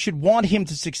president, you should want him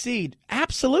to succeed.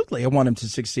 Absolutely, I want him to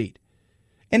succeed.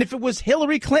 And if it was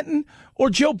Hillary Clinton or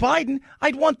Joe Biden,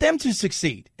 I'd want them to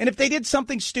succeed. And if they did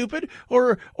something stupid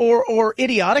or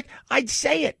idiotic, I'd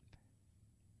say it.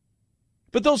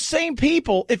 But those same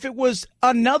people, if it was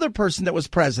another person that was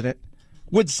president,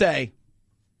 would say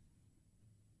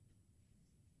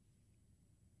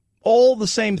all the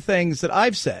same things that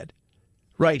I've said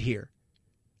right here,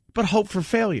 but hope for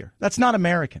failure. That's not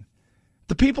American.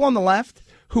 The people on the left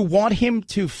who want him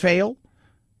to fail,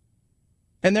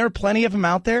 and there are plenty of them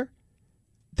out there,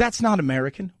 that's not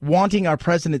American. Wanting our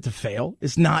president to fail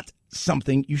is not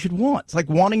something you should want. It's like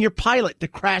wanting your pilot to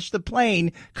crash the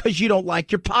plane because you don't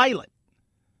like your pilot.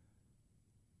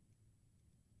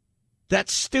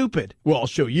 That's stupid. Well, I'll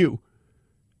show you.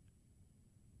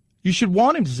 You should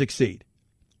want him to succeed.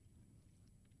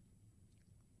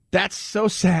 That's so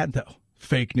sad, though.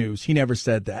 Fake news. He never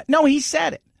said that. No, he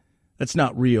said it. That's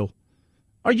not real.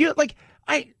 Are you like,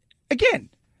 again,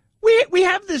 we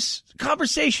have this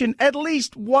conversation at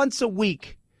least once a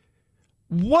week.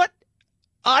 What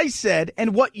I said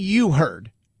and what you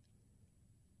heard.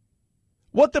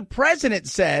 What the president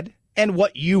said and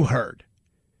what you heard.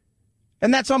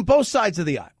 And that's on both sides of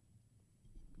the aisle.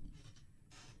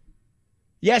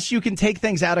 Yes, you can take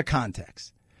things out of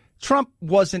context. Trump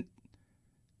wasn't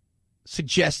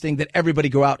suggesting that everybody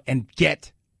go out and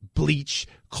get bleach,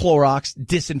 Clorox,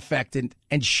 disinfectant,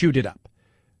 and shoot it up.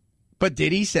 But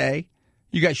did he say,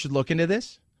 you guys should look into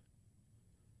this?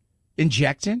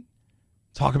 Injecting?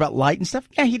 Talk about light and stuff?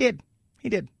 Yeah, he did. He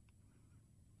did.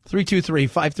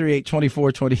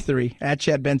 323-538-2423. At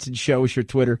Chad Benson Show is your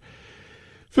Twitter.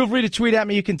 Feel free to tweet at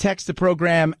me. You can text the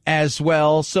program as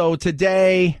well. So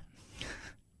today,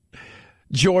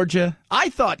 Georgia, I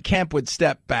thought Kemp would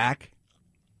step back.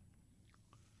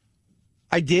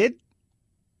 I did.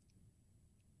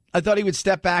 I thought he would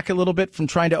step back a little bit from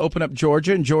trying to open up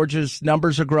Georgia, and Georgia's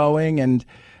numbers are growing, and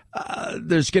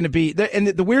there's going to be, and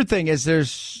the weird thing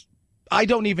is I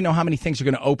don't even know how many things are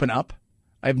going to open up.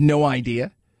 I have no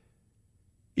idea.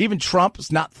 Even Trump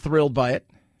is not thrilled by it.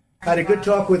 I had a good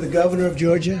talk with the governor of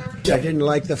Georgia. I didn't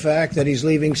like the fact that he's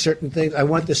leaving certain things. I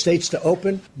want the states to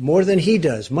open more than he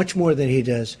does, much more than he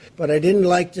does. But I didn't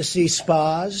like to see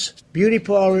spas, beauty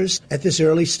parlors at this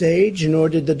early stage, nor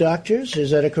did the doctors.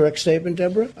 Is that a correct statement,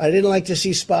 Deborah? I didn't like to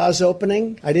see spas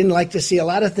opening. I didn't like to see a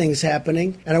lot of things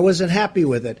happening, and I wasn't happy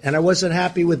with it. And I wasn't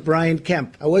happy with Brian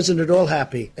Kemp. I wasn't at all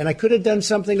happy. And I could have done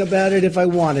something about it if I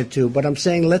wanted to, but I'm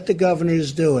saying let the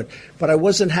governors do it. But I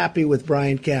wasn't happy with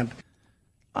Brian Kemp.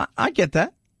 I get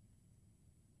that.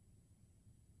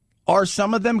 Are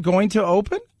some of them going to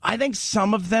open? I think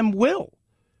some of them will.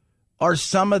 Are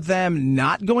some of them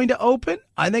not going to open?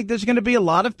 I think there's going to be a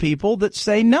lot of people that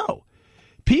say no.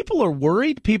 People are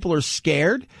worried. People are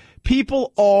scared.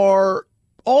 People are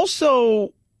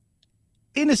also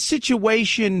in a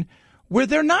situation where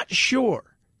they're not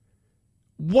sure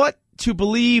what to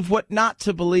believe, what not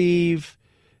to believe.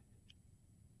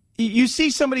 You see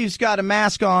somebody who's got a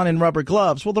mask on and rubber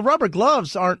gloves. Well, the rubber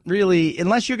gloves aren't really,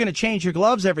 unless you're going to change your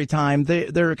gloves every time,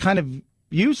 they're kind of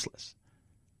useless.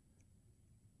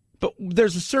 But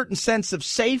there's a certain sense of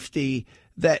safety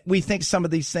that we think some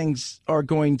of these things are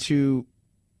going to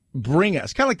bring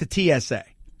us, kind of like the TSA.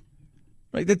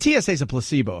 Right? The TSA is a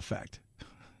placebo effect.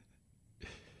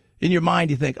 In your mind,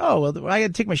 you think, oh, well, I got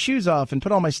to take my shoes off and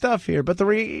put all my stuff here. But the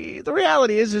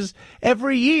reality is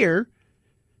every year,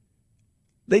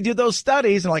 they do those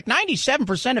studies, and like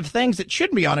 97% of things that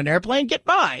shouldn't be on an airplane get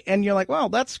by. And you're like, well,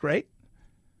 that's great.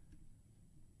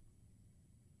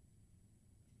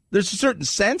 There's a certain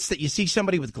sense that you see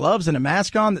somebody with gloves and a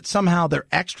mask on that somehow they're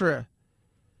extra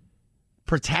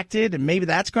protected, and maybe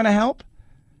that's going to help.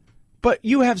 But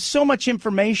you have so much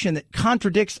information that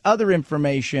contradicts other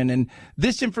information, and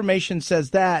this information says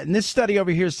that, and this study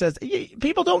over here says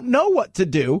people don't know what to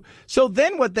do. So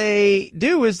then what they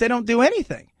do is they don't do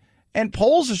anything. And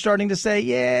polls are starting to say,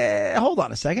 yeah, hold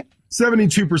on a second.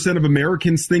 72% of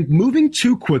Americans think moving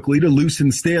too quickly to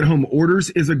loosen stay-at-home orders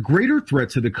is a greater threat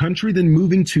to the country than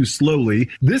moving too slowly.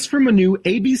 This from a new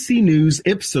ABC News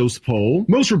Ipsos poll.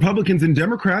 Most Republicans and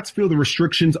Democrats feel the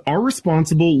restrictions are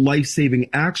responsible, life-saving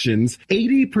actions.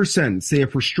 80% say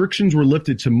if restrictions were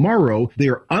lifted tomorrow, they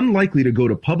are unlikely to go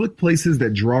to public places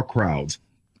that draw crowds.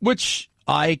 Which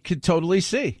I could totally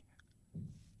see.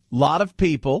 A lot of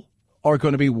people are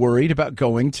going to be worried about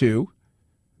going to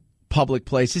public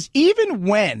places, even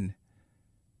when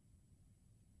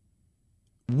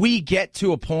we get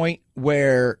to a point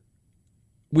where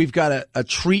we've got a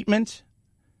treatment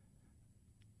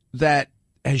that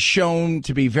has shown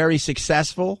to be very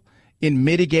successful in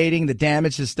mitigating the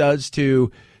damage this does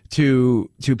to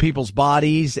people's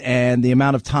bodies and the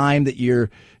amount of time that you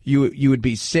would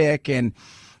be sick. And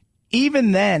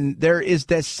even then, there is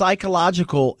this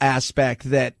psychological aspect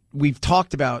that we've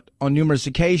talked about on numerous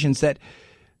occasions, that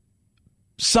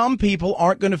some people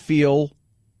aren't going to feel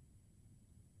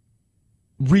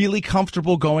really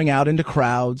comfortable going out into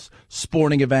crowds,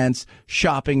 sporting events,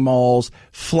 shopping malls,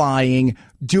 flying,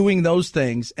 doing those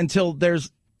things until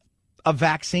there's a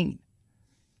vaccine.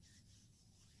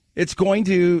 It's going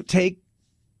to take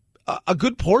a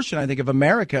good portion, I think, of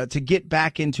America to get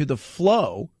back into the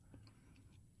flow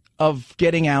of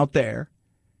getting out there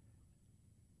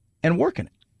and working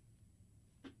it.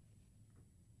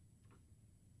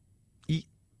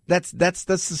 That's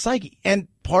the psyche. And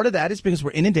part of that is because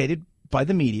we're inundated by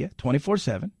the media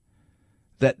 24/7,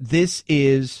 that this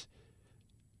is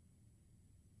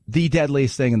the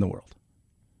deadliest thing in the world.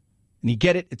 And you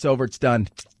get it, it's over, it's done.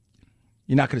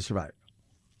 You're not going to survive it.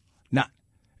 Not.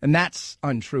 And that's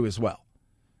untrue as well.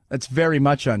 That's very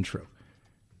much untrue.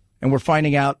 And we're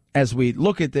finding out as we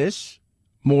look at this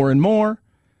more and more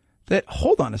that,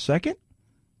 hold on a second,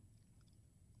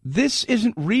 this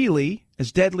isn't really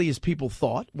as deadly as people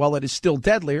thought. While it is still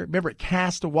deadlier, remember, it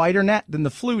casts a wider net than the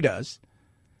flu does.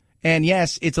 And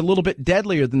yes, it's a little bit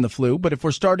deadlier than the flu, but if we're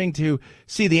starting to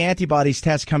see the antibodies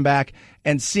test come back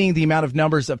and seeing the amount of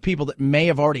numbers of people that may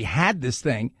have already had this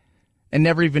thing and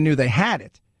never even knew they had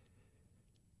it,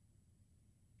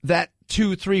 that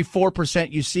 2, 3,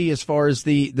 4% you see as far as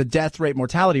the death rate,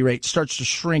 mortality rate starts to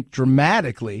shrink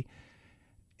dramatically.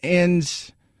 And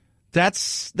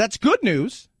that's good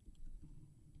news.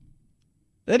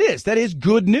 That is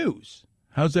good news.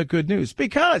 How's that good news?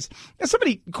 Because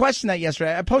somebody questioned that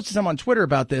yesterday. I posted some on Twitter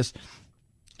about this,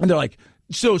 and they're like,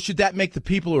 "So should that make the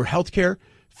people who are healthcare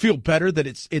feel better that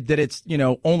it's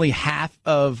only half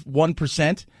of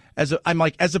 1%?" I'm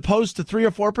like, as opposed to 3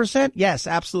 or 4%? Yes,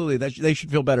 absolutely. They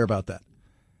should feel better about that.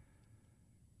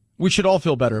 We should all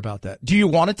feel better about that. Do you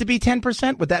want it to be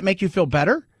 10%? Would that make you feel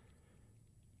better?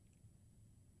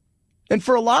 And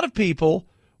for a lot of people,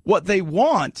 what they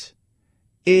want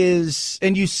is,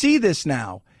 and you see this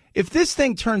now, if this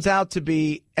thing turns out to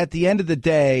be, at the end of the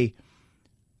day,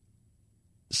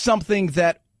 something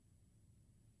that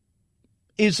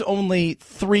is only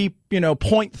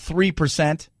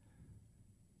 0.3%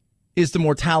 is the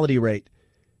mortality rate,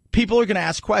 people are going to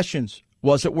ask questions.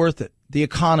 Was it worth it? The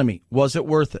economy, was it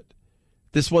worth it?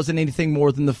 This wasn't anything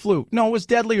more than the flu. No, it was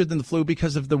deadlier than the flu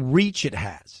because of the reach it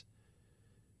has.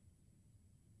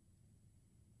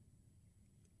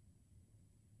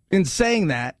 In saying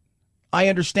that, I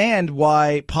understand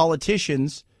why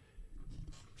politicians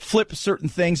flip certain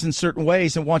things in certain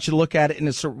ways and want you to look at it in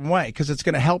a certain way, because it's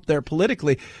going to help there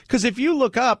politically. Because if you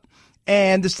look up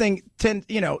and this thing,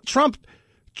 Trump,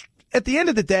 at the end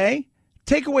of the day,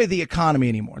 take away the economy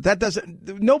anymore. That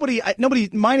doesn't, nobody,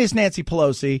 minus Nancy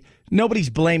Pelosi, nobody's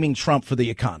blaming Trump for the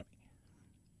economy.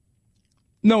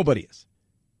 Nobody is.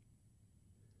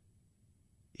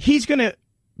 He's going to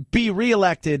be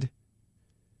reelected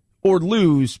or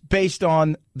lose based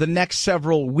on the next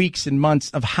several weeks and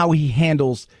months of how he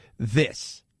handles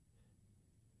this.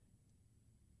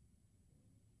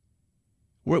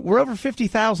 We're over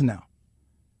 50,000 now.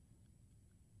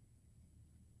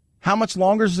 How much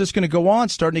longer is this going to go on?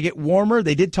 Starting to get warmer.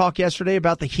 They did talk yesterday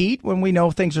about the heat. When we know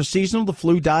things are seasonal, the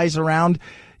flu dies around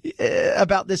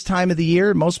about this time of the year.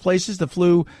 In most places, the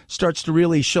flu starts to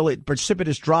really show a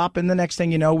precipitous drop. And the next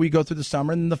thing you know, we go through the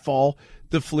summer, and in the fall,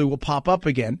 the flu will pop up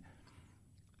again.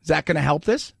 Is that going to help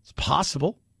this? It's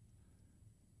possible.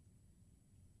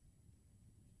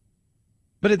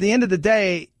 But at the end of the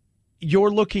day, you're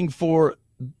looking for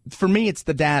me, it's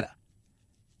the data.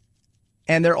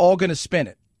 And they're all going to spin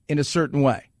it in a certain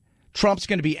way. Trump's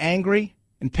going to be angry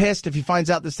and pissed if he finds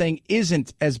out this thing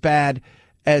isn't as bad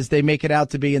as they make it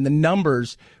out to be. And the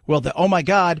numbers, well, oh my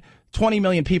God, 20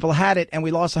 million people had it and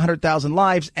we lost 100,000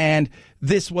 lives. And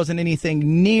this wasn't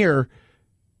anything near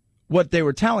what they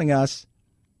were telling us.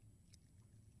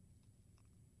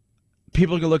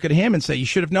 People are going to look at him and say, you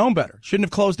should have known better. Shouldn't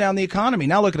have closed down the economy.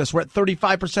 Now look at us. We're at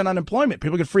 35% unemployment.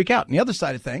 People are going to freak out. On the other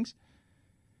side of things,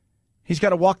 he's got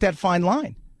to walk that fine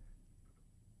line.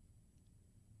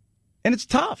 And it's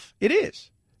tough. It is.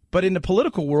 But in the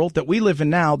political world that we live in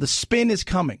now, the spin is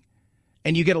coming.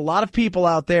 And you get a lot of people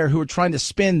out there who are trying to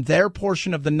spin their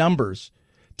portion of the numbers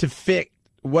to fit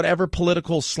whatever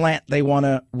political slant they want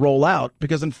to roll out.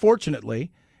 Because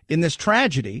unfortunately, in this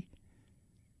tragedy,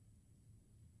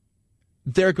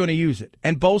 they're going to use it.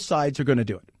 And both sides are going to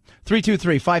do it.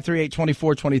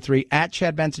 323-538-2423. At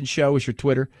Chad Benson Show is your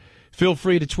Twitter. Feel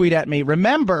free to tweet at me.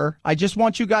 Remember, I just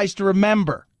want you guys to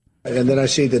remember. And then I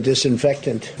see the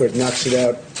disinfectant where it knocks it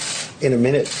out in a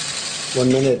minute,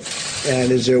 1 minute.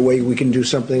 And is there a way we can do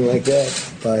something like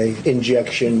that by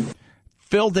injection?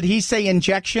 Phil, did he say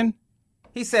injection?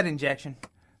 He said injection.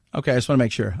 Okay, I just want to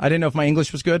make sure. I didn't know if my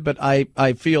English was good, but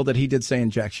I feel that he did say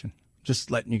injection.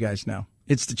 Just letting you guys know.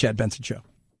 It's the Chad Benson Show.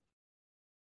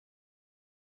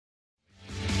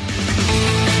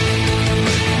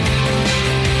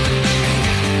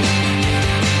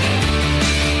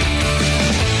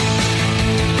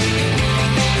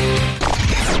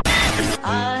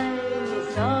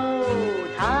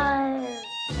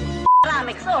 I'm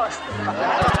exhausted.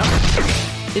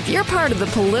 If you're part of the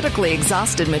politically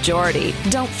exhausted majority,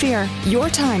 don't fear. Your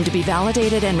time to be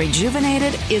validated and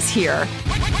rejuvenated is here.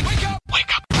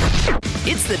 Wake up.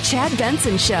 It's the Chad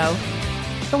Benson Show.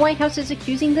 The White House is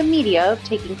accusing the media of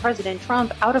taking President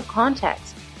Trump out of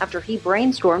context after he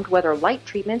brainstormed whether light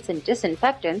treatments and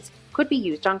disinfectants could be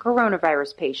used on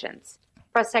coronavirus patients.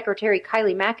 Press Secretary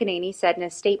Kylie McEnany said in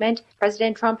a statement,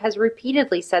 President Trump has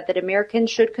repeatedly said that Americans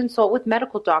should consult with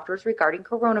medical doctors regarding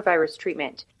coronavirus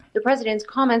treatment. The president's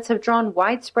comments have drawn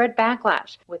widespread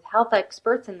backlash, with health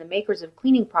experts and the makers of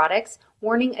cleaning products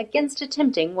warning against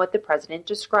attempting what the president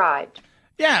described.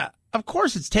 Yeah, of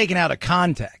course it's taken out of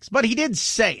context, but he did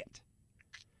say it.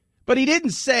 But he didn't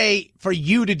say for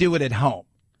you to do it at home.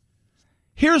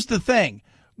 Here's the thing.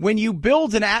 When you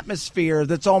build an atmosphere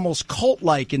that's almost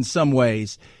cult-like in some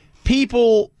ways,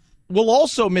 people will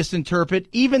also misinterpret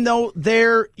even though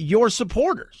they're your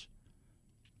supporters.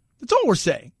 That's all we're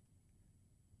saying.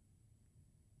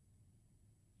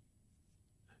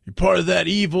 You're part of that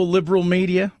evil liberal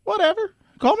media. Whatever.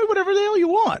 Call me whatever the hell you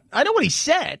want. I know what he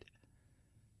said.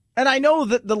 And I know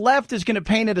that the left is going to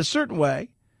paint it a certain way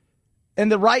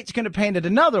and the right's going to paint it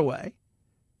another way.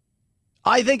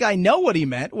 I think I know what he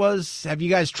meant was, have you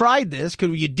guys tried this?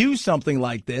 Could you do something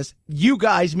like this? You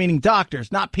guys, meaning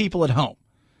doctors, not people at home.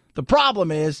 The problem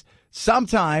is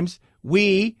sometimes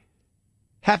we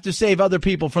have to save other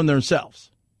people from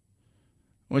themselves,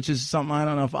 which is something I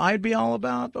don't know if I'd be all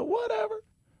about, but whatever.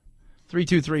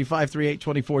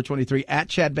 323-538-2423. At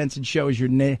Chad Benson Show is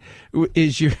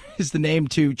the name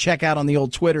to check out on the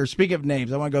old Twitter. Speaking of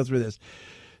names, I want to go through this.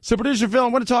 So, Producer Phil, I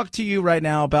want to talk to you right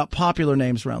now about popular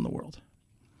names around the world.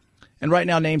 And right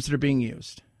now, names that are being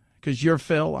used. Because you're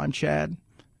Phil, I'm Chad.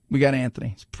 We got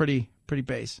Anthony. It's pretty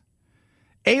base.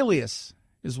 Alias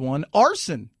is one.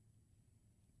 Arson.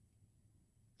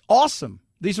 Awesome.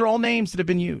 These are all names that have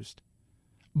been used.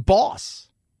 Boss.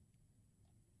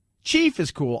 Chief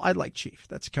is cool. I like Chief.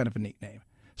 That's kind of a neat name.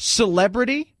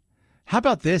 Celebrity. How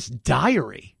about this?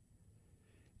 Diary.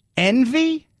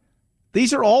 Envy.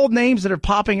 These are all names that are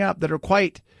popping up that are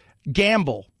quite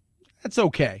gamble. That's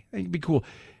okay. It can be cool.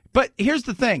 But here's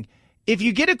the thing. If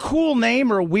you get a cool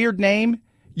name or a weird name,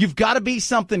 you've got to be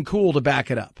something cool to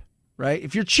back it up, right?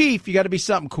 If you're Chief, you got to be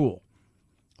something cool.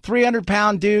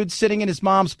 300-pound dude sitting in his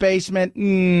mom's basement.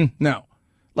 No.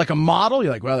 Like a model,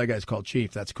 you're like, well, that guy's called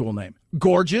Chief. That's a cool name.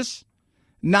 Gorgeous.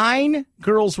 9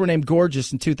 girls were named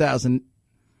Gorgeous in 2000.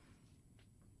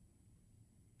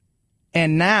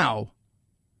 And now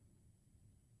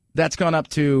that's gone up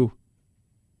to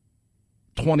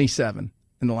 27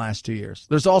 in the last 2 years.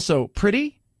 There's also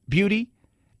Pretty, Beauty,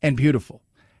 and Beautiful.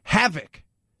 Havoc,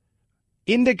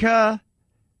 Indica,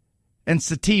 and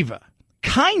Sativa.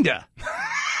 Kinda.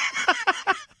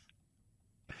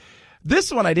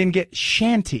 This one I didn't get.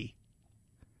 Shanty.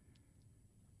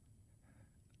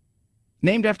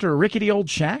 Named after a rickety old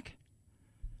shack?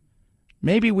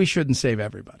 Maybe we shouldn't save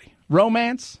everybody.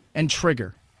 Romance and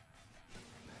Trigger.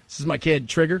 This is my kid,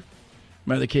 Trigger.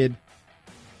 My other kid,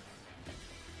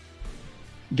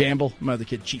 Gamble. My other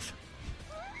kid, Chief.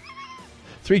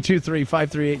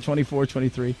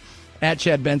 323-538-2423. At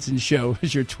Chad Benson Show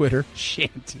is your Twitter.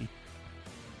 Shanty.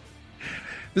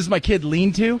 This is my kid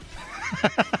lean-to.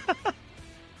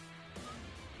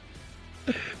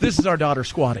 This is our daughter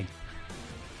squatting.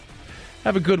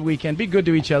 Have a good weekend. Be good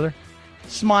to each other.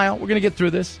 Smile. We're going to get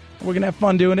through this. We're going to have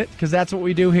fun doing it because that's what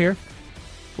we do here.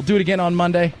 We'll do it again on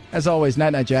Monday. As always,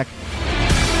 night-night, Jack.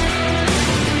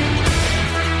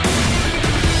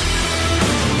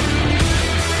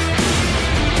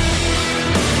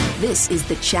 This is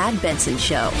the Chad Benson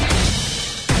Show.